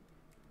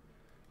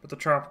 But the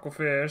tropical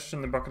fish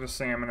and the bucket of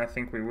salmon, I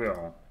think we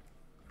will.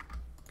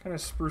 Kind of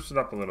spruce it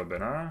up a little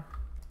bit, huh?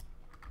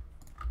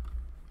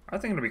 I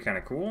think it'll be kind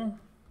of cool.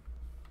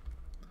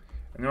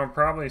 And then we'll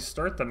probably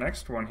start the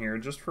next one here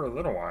just for a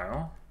little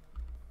while.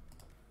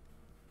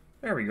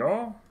 There we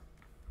go.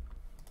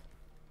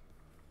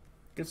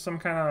 Get some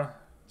kind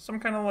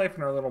of life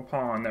in our little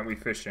pond that we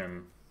fish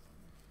in.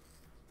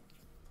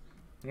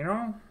 You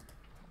know?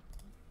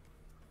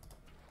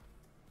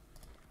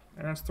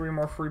 And that's 3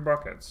 more free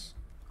buckets.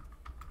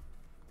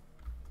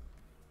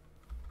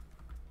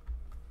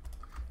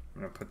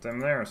 I'm gonna put them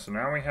there. So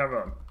now we have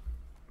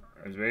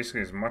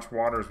basically as much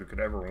water as we could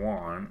ever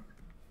want.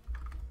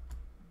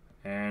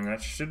 And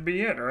that should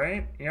be it,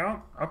 right?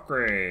 Yep,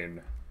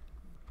 upgrade.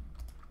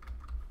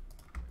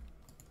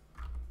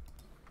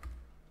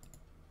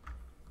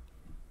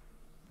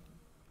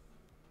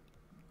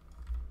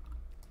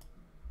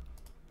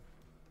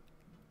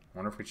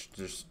 Wonder if we should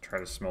just try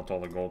to smelt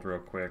all the gold real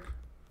quick.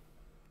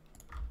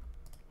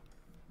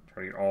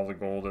 Try to get all the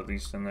gold at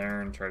least in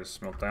there and try to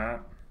smelt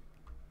that.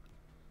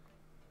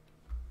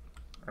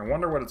 I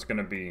wonder what it's going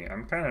to be.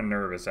 I'm kind of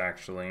nervous,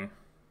 actually.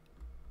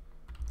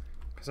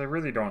 Because I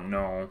really don't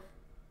know.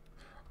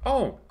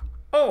 Oh!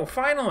 Oh,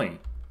 finally!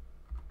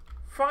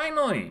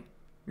 Finally!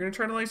 You're going to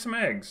try to lay some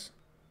eggs.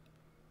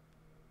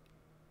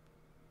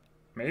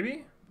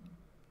 Maybe?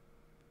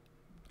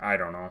 I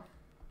don't know.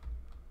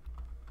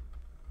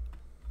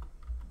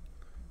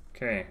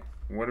 Okay,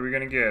 what are we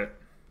going to get?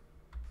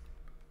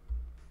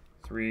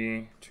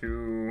 3,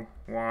 2,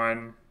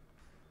 1...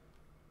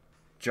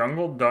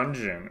 Jungle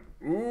Dungeon.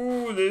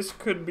 Ooh, this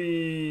could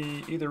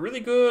be either really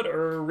good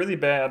or really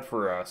bad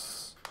for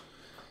us.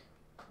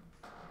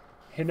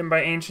 Hidden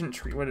by ancient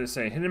trees. What did it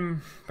say?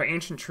 Hidden by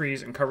ancient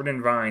trees and covered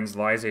in vines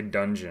lies a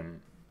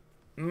dungeon.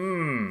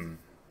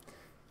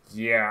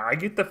 Yeah, I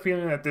get the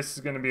feeling that this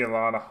is going to be a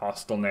lot of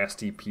hostile,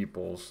 nasty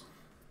peoples.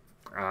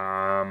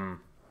 Not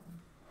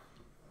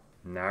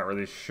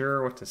really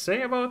sure what to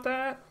say about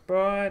that,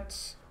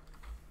 but...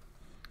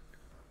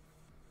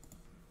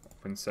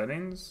 Open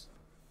settings.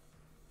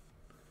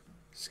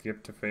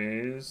 Skip to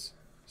phase.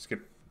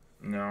 Skip.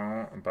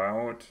 No.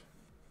 About.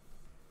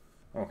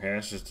 Okay,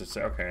 that's just to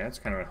say. Okay, that's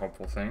kind of a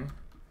helpful thing.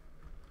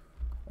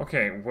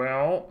 Okay,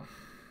 well.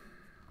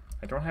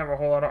 I don't have a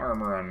whole lot of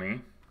armor on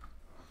me.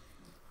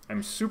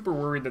 I'm super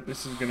worried that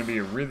this is going to be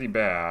really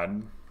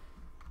bad.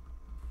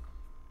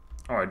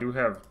 Oh, I do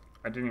have.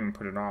 I didn't even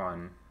put it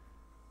on.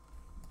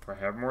 Do I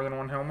have more than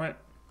one helmet?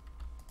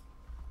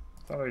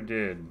 I thought I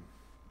did.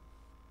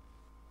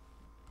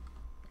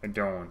 I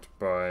don't,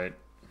 but.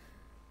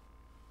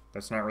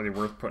 That's not really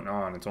worth putting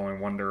on. It's only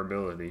 1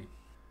 durability.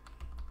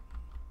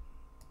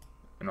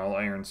 And all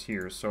iron's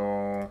here,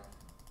 so...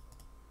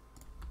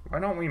 Why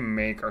don't we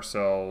make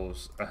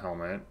ourselves a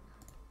helmet?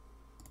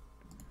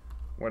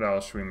 What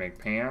else should we make?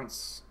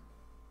 Pants?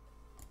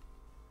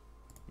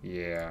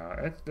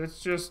 Yeah,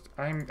 that's just...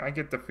 I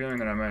get the feeling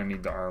that I'm gonna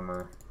need the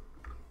armor.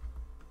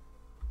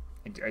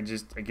 I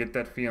get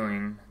that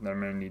feeling that I'm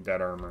gonna need that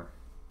armor.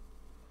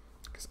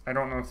 Because I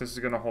don't know if this is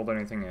gonna hold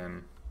anything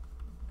in.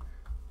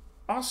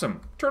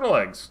 Awesome! Turtle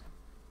eggs!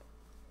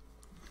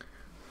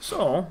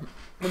 So,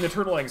 when the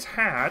turtle eggs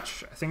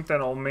hatch, I think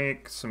that'll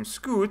make some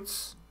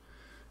scoots.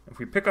 If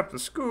we pick up the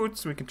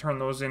scoots, we can turn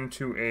those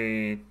into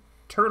a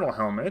turtle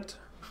helmet.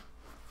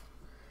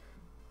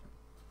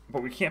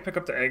 But we can't pick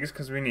up the eggs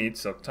because we need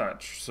silk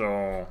touch.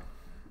 So,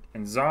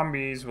 and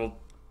zombies will,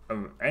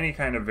 of any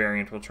kind of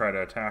variant, will try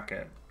to attack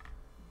it.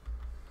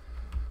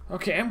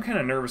 Okay, I'm kind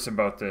of nervous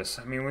about this.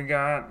 I mean,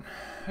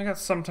 I got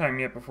some time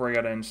yet before I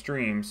got to end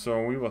stream,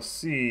 so we will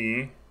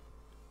see.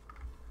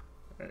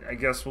 I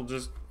guess we'll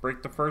just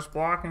break the first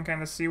block and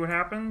kind of see what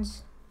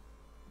happens.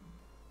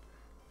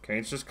 Okay,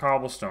 it's just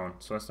cobblestone,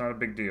 so that's not a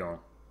big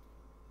deal.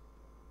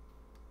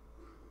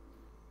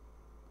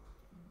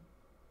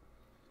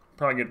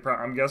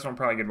 I'm guessing I'll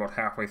probably get about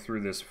halfway through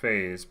this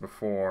phase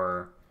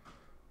before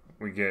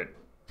we get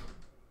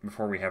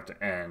before we have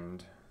to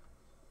end.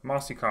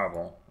 Mossy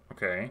cobble.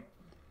 Okay.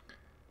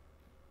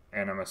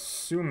 And I'm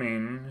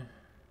assuming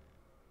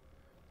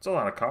it's a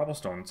lot of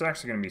cobblestone. It's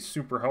actually going to be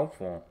super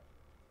helpful.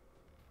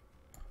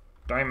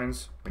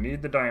 Diamonds. We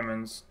need the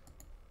diamonds.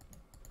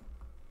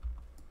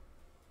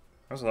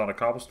 That's a lot of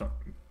cobblestone.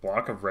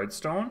 Block of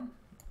redstone?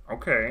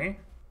 Okay.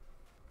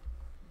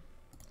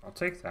 I'll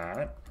take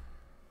that.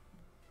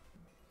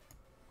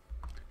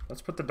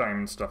 Let's put the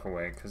diamond stuff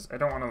away, because I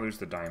don't want to lose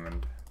the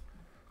diamond.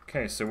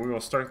 Okay, so we will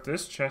start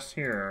this chest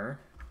here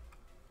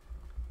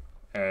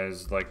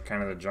as like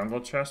kind of the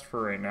jungle chest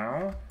for right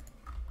now.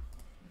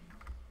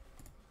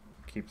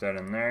 Keep that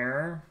in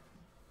there.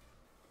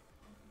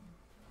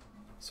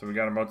 So we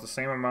got about the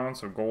same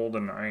amounts of gold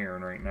and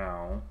iron right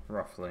now,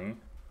 roughly.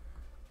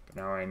 But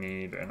now I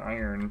need an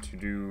iron to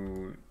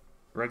do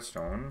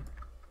redstone.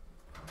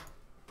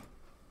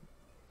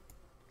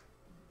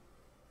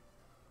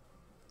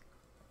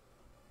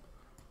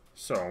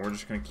 So we're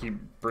just going to keep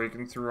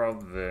breaking through all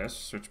this.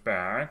 Switch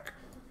back.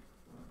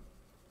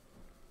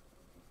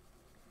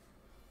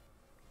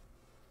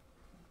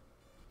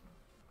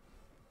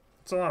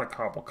 It's a lot of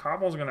cobble.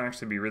 Cobble's going to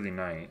actually be really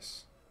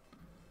nice.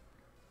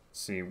 Let's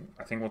see,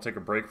 I think we'll take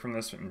a break from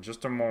this in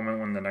just a moment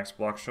when the next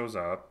block shows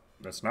up.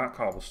 That's not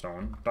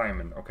cobblestone.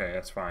 Diamond. Okay,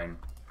 that's fine.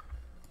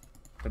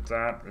 Put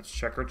that. Let's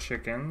check our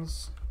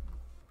chickens.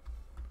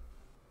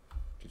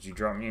 Did you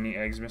drop me any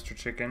eggs, Mr.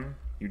 Chicken?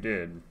 You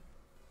did.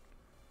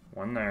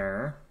 One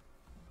there.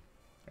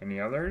 Any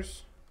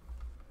others?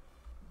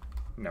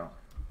 No.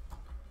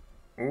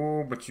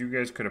 Oh, but you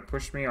guys could have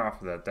pushed me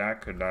off of that.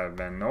 That could have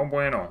been no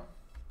bueno.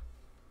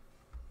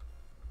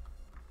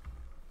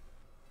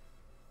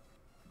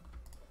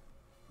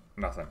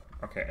 Nothing.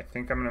 Okay, I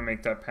think I'm going to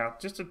make that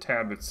path just a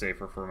tad bit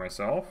safer for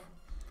myself.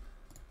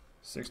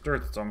 6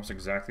 dirt, that's almost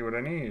exactly what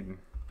I need.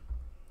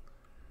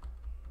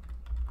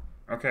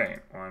 Okay,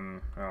 well,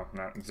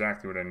 not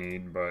exactly what I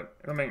need, but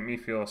it'll make me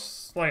feel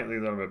slightly a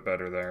little bit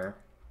better there.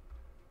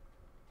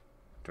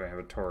 Do I have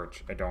a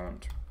torch? I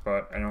don't.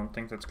 But I don't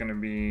think that's going to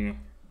be... I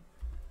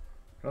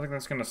don't think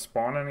that's going to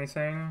spawn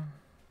anything.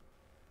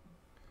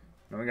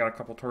 Now we got a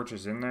couple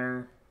torches in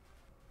there.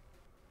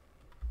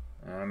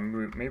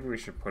 Maybe we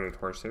should put a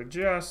torch there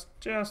just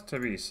to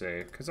be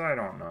safe, because I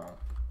don't know.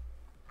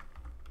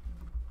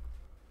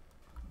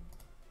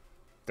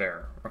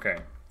 There. Okay.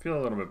 Feel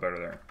a little bit better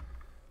there.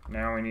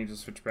 Now we need to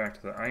switch back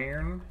to the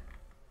iron.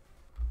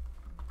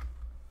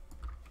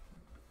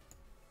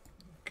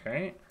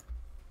 Okay.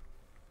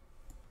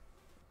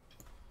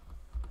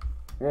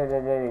 Whoa, whoa,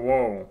 whoa, whoa,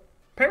 whoa.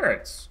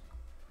 Parrots!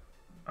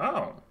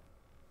 Oh.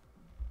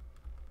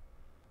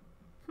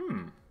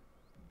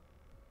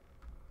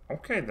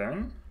 Okay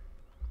then.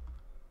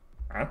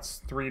 That's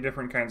 3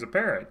 different kinds of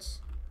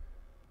parrots.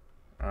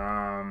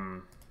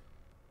 I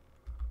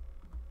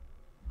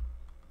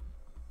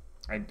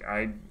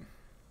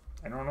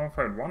don't know if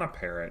I'd want a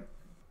parrot.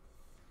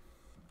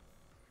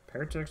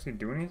 Parrots actually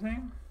do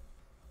anything?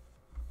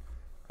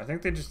 I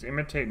think they just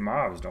imitate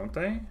mobs, don't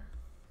they?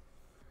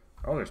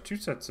 Oh, there's 2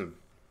 sets of...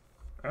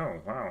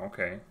 Oh, wow,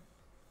 okay.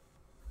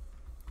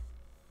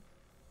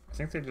 I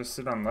think they just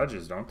sit on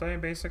ledges, don't they,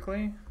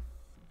 basically?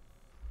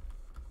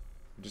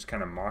 Just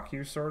kind of mock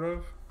you, sort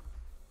of.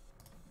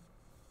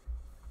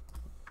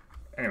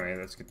 Anyway,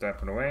 let's get that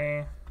put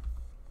away.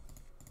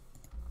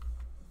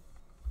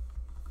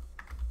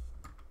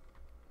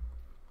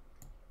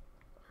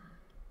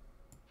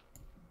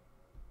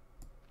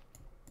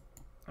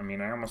 I mean,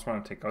 I almost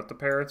want to take out the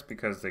parrots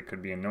because they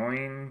could be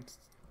annoying.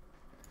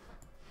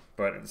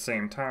 But at the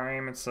same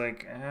time, it's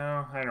like,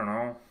 I don't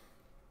know.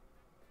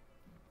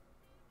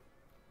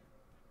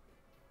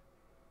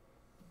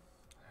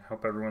 I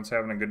hope everyone's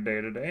having a good day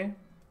today.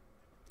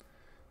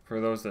 For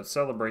those that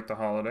celebrate the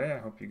holiday, I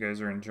hope you guys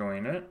are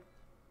enjoying it.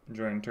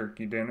 Enjoying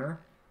turkey dinner.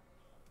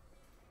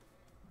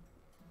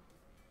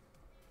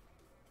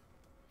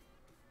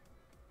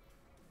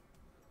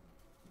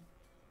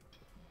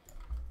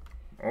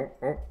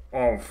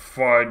 Oh,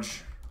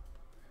 fudge.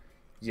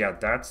 Yeah,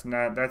 that's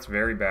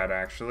very bad,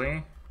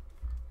 actually.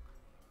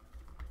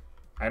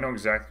 I know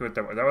exactly what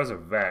that was. That was a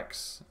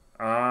Vex.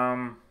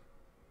 And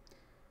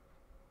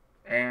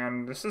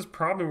this is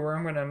probably where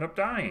I'm going to end up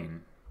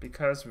dying.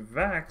 Because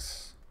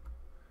Vex...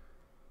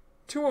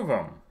 2 of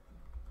them.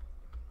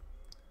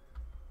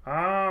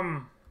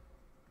 A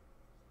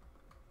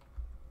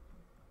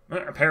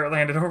parrot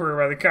landed over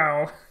by the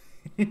cow.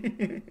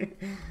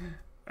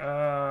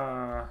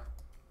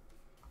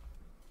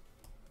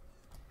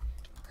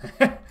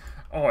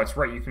 Oh, it's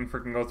right. You can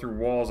freaking go through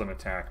walls and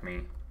attack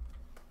me.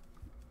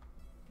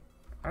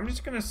 I'm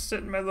just gonna sit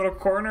in my little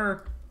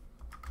corner.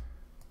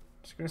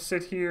 Just gonna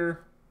sit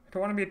here. I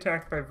don't want to be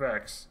attacked by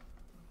Vex.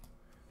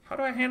 How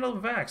do I handle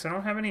Vex? I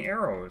don't have any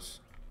arrows.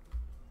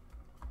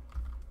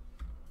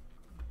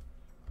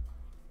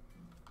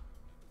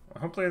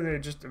 Well, hopefully they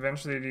just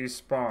eventually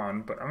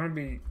despawn, but I'm gonna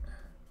be...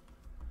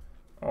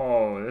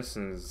 Oh, this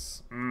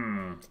is...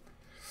 I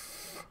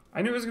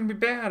knew it was gonna be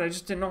bad, I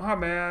just didn't know how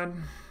bad.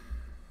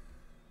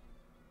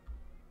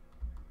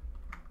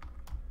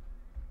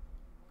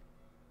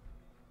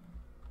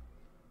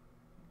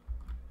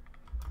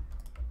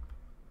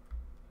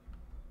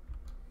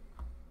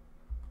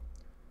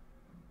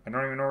 I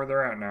don't even know where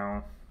they're at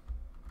now.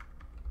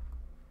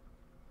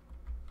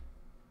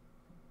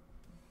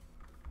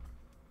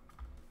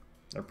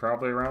 They're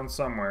probably around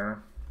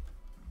somewhere.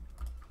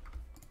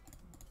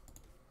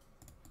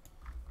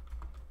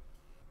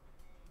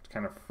 It's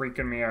kind of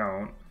freaking me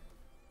out.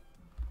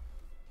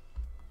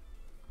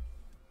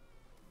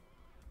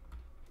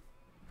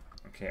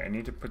 Okay, I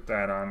need to put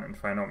that on and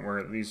find out where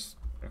at least...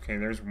 Okay,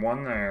 there's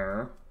one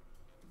there.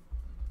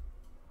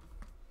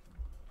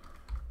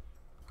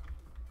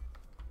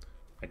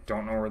 I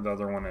don't know where the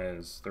other one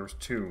is. There's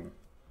two.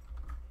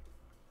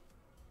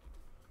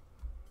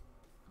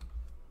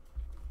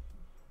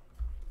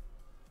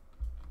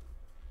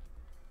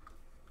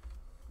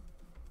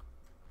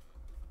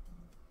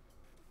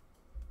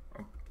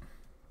 Oh.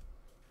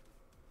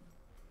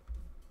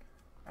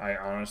 I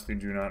honestly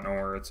do not know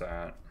where it's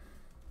at.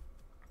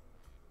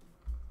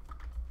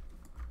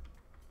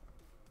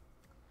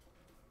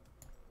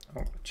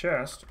 Oh,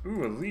 chest.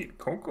 Ooh, elite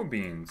cocoa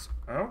beans.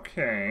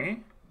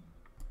 Okay.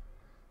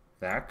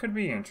 That could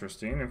be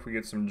interesting. If we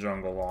get some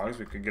jungle logs,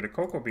 we could get a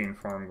cocoa bean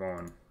farm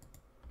going.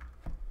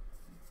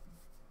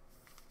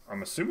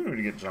 I'm assuming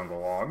we'd get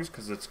jungle logs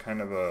because it's kind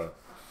of a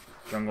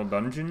jungle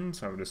dungeon,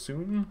 so I would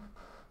assume.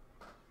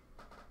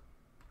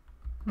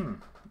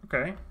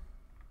 Okay.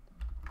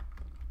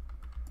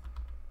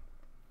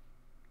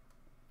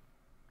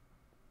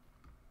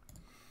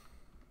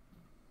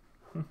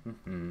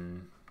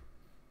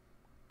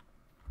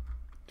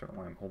 Don't know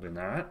why I'm holding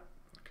that.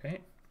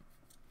 Okay.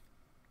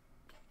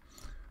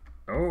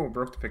 Oh,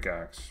 broke the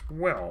pickaxe.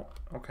 Well,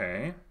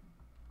 okay.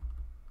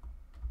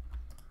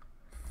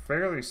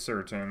 Fairly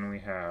certain we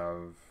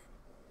have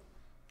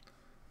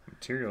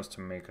materials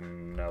to make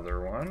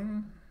another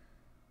one.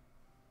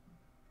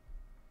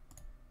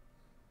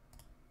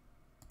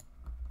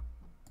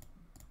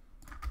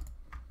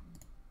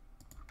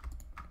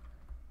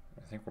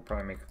 I think we'll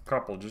probably make a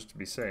couple just to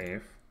be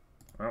safe.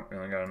 Well, we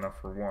only got enough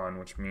for one,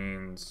 which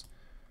means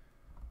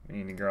we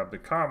need to grab the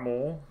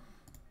cobble.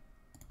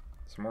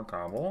 Some more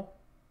cobble.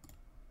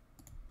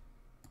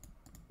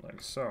 Like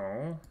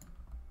so.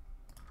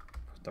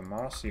 Put the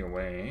mossy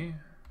away.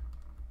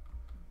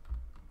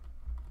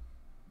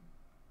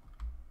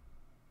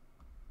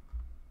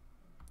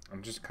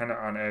 I'm just kind of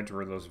on edge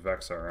where those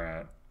Vex are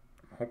at.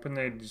 I'm hoping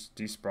they just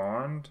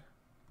despawned.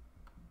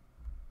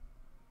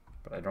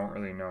 But I don't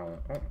really know.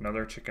 Oh,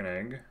 another chicken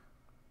egg.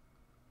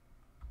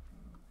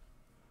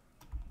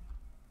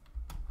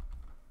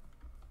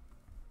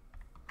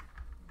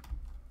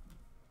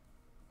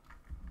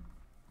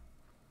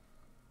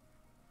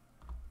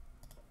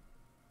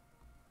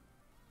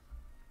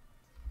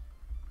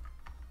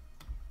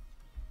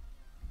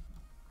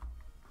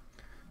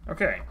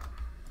 Okay,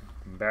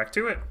 back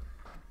to it.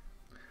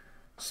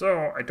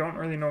 So, I don't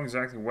really know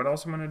exactly what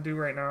else I'm going to do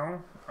right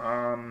now.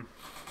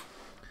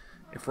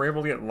 If we're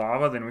able to get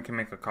lava, then we can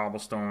make a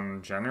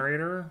cobblestone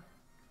generator.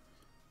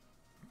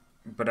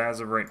 But as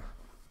of right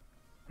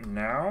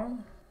now,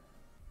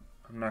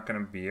 I'm not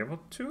going to be able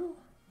to.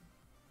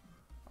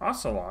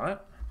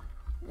 Ocelot?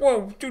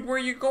 Whoa, dude, where are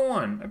you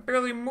going? I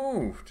barely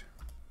moved.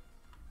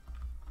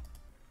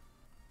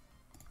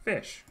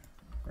 Fish,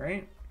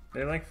 right?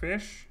 They like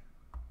fish?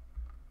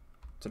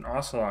 It's an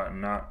ocelot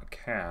and not a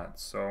cat,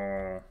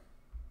 so...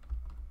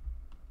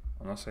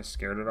 Unless I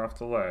scared it off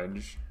the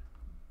ledge.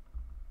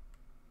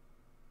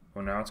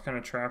 Well, now it's kind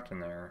of trapped in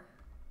there.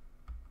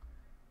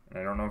 And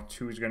I don't know if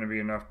 2 is going to be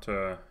enough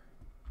to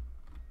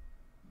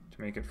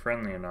make it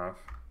friendly enough.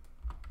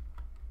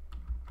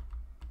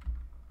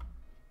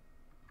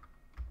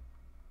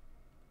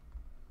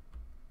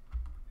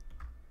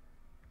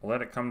 I'll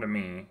let it come to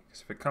me,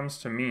 because if it comes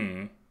to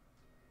me...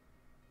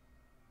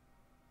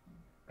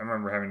 I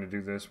remember having to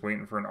do this,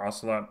 waiting for an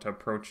ocelot to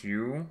approach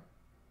you.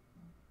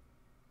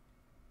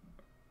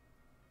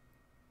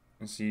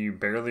 And see you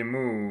barely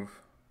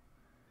move,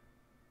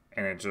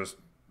 and it just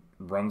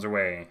runs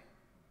away.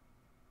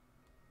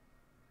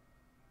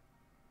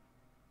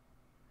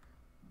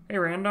 Hey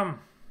random,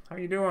 how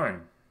you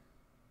doing?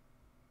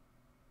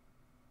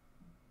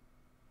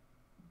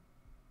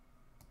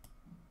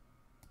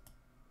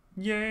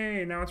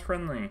 Yay, now it's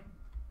friendly.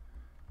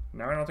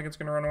 Now I don't think it's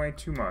gonna run away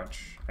too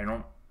much.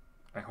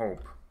 I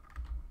hope.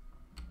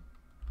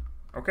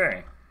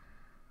 Okay,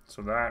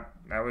 so that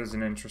was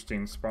an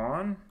interesting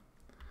spawn.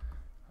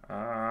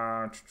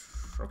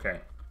 Okay.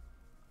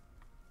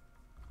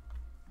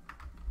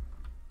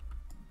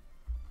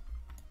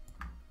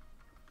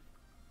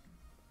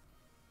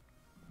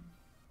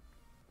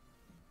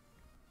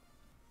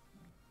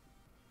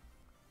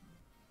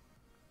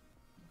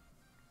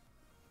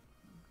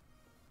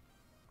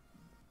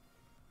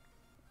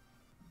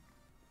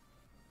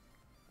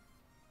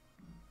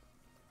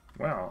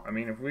 Well, I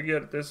mean, if we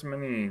get this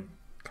many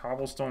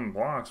cobblestone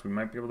blocks, we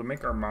might be able to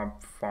make our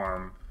mob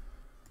farm.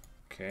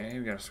 Okay,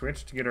 we gotta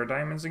switch to get our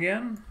diamonds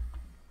again.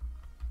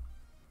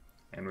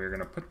 And we're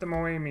gonna put them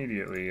away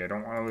immediately. I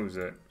don't want to lose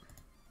it.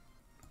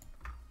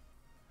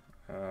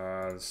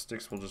 The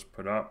sticks we'll just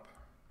put up.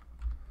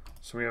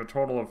 So we have a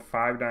total of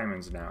 5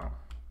 diamonds now.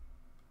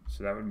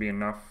 So that would be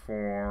enough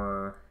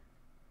for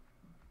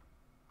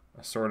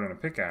a sword and a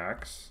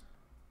pickaxe,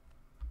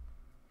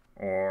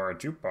 or a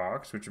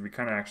jukebox, which would be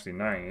kind of actually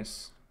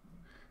nice.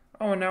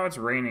 Oh, and now it's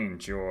raining.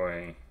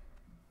 Joy.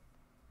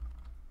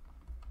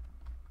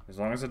 As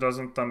long as it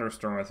doesn't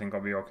thunderstorm, I think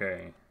I'll be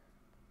okay.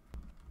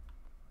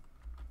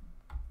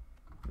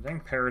 The dang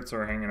parrots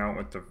are hanging out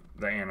with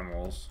the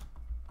animals.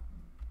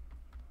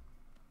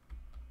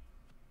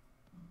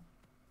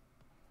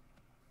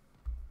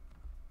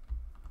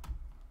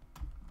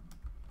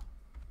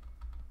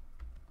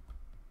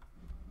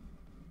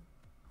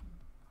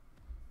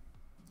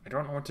 I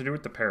don't know what to do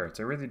with the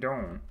parrots. I really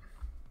don't.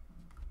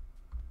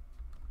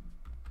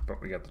 But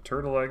we got the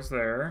turtle eggs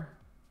there.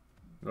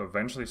 They'll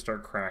eventually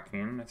start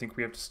cracking. I think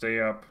we have to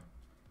stay up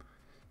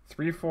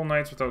 3 full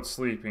nights without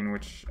sleeping,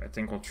 which I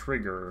think will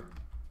trigger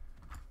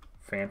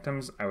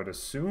phantoms, I would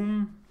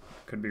assume.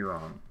 Could be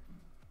wrong.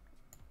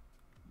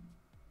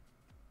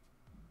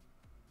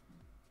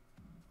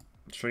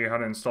 I'll show you how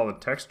to install the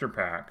texture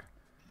pack.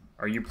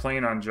 Are you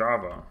playing on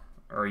Java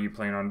or are you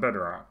playing on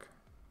Bedrock?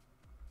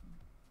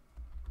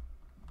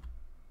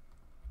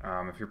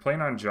 If you're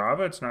playing on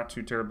Java, it's not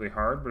too terribly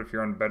hard, but if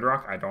you're on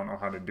Bedrock, I don't know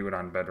how to do it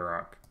on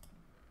Bedrock.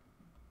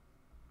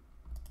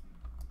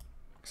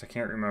 Because I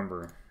can't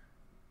remember.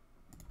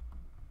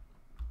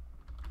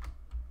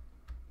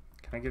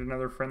 Can I get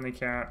another friendly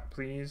cat,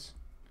 please?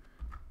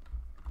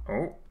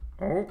 Oh,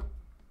 oh,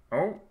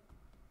 oh.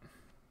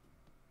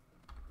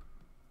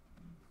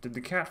 Did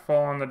the cat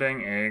fall on the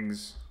dang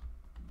eggs?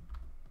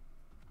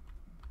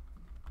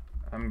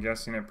 I'm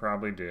guessing it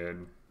probably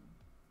did.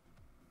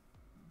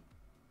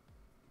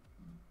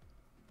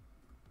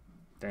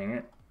 Dang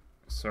it.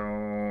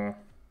 So,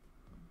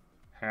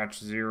 hatch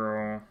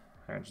 0,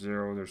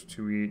 there's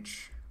 2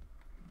 each.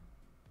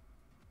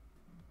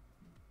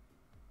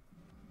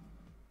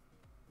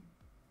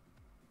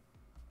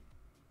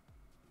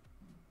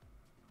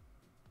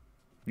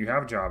 You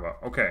have Java.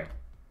 Okay.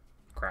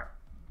 Crap.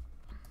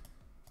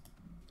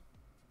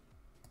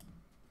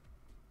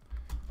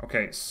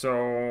 Okay,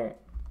 so...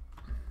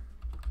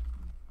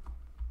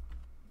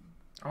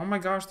 Oh my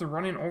gosh, they're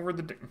running over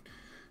the...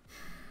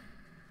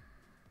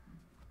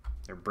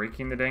 They're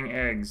breaking the dang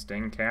eggs,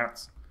 dang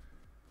cats.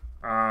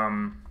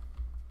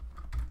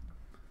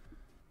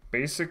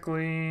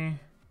 Basically,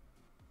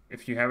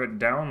 if you have it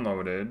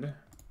downloaded,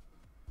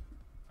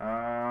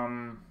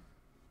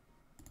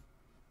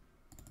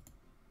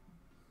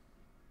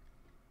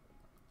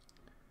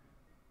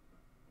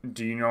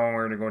 do you know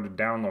where to go to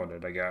download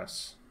it, I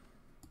guess?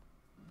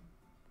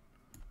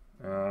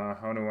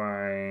 How do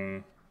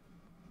I...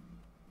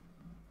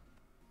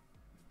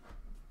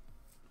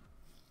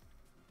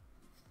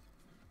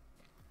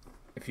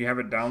 If you have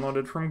it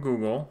downloaded from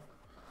Google,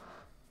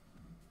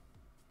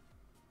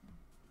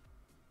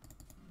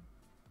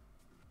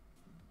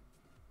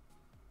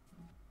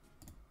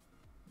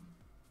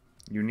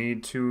 you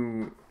need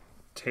to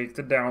take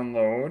the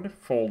download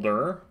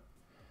folder.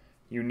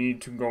 You need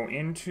to go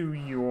into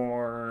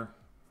your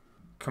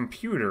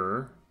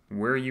computer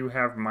where you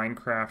have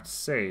Minecraft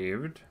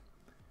saved.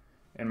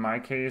 In my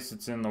case,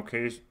 it's in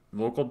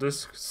local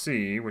disk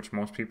C, which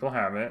most people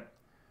have it.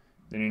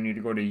 Then you need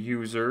to go to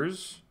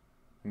users,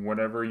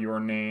 whatever your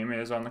name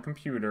is on the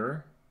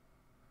computer.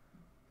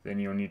 Then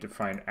you'll need to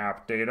find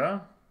app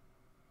data.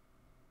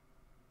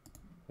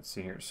 Let's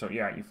see here. So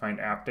yeah, you find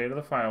app data,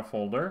 the file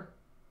folder.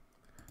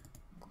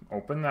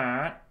 Open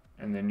that,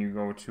 and then you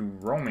go to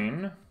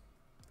roaming.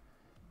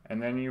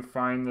 And then you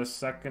find the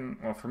second,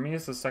 well, for me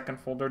it's the second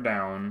folder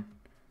down.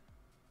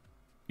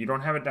 You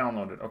don't have it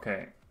downloaded.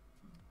 Okay.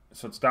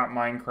 So it's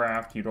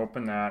 .minecraft. You'd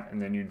open that,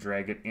 and then you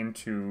drag it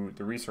into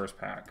the resource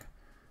pack.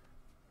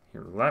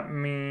 Here, let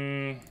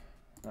me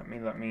look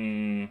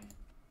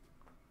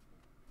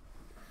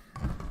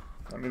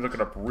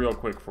it up real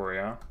quick for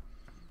you.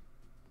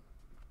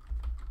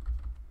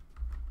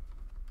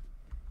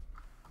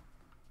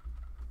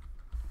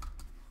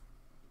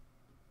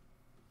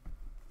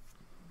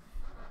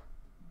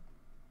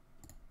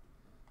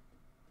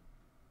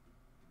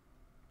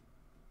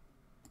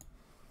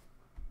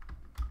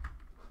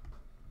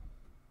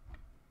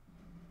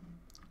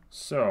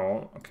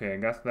 So, okay, I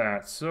got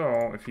that.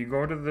 So, if you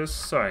go to this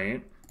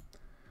site,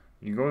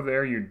 you go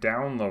there, you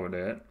download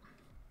it,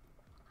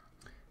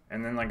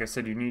 and then, like I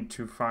said, you need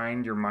to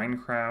find your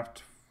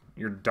Minecraft,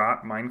 your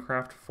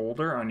 .minecraft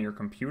folder on your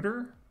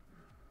computer,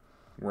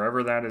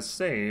 wherever that is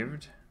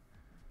saved,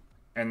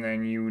 and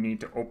then you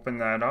need to open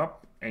that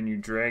up, and you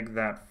drag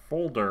that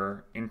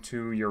folder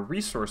into your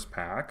resource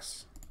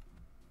packs,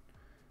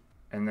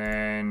 and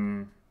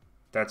then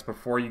that's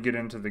before you get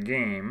into the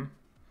game.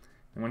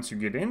 And once you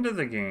get into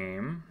the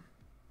game,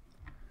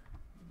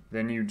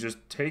 then you just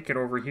take it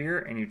over here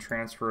and you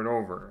transfer it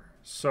over.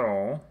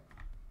 So,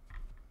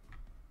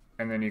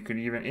 and then you could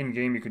even,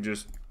 in-game, you could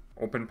just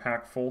open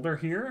pack folder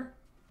here,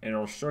 and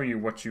it'll show you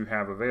what you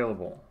have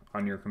available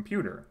on your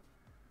computer.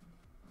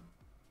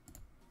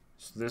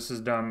 So this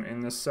is done in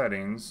the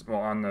settings,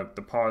 well, on the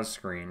pause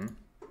screen.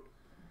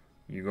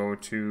 You go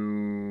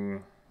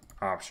to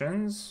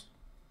options,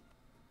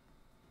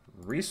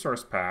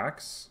 resource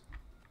packs,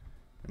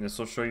 And this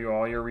will show you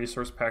all your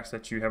resource packs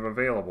that you have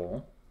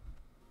available.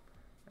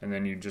 And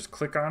then you just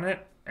click on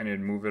it and it'd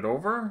move it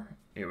over.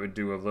 It would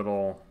do a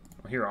little,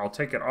 here, I'll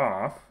take it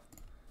off.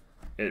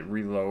 It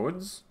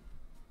reloads.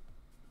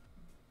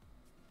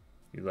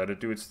 You let it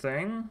do its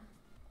thing.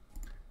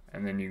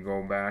 And then you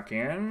go back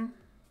in.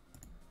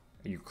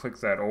 You click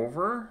that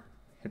over.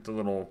 Hit the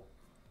little,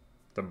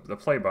 the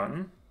play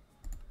button.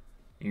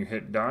 You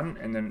hit done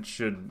and then it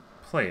should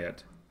play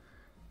it.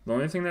 The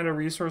only thing that a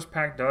resource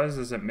pack does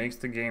is it makes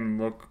the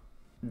game look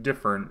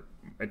different.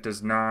 It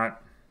does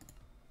not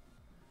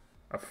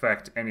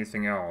affect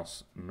anything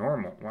else.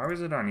 Normal. Why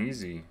was it on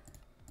easy?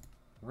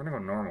 We're gonna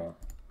go normal.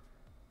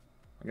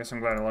 I guess I'm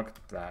glad I looked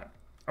at that.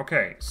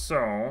 Okay,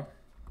 so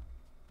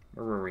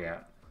where were we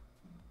at?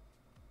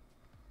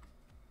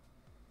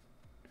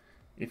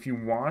 If you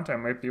want, I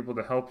might be able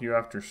to help you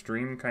after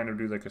stream, kind of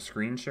do like a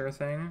screen share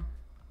thing.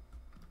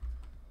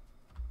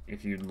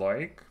 If you'd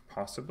like,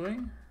 possibly.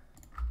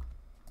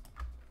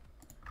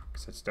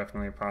 Because that's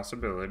definitely a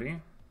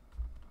possibility.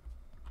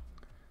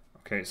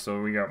 Okay,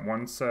 so we got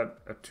one set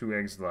of 2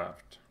 eggs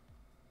left.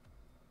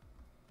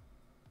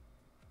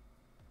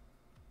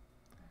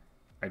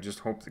 I just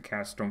hope the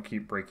cats don't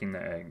keep breaking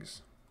the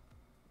eggs.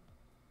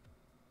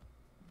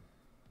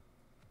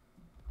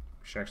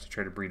 We should actually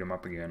try to breed them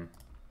up again.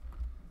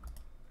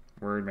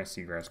 Where'd my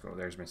seagrass go?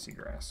 There's my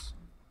seagrass.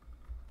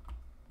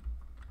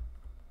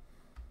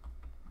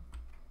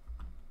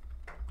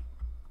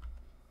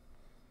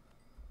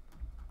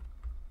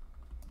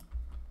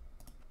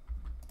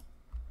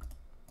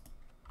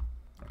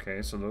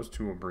 Okay, so those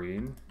 2 will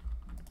breed.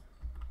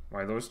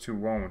 Why those 2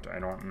 won't, I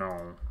don't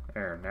know.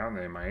 There, now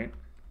they might.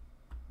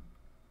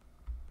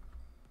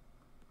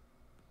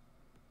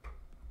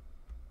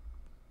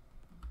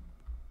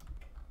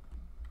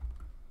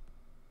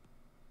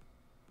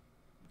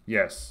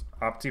 Yes,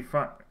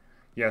 Optifine.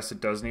 Yes, it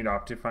does need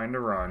Optifine to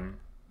run.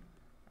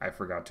 I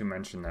forgot to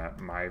mention that.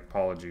 My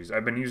apologies.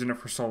 I've been using it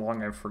for so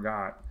long I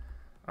forgot.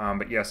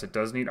 But yes, it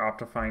does need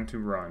Optifine to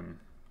run.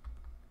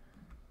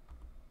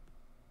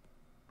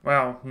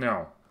 Well,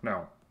 no.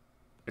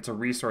 It's a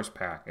resource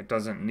pack. It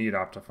doesn't need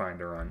Optifine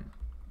to run.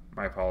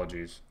 My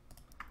apologies.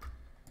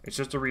 It's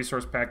just a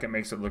resource pack. It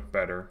makes it look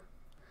better.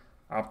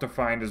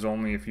 Optifine is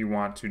only if you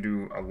want to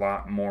do a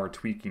lot more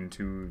tweaking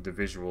to the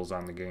visuals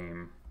on the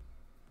game.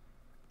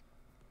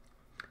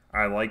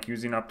 I like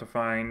using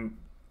Optifine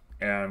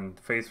and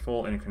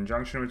Faithful in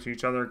conjunction with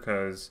each other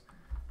because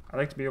I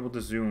like to be able to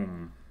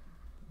zoom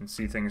and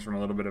see things from a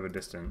little bit of a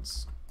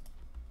distance.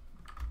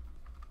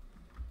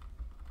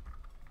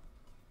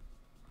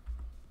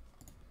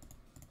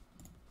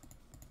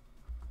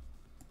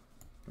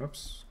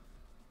 Oops.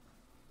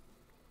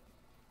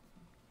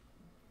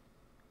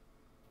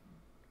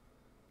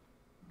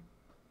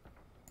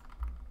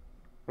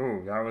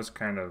 Oh, that was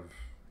kind of...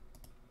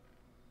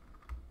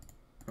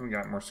 We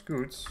got more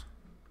scoots.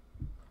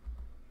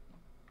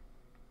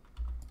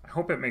 I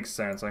hope it makes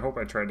sense. I hope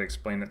I tried to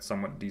explain it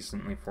somewhat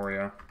decently for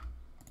you.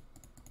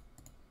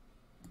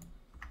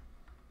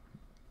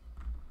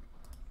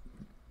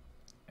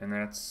 And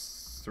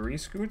that's 3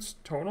 scoots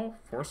total?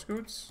 4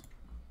 scoots?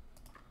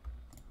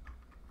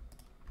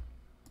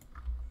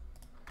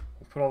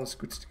 We'll put all the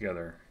scoots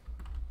together.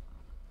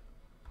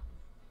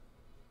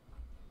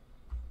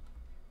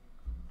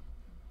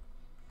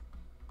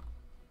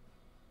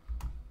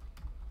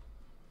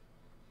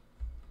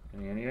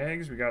 Any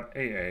eggs? We got a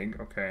egg,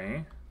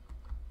 okay.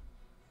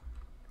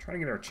 Trying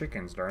to get our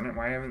chickens, darn it.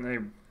 Why haven't they...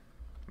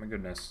 My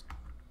goodness.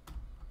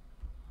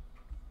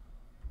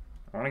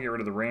 I want to get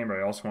rid of the rain, but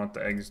I also want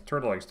the eggs,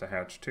 turtle eggs to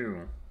hatch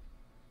too.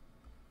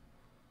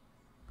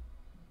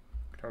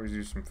 Could always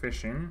use some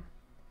fishing.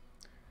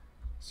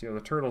 See how the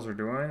turtles are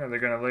doing. Are they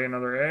going to lay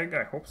another egg?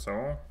 I hope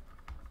so.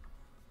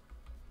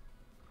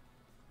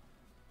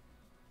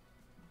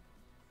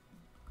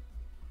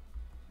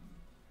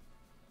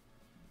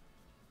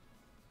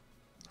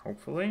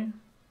 Hopefully.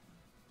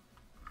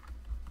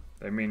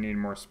 They may need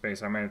more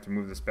space. I might have to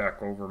move this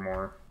back over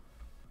more.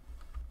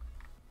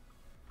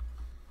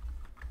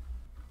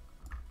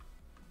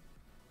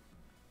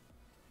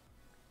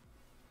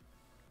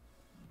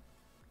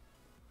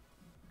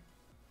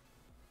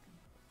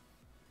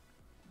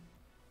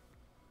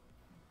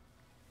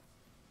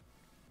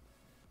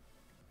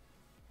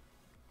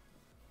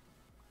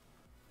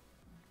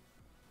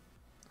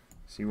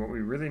 See, what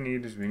we really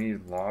need is we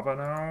need lava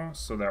now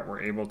so that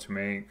we're able to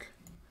make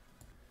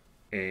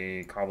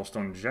a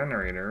cobblestone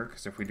generator,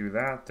 because if we do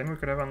that, then we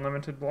could have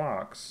unlimited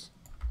blocks.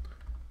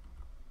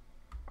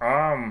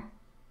 It's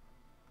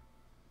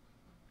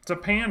a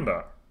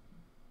panda.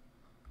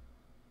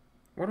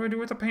 What do I do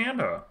with a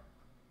panda?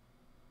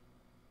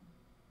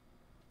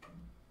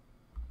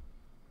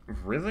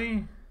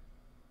 Really?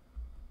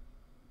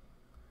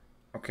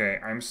 Okay,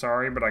 I'm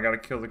sorry, but I gotta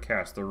kill the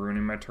cats. They're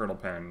ruining my turtle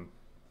pen.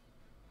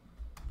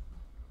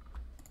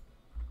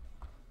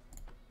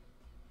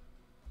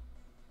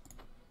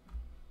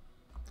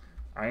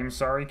 I am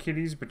sorry,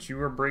 kitties, but you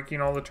are breaking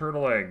all the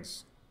turtle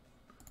eggs.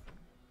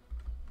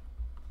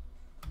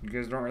 You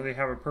guys don't really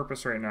have a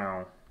purpose right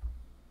now.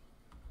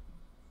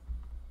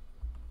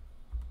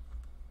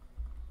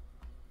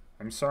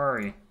 I'm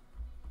sorry.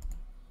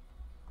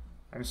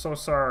 I'm so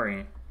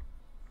sorry.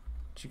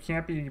 But you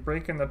can't be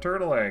breaking the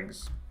turtle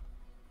eggs.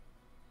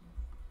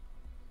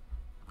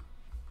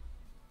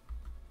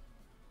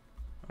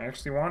 I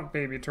actually want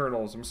baby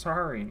turtles. I'm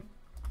sorry.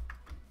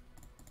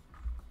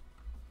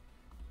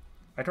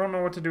 I don't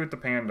know what to do with the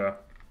panda.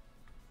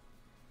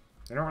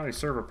 They don't really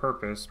serve a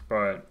purpose,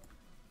 but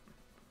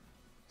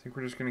I think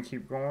we're just going to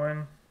keep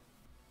going.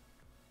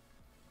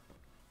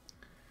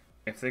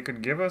 If they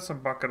could give us a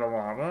bucket of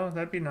lava,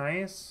 that'd be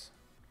nice.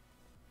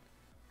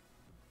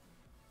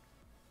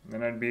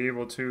 Then I'd be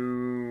able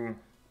to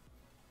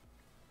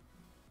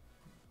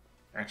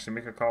actually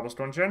make a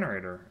cobblestone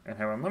generator and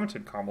have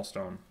unlimited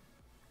cobblestone.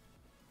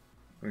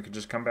 We could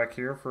just come back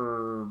here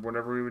for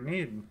whatever we would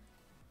need.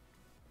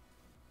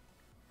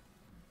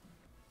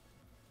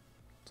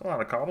 It's a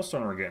lot of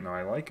cobblestone we're getting, though.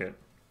 I like it.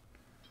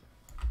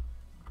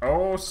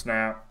 Oh,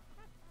 snap.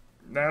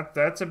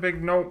 That's a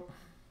big nope.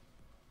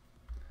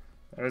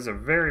 That is a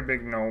very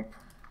big nope.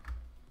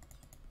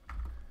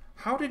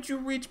 How did you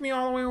reach me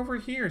all the way over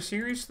here?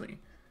 Seriously.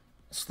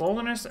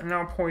 Slowness and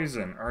now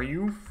poison. Are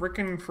you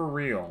freaking for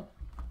real?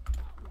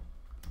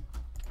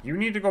 You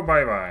need to go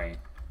bye-bye.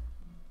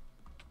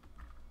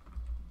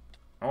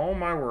 Oh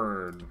my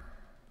word.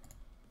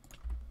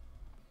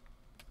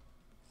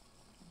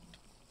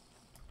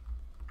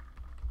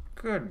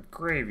 Good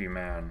gravy,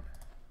 man.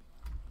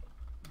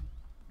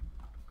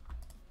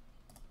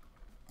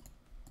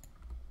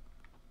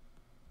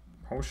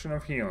 Potion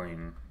of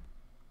healing.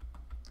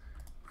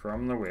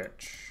 From the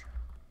witch.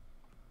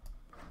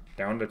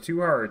 Down to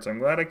 2 hearts. I'm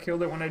glad I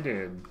killed it when I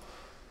did.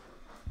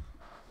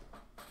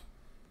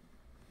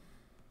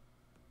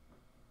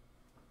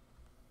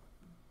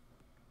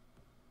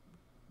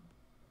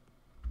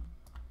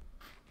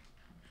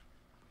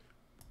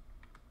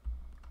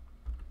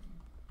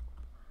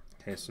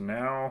 Okay, so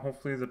now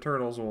hopefully the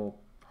turtles will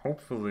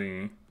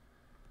hopefully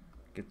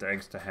get the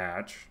eggs to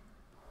hatch.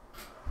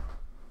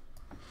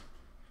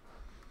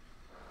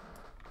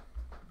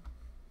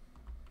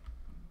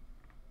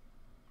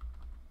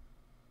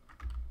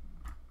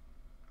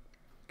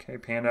 Okay,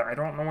 panda, I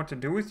don't know what to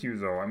do with you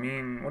though. I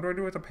mean, what do I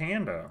do with a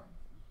panda?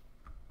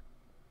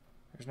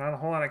 There's not a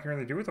whole lot I can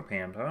really do with a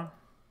panda.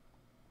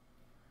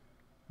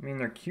 I mean,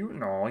 they're cute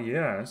and all,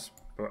 yes,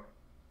 but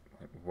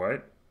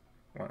what?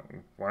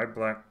 Why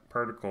black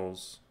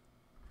particles?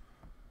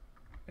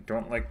 I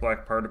don't like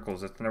black particles.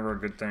 That's never a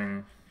good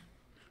thing.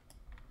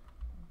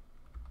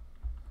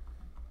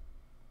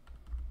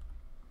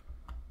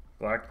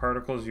 Black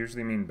particles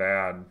usually mean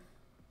bad.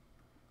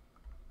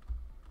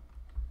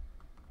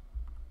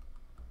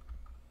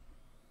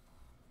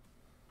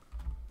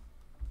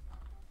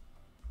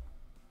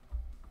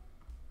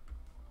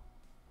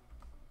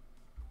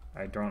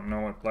 I don't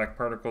know what black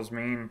particles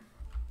mean.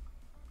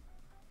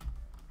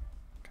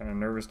 Kind of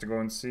nervous to go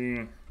and see.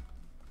 I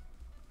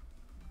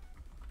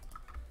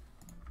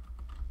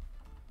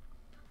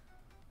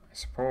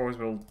suppose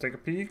we'll take a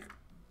peek.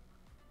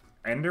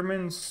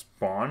 Enderman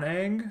spawn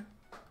egg?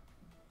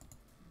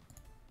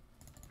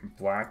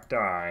 Black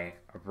dye,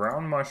 a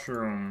brown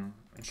mushroom,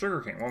 and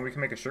sugarcane. Well, we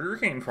can make a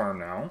sugarcane farm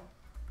now.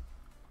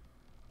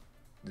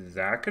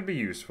 That could be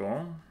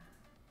useful.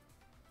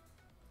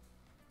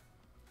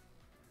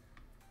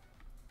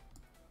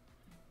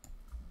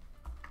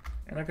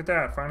 And look at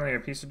that, finally a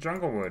piece of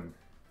jungle wood.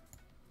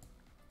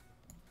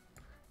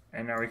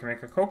 And now we can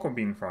make a cocoa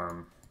bean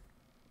farm.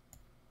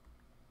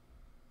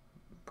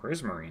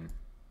 Prismarine.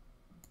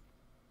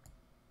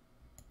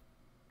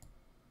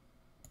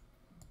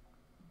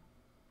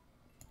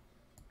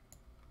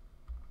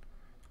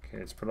 Okay,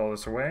 let's put all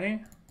this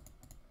away.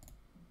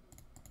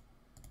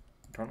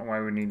 Don't know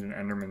why we need an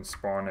Enderman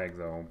spawn egg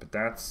though, but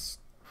it's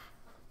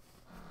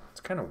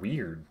kind of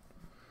weird.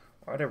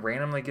 Why'd I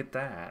randomly get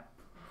that?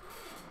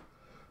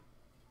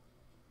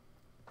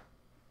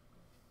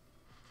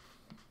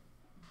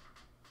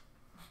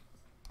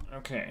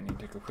 Okay, I need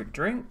to take a quick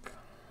drink.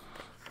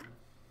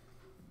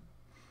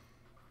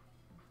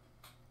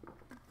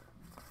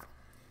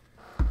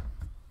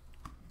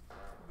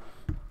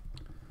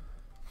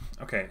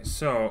 Okay,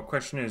 so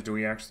question is, do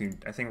we actually,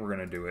 I think we're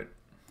gonna do it.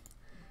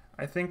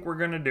 I think we're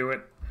gonna do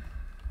it.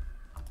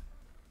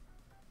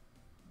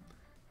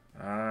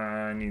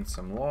 I need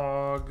some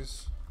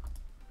logs.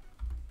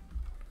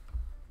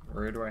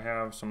 Where do I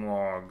have some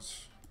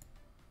logs?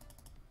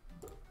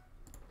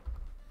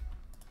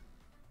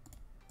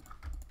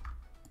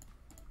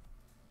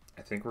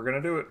 I think we're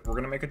gonna do it. We're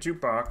gonna make a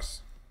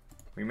jukebox.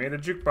 We made a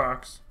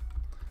jukebox.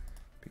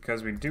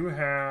 Because we do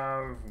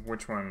have,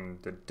 which one?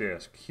 The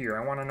disc. Here,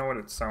 I want to know what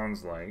it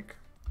sounds like.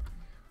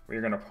 We're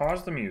going to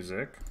pause the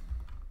music.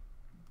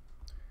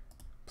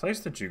 Place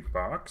the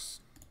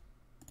jukebox.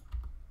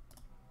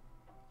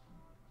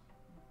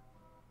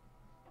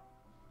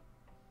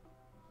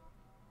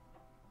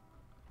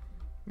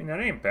 I mean,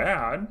 that ain't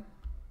bad.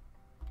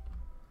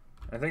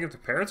 I think if the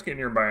parrots get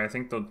nearby, I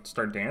think they'll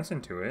start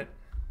dancing to it.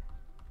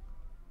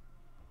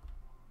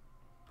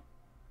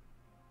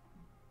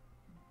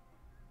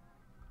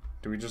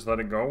 Do we just let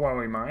it go while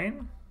we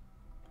mine?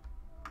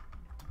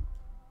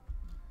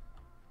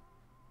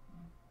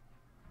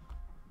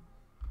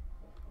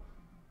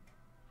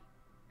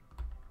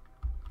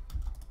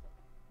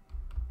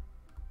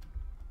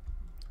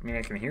 I mean,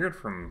 I can hear it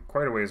from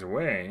quite a ways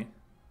away.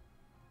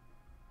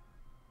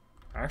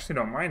 I actually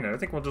don't mind it. I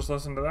think we'll just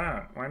listen to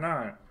that. Why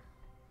not?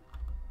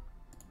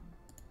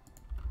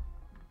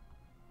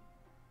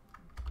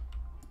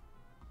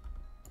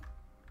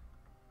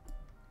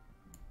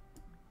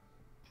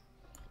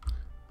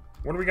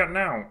 What do we got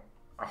now?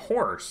 A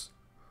horse?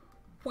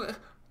 What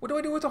do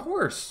I do with a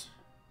horse?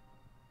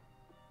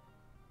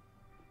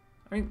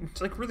 I mean,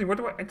 it's like, really, what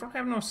do I don't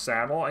have no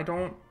saddle.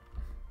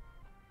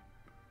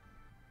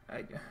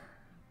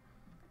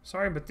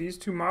 Sorry, but these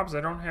two mobs, I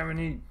don't have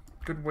any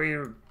good way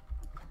of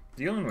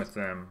dealing with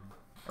them.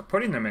 Or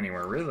putting them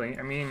anywhere, really.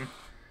 I mean,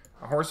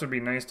 a horse would be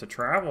nice to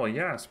travel,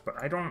 yes,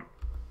 but I don't...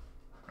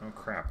 Oh,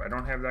 crap. I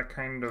don't have that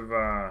kind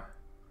of,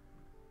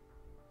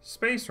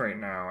 space right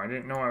now. I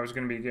didn't know I was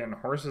going to be getting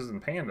horses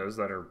and pandas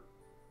that are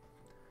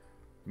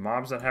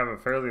mobs that have a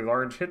fairly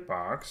large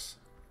hitbox.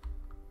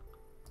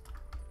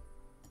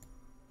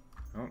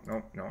 Oh,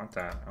 nope, don't want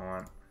that. I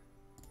want...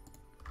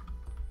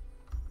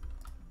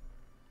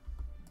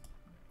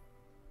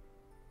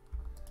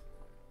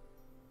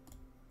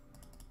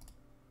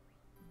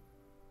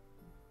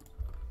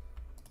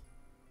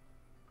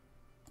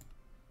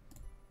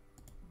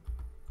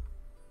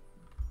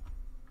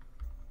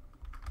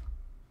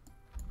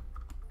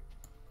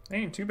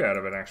 Ain't too bad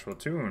of an actual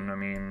tune. I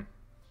mean,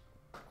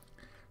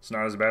 it's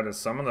not as bad as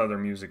some of the other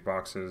music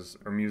boxes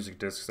or music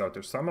discs out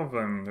there. Some of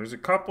them, there's a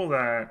couple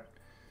that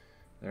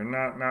they're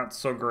not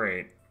so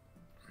great.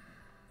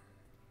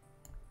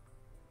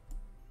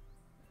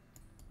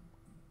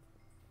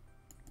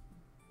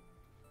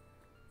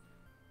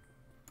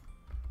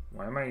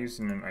 Why am I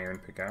using an iron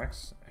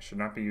pickaxe? I should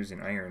not be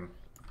using iron.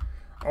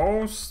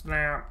 Oh,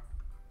 snap.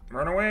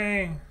 Run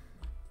away.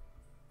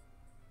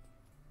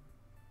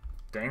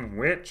 Dang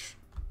witch.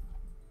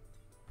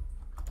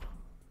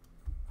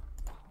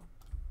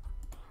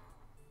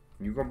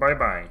 You go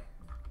bye-bye.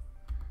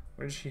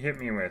 What did she hit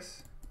me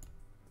with?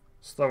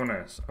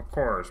 Slowness. Of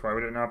course. Why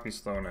would it not be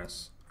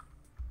slowness?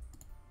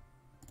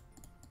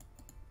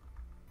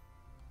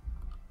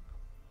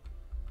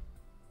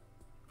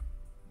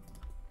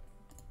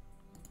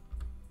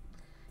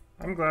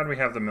 I'm glad we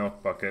have the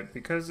milk bucket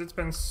because it's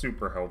been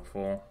super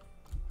helpful.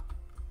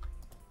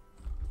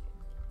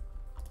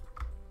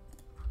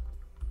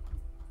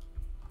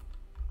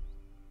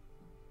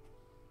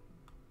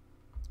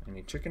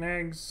 Any chicken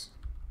eggs?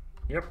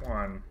 Yep,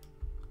 one.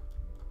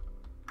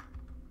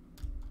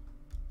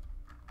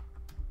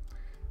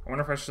 I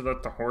wonder if I should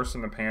let the horse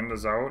and the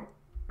pandas out.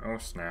 Oh,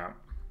 snap.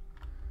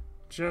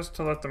 Just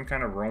to let them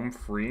kind of roam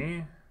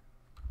free.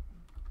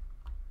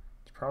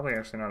 It's probably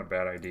actually not a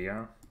bad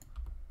idea.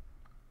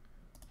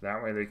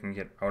 That way they can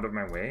get out of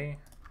my way.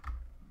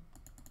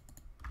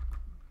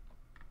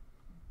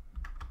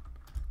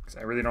 Because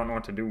I really don't know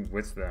what to do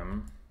with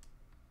them.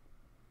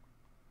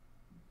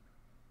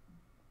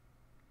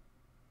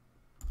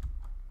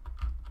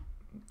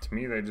 To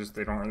me, they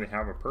don't really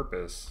have a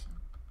purpose.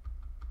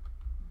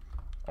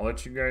 I'll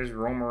let you guys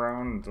roam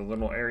around the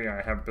little area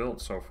I have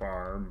built so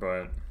far,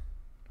 but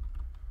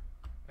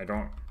I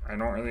don't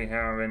really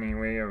have any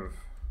way of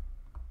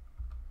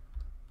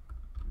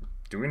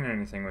doing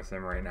anything with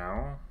them right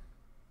now.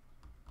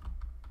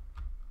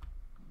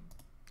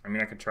 I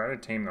mean, I could try to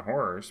tame the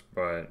horse,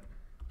 but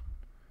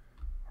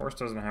horse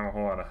doesn't have a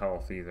whole lot of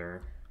health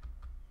either.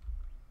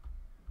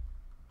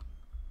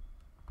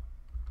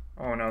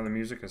 Oh, now the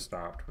music has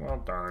stopped.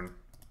 Well, darn.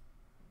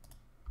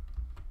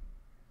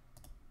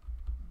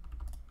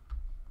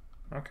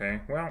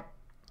 Okay, well,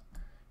 I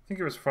think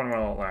it was fun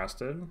while it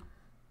lasted.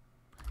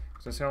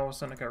 Because I see all of a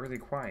sudden it got really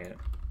quiet.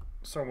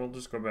 So we'll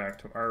just go back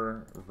to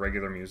our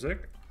regular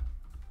music.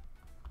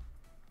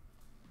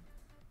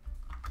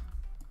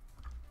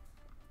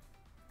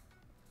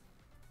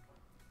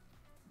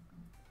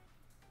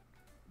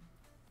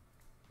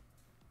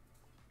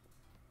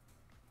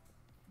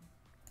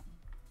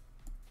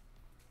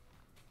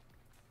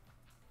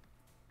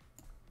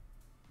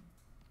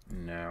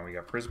 Now we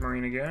got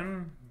Prismarine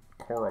again,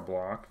 Coral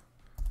Block.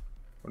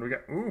 What do we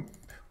got? Ooh,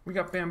 we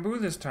got bamboo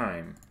this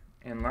time,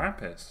 and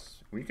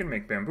lapis. We can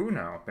make bamboo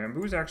now.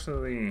 Bamboo is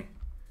actually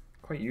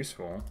quite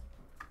useful.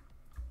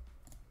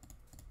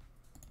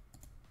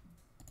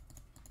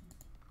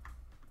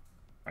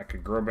 I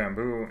could grow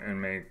bamboo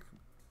and make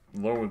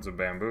loads of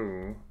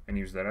bamboo and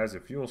use that as a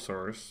fuel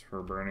source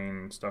for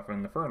burning stuff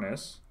in the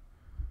furnace,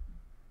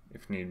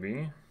 if need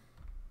be.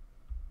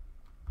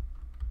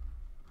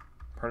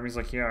 Part of me's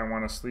like, yeah, I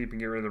want to sleep and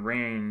get rid of the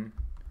rain,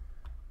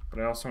 but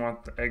I also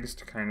want the eggs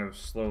to kind of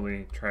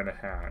slowly try to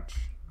hatch.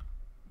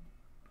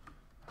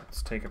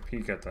 Let's take a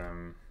peek at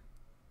them.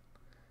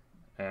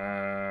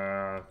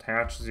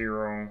 Hatch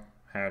 0,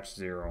 hatch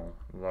 0.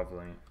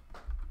 Lovely.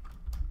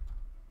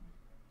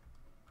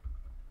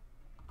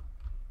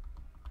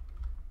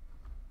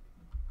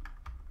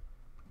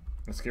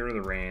 Let's get rid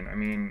of the rain. I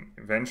mean,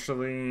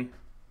 eventually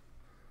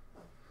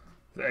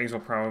the eggs will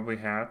probably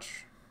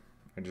hatch.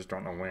 I just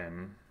don't know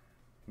when.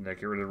 Did that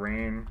get rid of the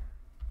rain?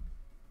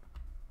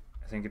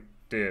 I think it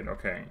did.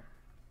 Okay.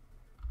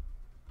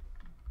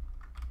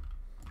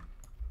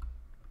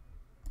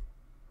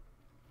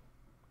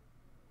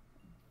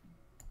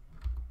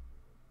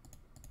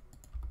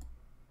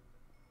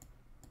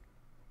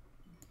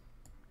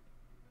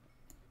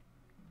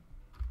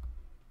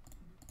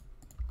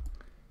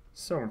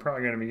 So we're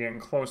probably going to be getting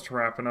close to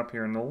wrapping up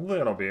here in a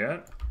little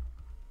bit.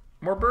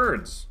 More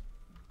birds.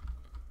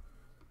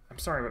 I'm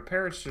sorry, but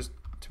parrots just,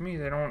 to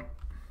me, I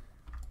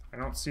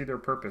don't see their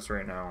purpose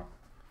right now.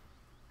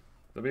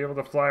 They'll be able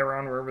to fly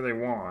around wherever they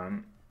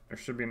want. There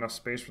should be enough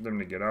space for them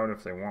to get out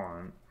if they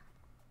want.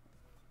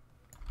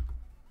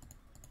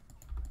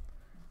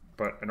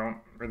 But I don't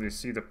really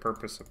see the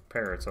purpose of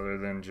parrots other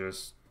than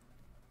just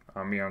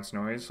ambiance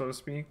noise, so to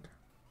speak.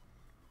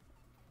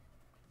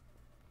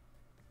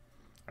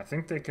 I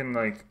think they can,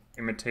 like,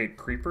 imitate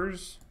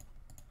creepers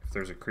if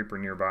there's a creeper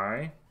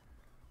nearby.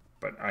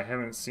 But I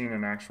haven't seen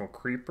an actual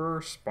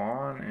creeper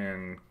spawn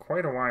in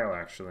quite a while,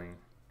 actually.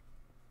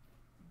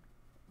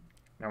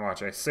 Now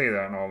watch, I say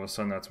that and all of a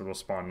sudden that's what will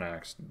spawn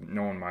next.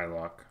 Knowing my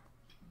luck.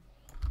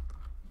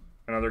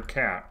 Another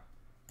cat.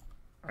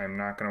 I'm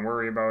not going to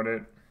worry about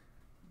it.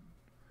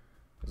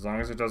 As long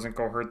as it doesn't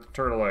go hurt the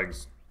turtle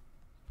eggs.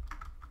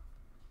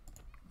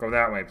 Go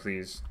that way,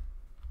 please.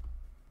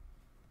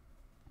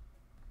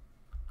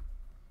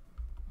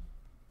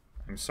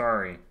 I'm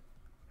sorry.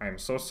 I am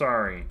so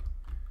sorry.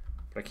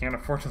 But I can't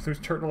afford to lose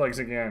turtle eggs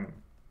again.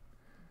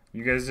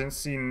 You guys didn't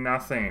see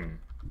nothing.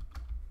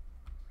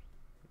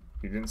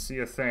 You didn't see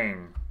a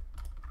thing.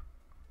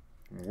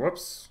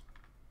 Whoops.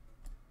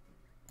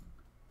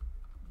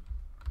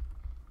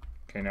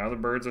 Okay, now the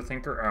birds I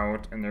think are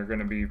out and they're going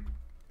to be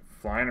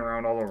flying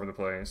around all over the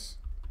place.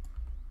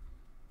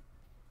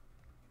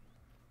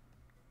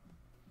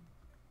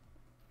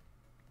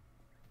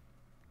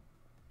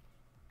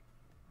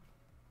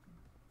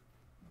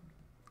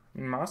 I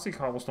mean, mossy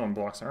cobblestone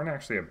blocks aren't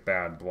actually a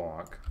bad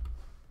block.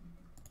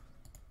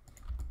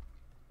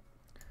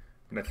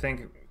 But I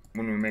think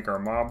when we make our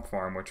mob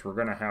farm, which we're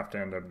going to have to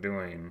end up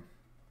doing,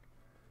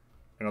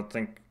 I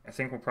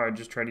think we'll probably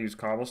just try to use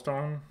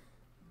cobblestone.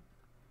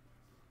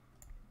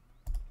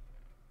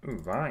 Ooh,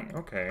 vine,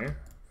 okay.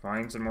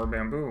 Vines and more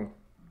bamboo.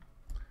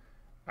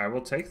 I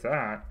will take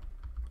that.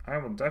 I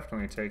will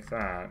definitely take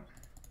that.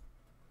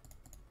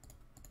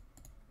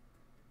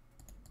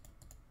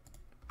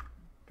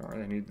 Don't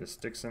really need the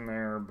sticks in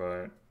there,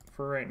 but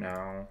for right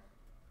now.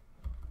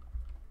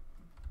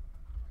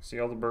 See,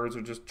 all the birds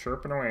are just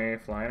chirping away,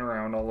 flying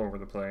around all over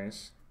the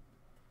place.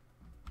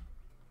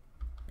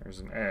 There's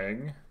an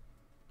egg.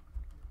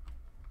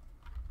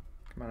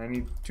 Come on, I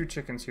need 2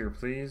 chickens here,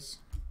 please.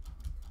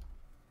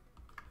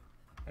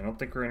 I don't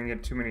think we're going to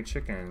get too many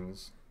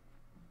chickens.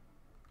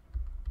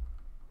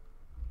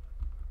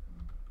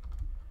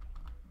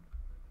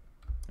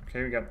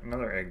 Okay, we got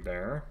another egg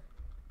there.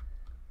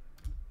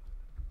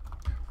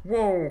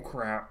 Whoa,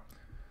 crap.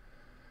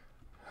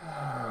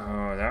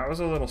 Oh, that was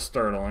a little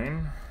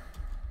startling.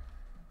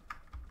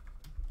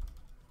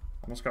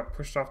 Almost got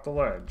pushed off the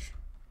ledge.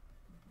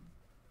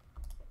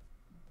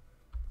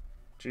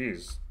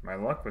 Jeez, my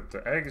luck with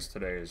the eggs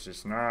today is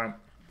just not...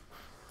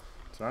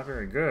 It's not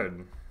very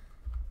good.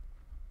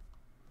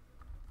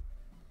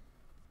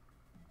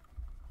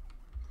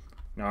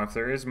 Now, if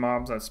there is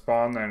mobs that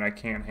spawn that I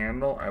can't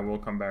handle, I will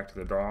come back to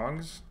the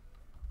dogs.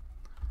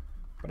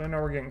 But I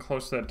know we're getting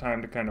close to that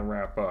time to kind of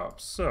wrap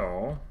up.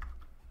 So,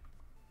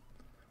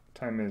 what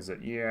time is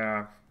it?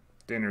 Yeah,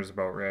 dinner's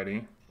about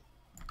ready.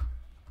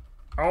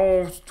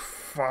 Oh,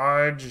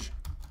 fudge.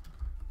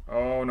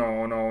 Oh,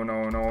 no, no,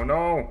 no, no,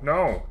 no,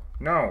 no,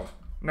 no,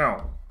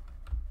 no.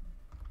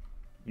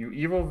 You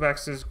evil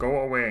Vexes, go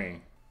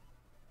away.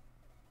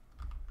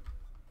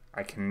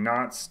 I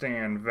cannot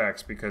stand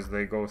Vex because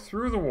they go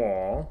through the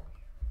wall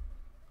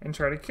and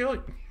try to kill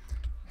you.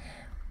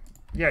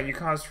 Yeah, you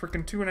caused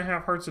freaking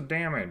 2.5 hearts of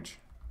damage.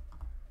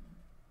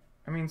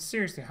 I mean,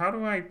 seriously, how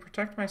do I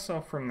protect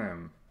myself from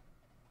them?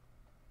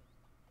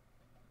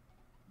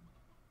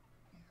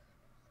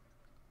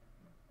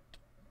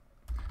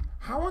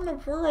 How in the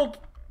world?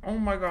 Oh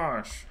my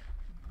gosh.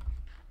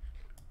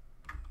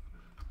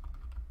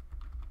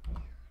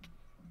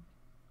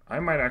 I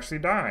might actually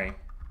die.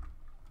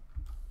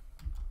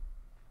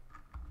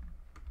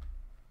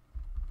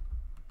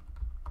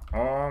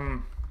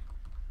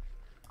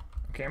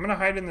 Okay, I'm gonna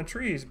hide in the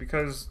trees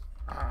because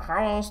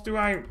how else do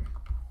I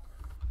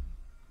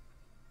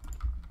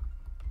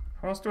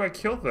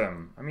kill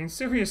them? I mean,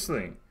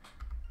 seriously.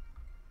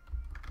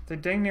 They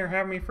dang near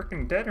have me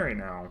freaking dead right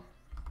now.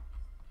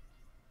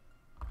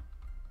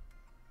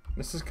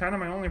 This is kind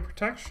of my only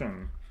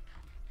protection.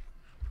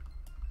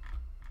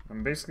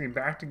 I'm basically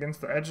backed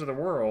against the edge of the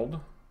world.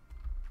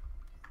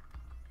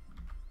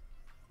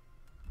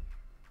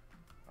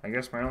 I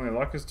guess my only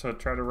luck is to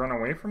try to run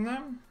away from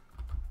them?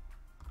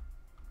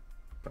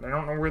 But I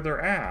don't know where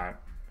they're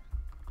at.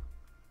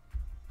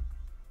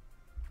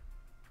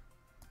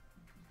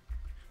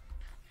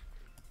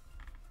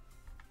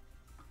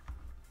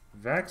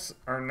 Vex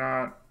are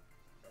not...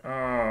 Oh,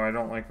 I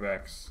don't like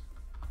Vex.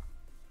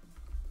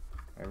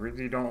 I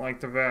really don't like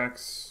the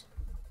Vex.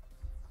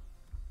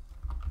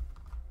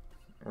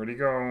 Where'd he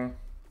go?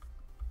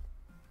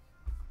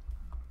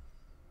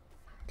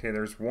 Okay,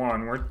 there's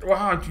one. Where?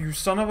 Wow, you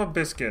son of a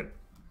biscuit.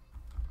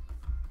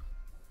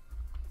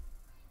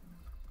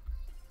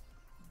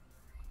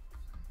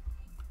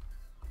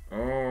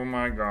 Oh my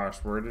my gosh,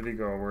 where did he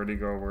go? Where'd he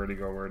go? Where'd he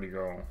go? Where'd he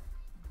go?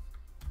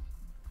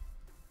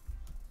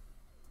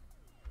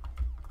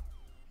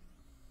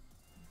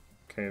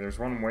 Okay, there's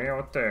one way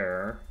out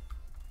there.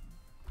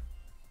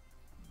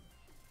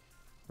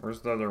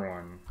 Where's the other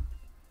one?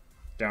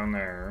 Down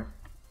there.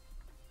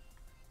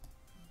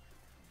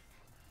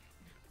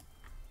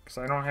 Because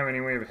I don't have any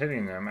way of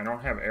hitting them. I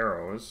don't have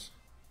arrows.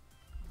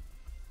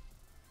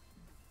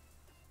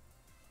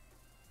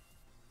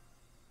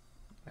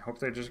 I hope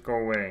they just go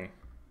away.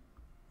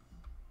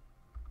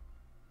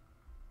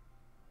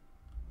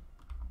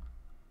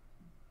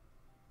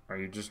 Are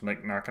you just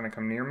like not gonna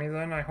come near me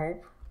then, I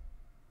hope?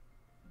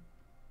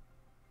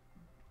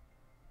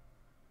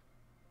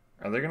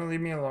 Are they gonna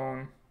leave me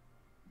alone?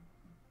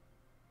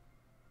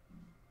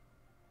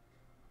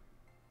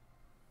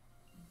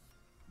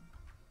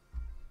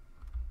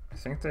 I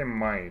think they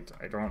might.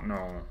 I don't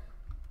know.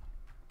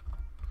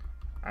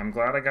 I'm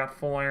glad I got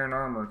full iron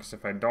armor, because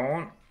if I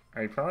don't,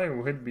 I probably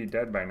would be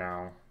dead by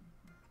now.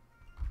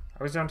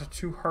 I was down to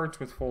 2 hearts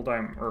with full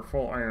iron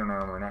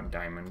armor, not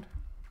diamond.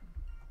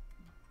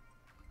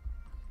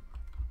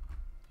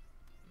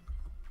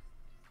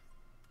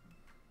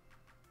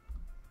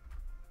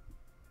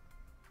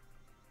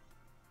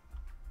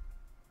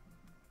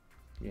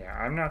 Yeah,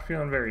 I'm not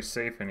feeling very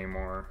safe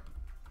anymore.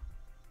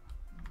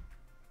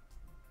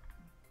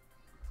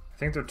 I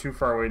think they're too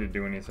far away to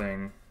do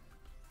anything.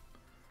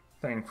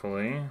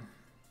 Thankfully.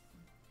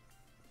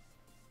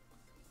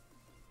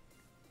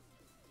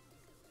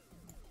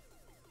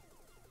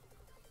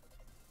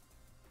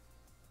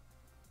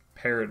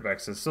 Parrot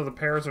vexes. So the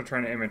parrots are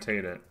trying to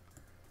imitate it.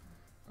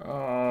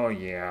 Oh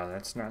yeah,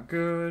 that's not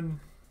good.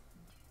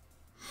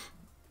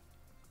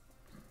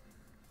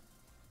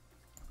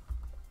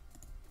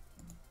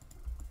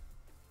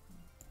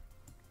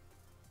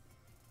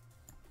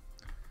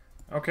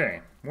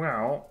 Okay,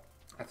 well,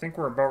 I think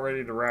we're about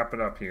ready to wrap it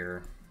up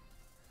here.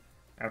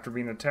 After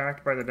being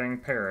attacked by the dang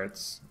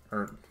parrots,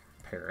 the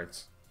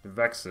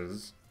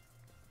vexes.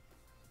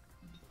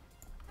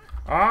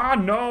 Ah,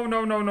 no,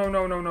 no, no, no,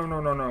 no, no, no,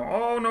 no, no, no.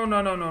 Oh, no,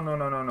 no, no, no, no,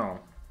 no, no, no.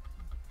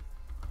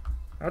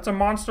 That's a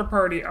monster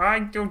party. I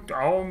don't,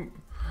 oh,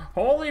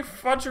 holy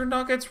fudger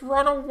nuggets,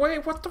 run away.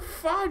 What the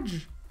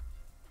fudge?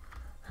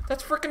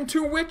 That's frickin'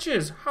 2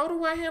 witches. How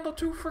do I handle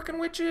 2 frickin'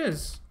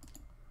 witches?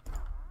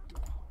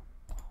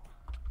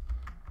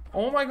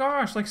 Oh my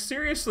gosh, like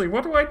seriously,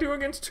 what do I do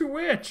against 2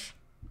 witch?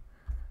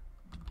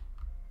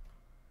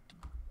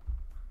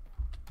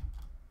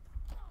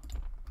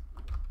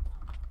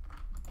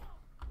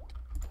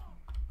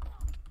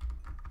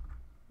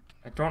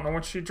 I don't know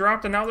what she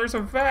dropped, and now there's a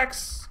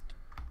vex.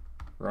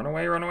 Run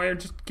away, or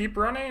just keep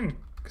running.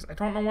 Because I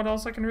don't know what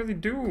else I can really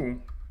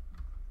do.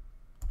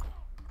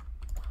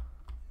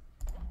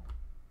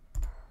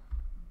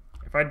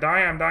 If I die,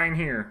 I'm dying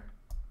here.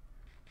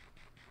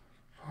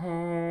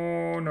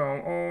 Oh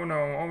no, oh no,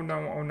 oh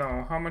no, oh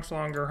no. How much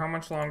longer? How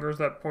much longer is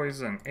that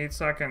poison? 8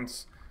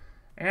 seconds.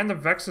 And the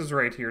vex is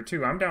right here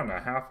too. I'm down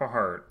to half a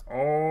heart.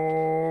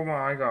 Oh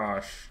my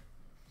gosh.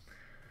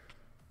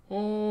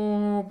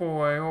 Oh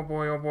boy, oh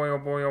boy, oh boy, oh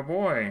boy, oh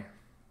boy.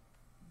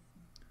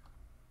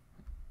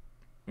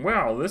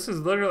 Well, this is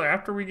literally,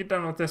 after we get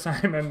done with this,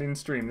 I'm ending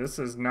stream. This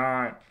is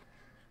not,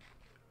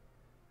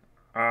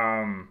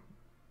 I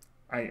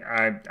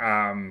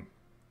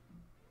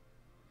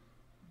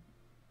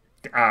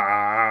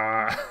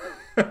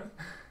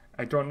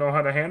don't know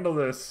how to handle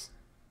this.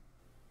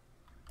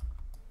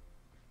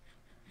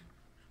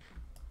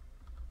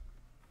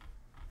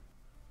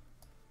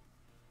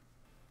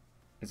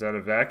 Is that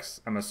a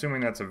vex? I'm assuming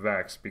that's a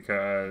vex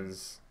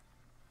because,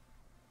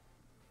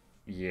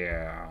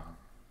 yeah.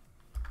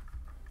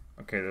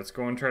 Okay, let's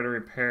go and try to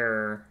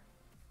repair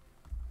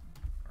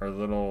our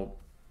little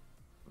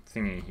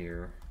thingy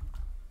here.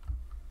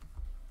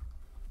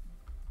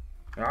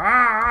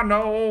 Ah,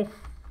 no!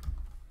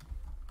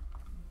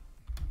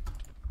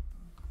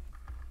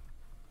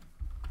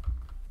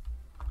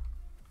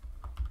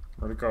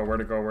 Where'd it go?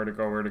 Where'd it go? Where'd it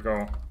go? Where'd it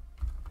go?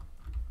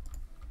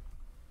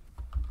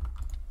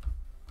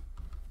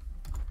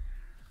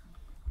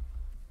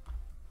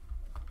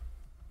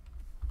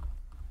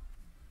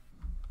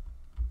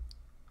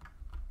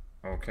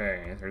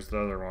 Okay, there's the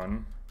other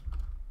one.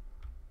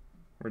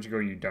 Where'd you go,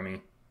 you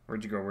dummy?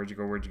 Where'd you go? Where'd you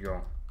go? Where'd you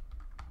go?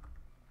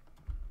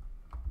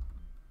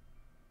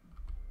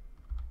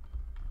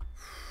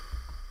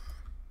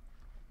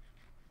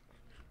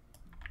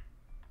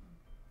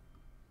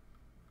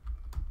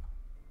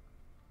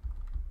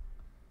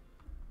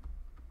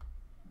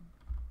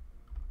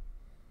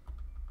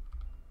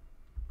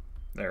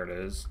 There it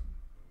is.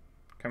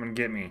 Come and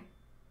get me,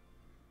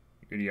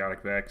 you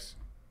idiotic vex.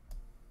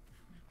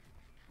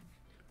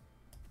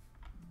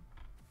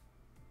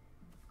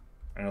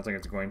 I don't think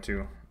it's going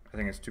to. I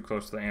think it's too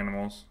close to the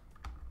animals.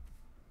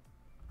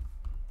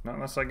 Not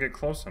unless I get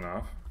close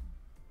enough.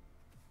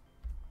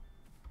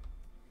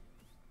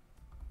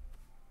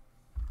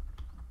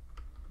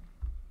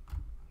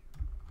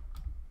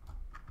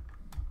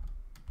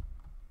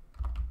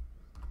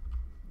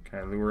 Can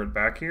I lure it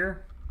back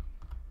here?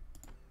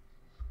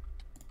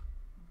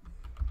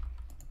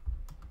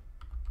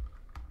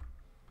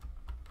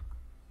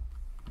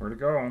 Where'd it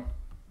go?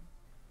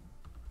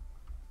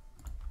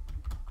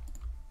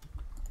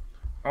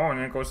 Oh, and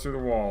then it goes through the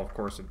wall. Of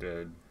course it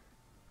did.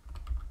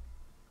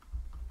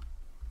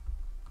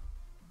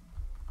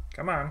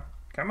 Come on.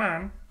 Come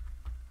on.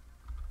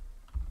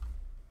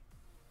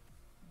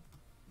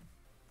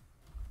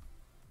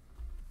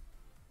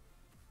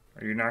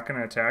 Are you not going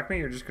to attack me?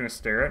 You're just going to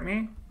stare at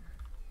me?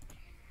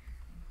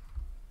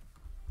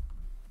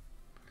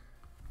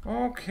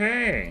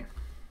 Okay.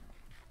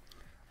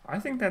 I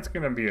think that's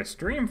going to be a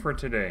stream for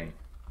today.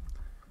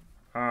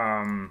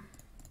 I'm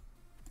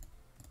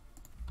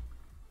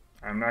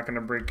not going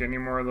to break any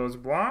more of those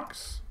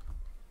blocks.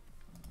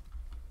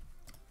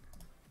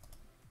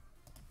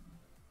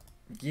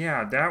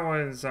 Yeah, that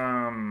was,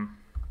 not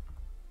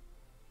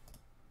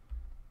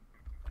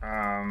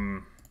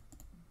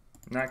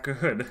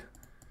good.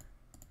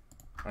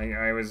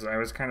 I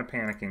was kind of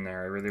panicking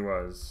there. I really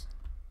was.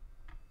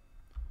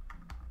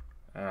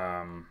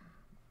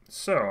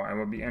 So I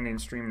will be ending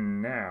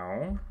stream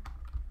now.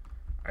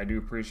 I do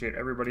appreciate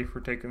everybody for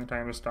taking the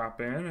time to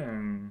stop in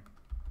and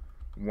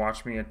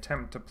watch me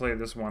attempt to play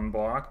this one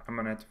block. I'm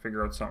gonna have to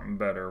figure out something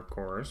better, of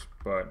course,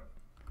 but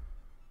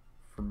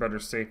for better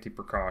safety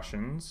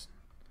precautions.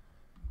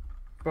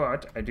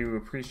 But I do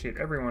appreciate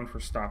everyone for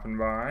stopping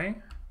by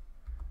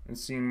and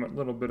seeing what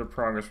little bit of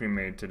progress we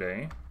made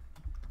today.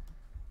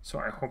 So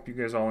I hope you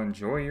guys all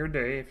enjoy your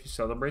day if you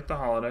celebrate the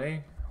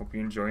holiday. Hope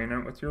you're enjoying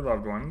it with your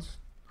loved ones.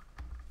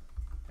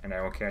 And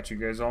I will catch you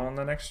guys all in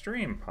the next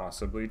stream.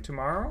 Possibly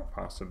tomorrow,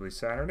 possibly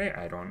Saturday.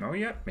 I don't know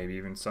yet. Maybe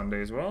even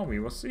Sunday as well. We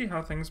will see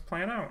how things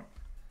plan out.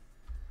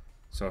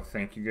 So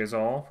thank you guys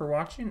all for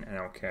watching, and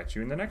I'll catch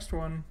you in the next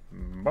one.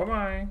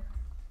 Bye-bye.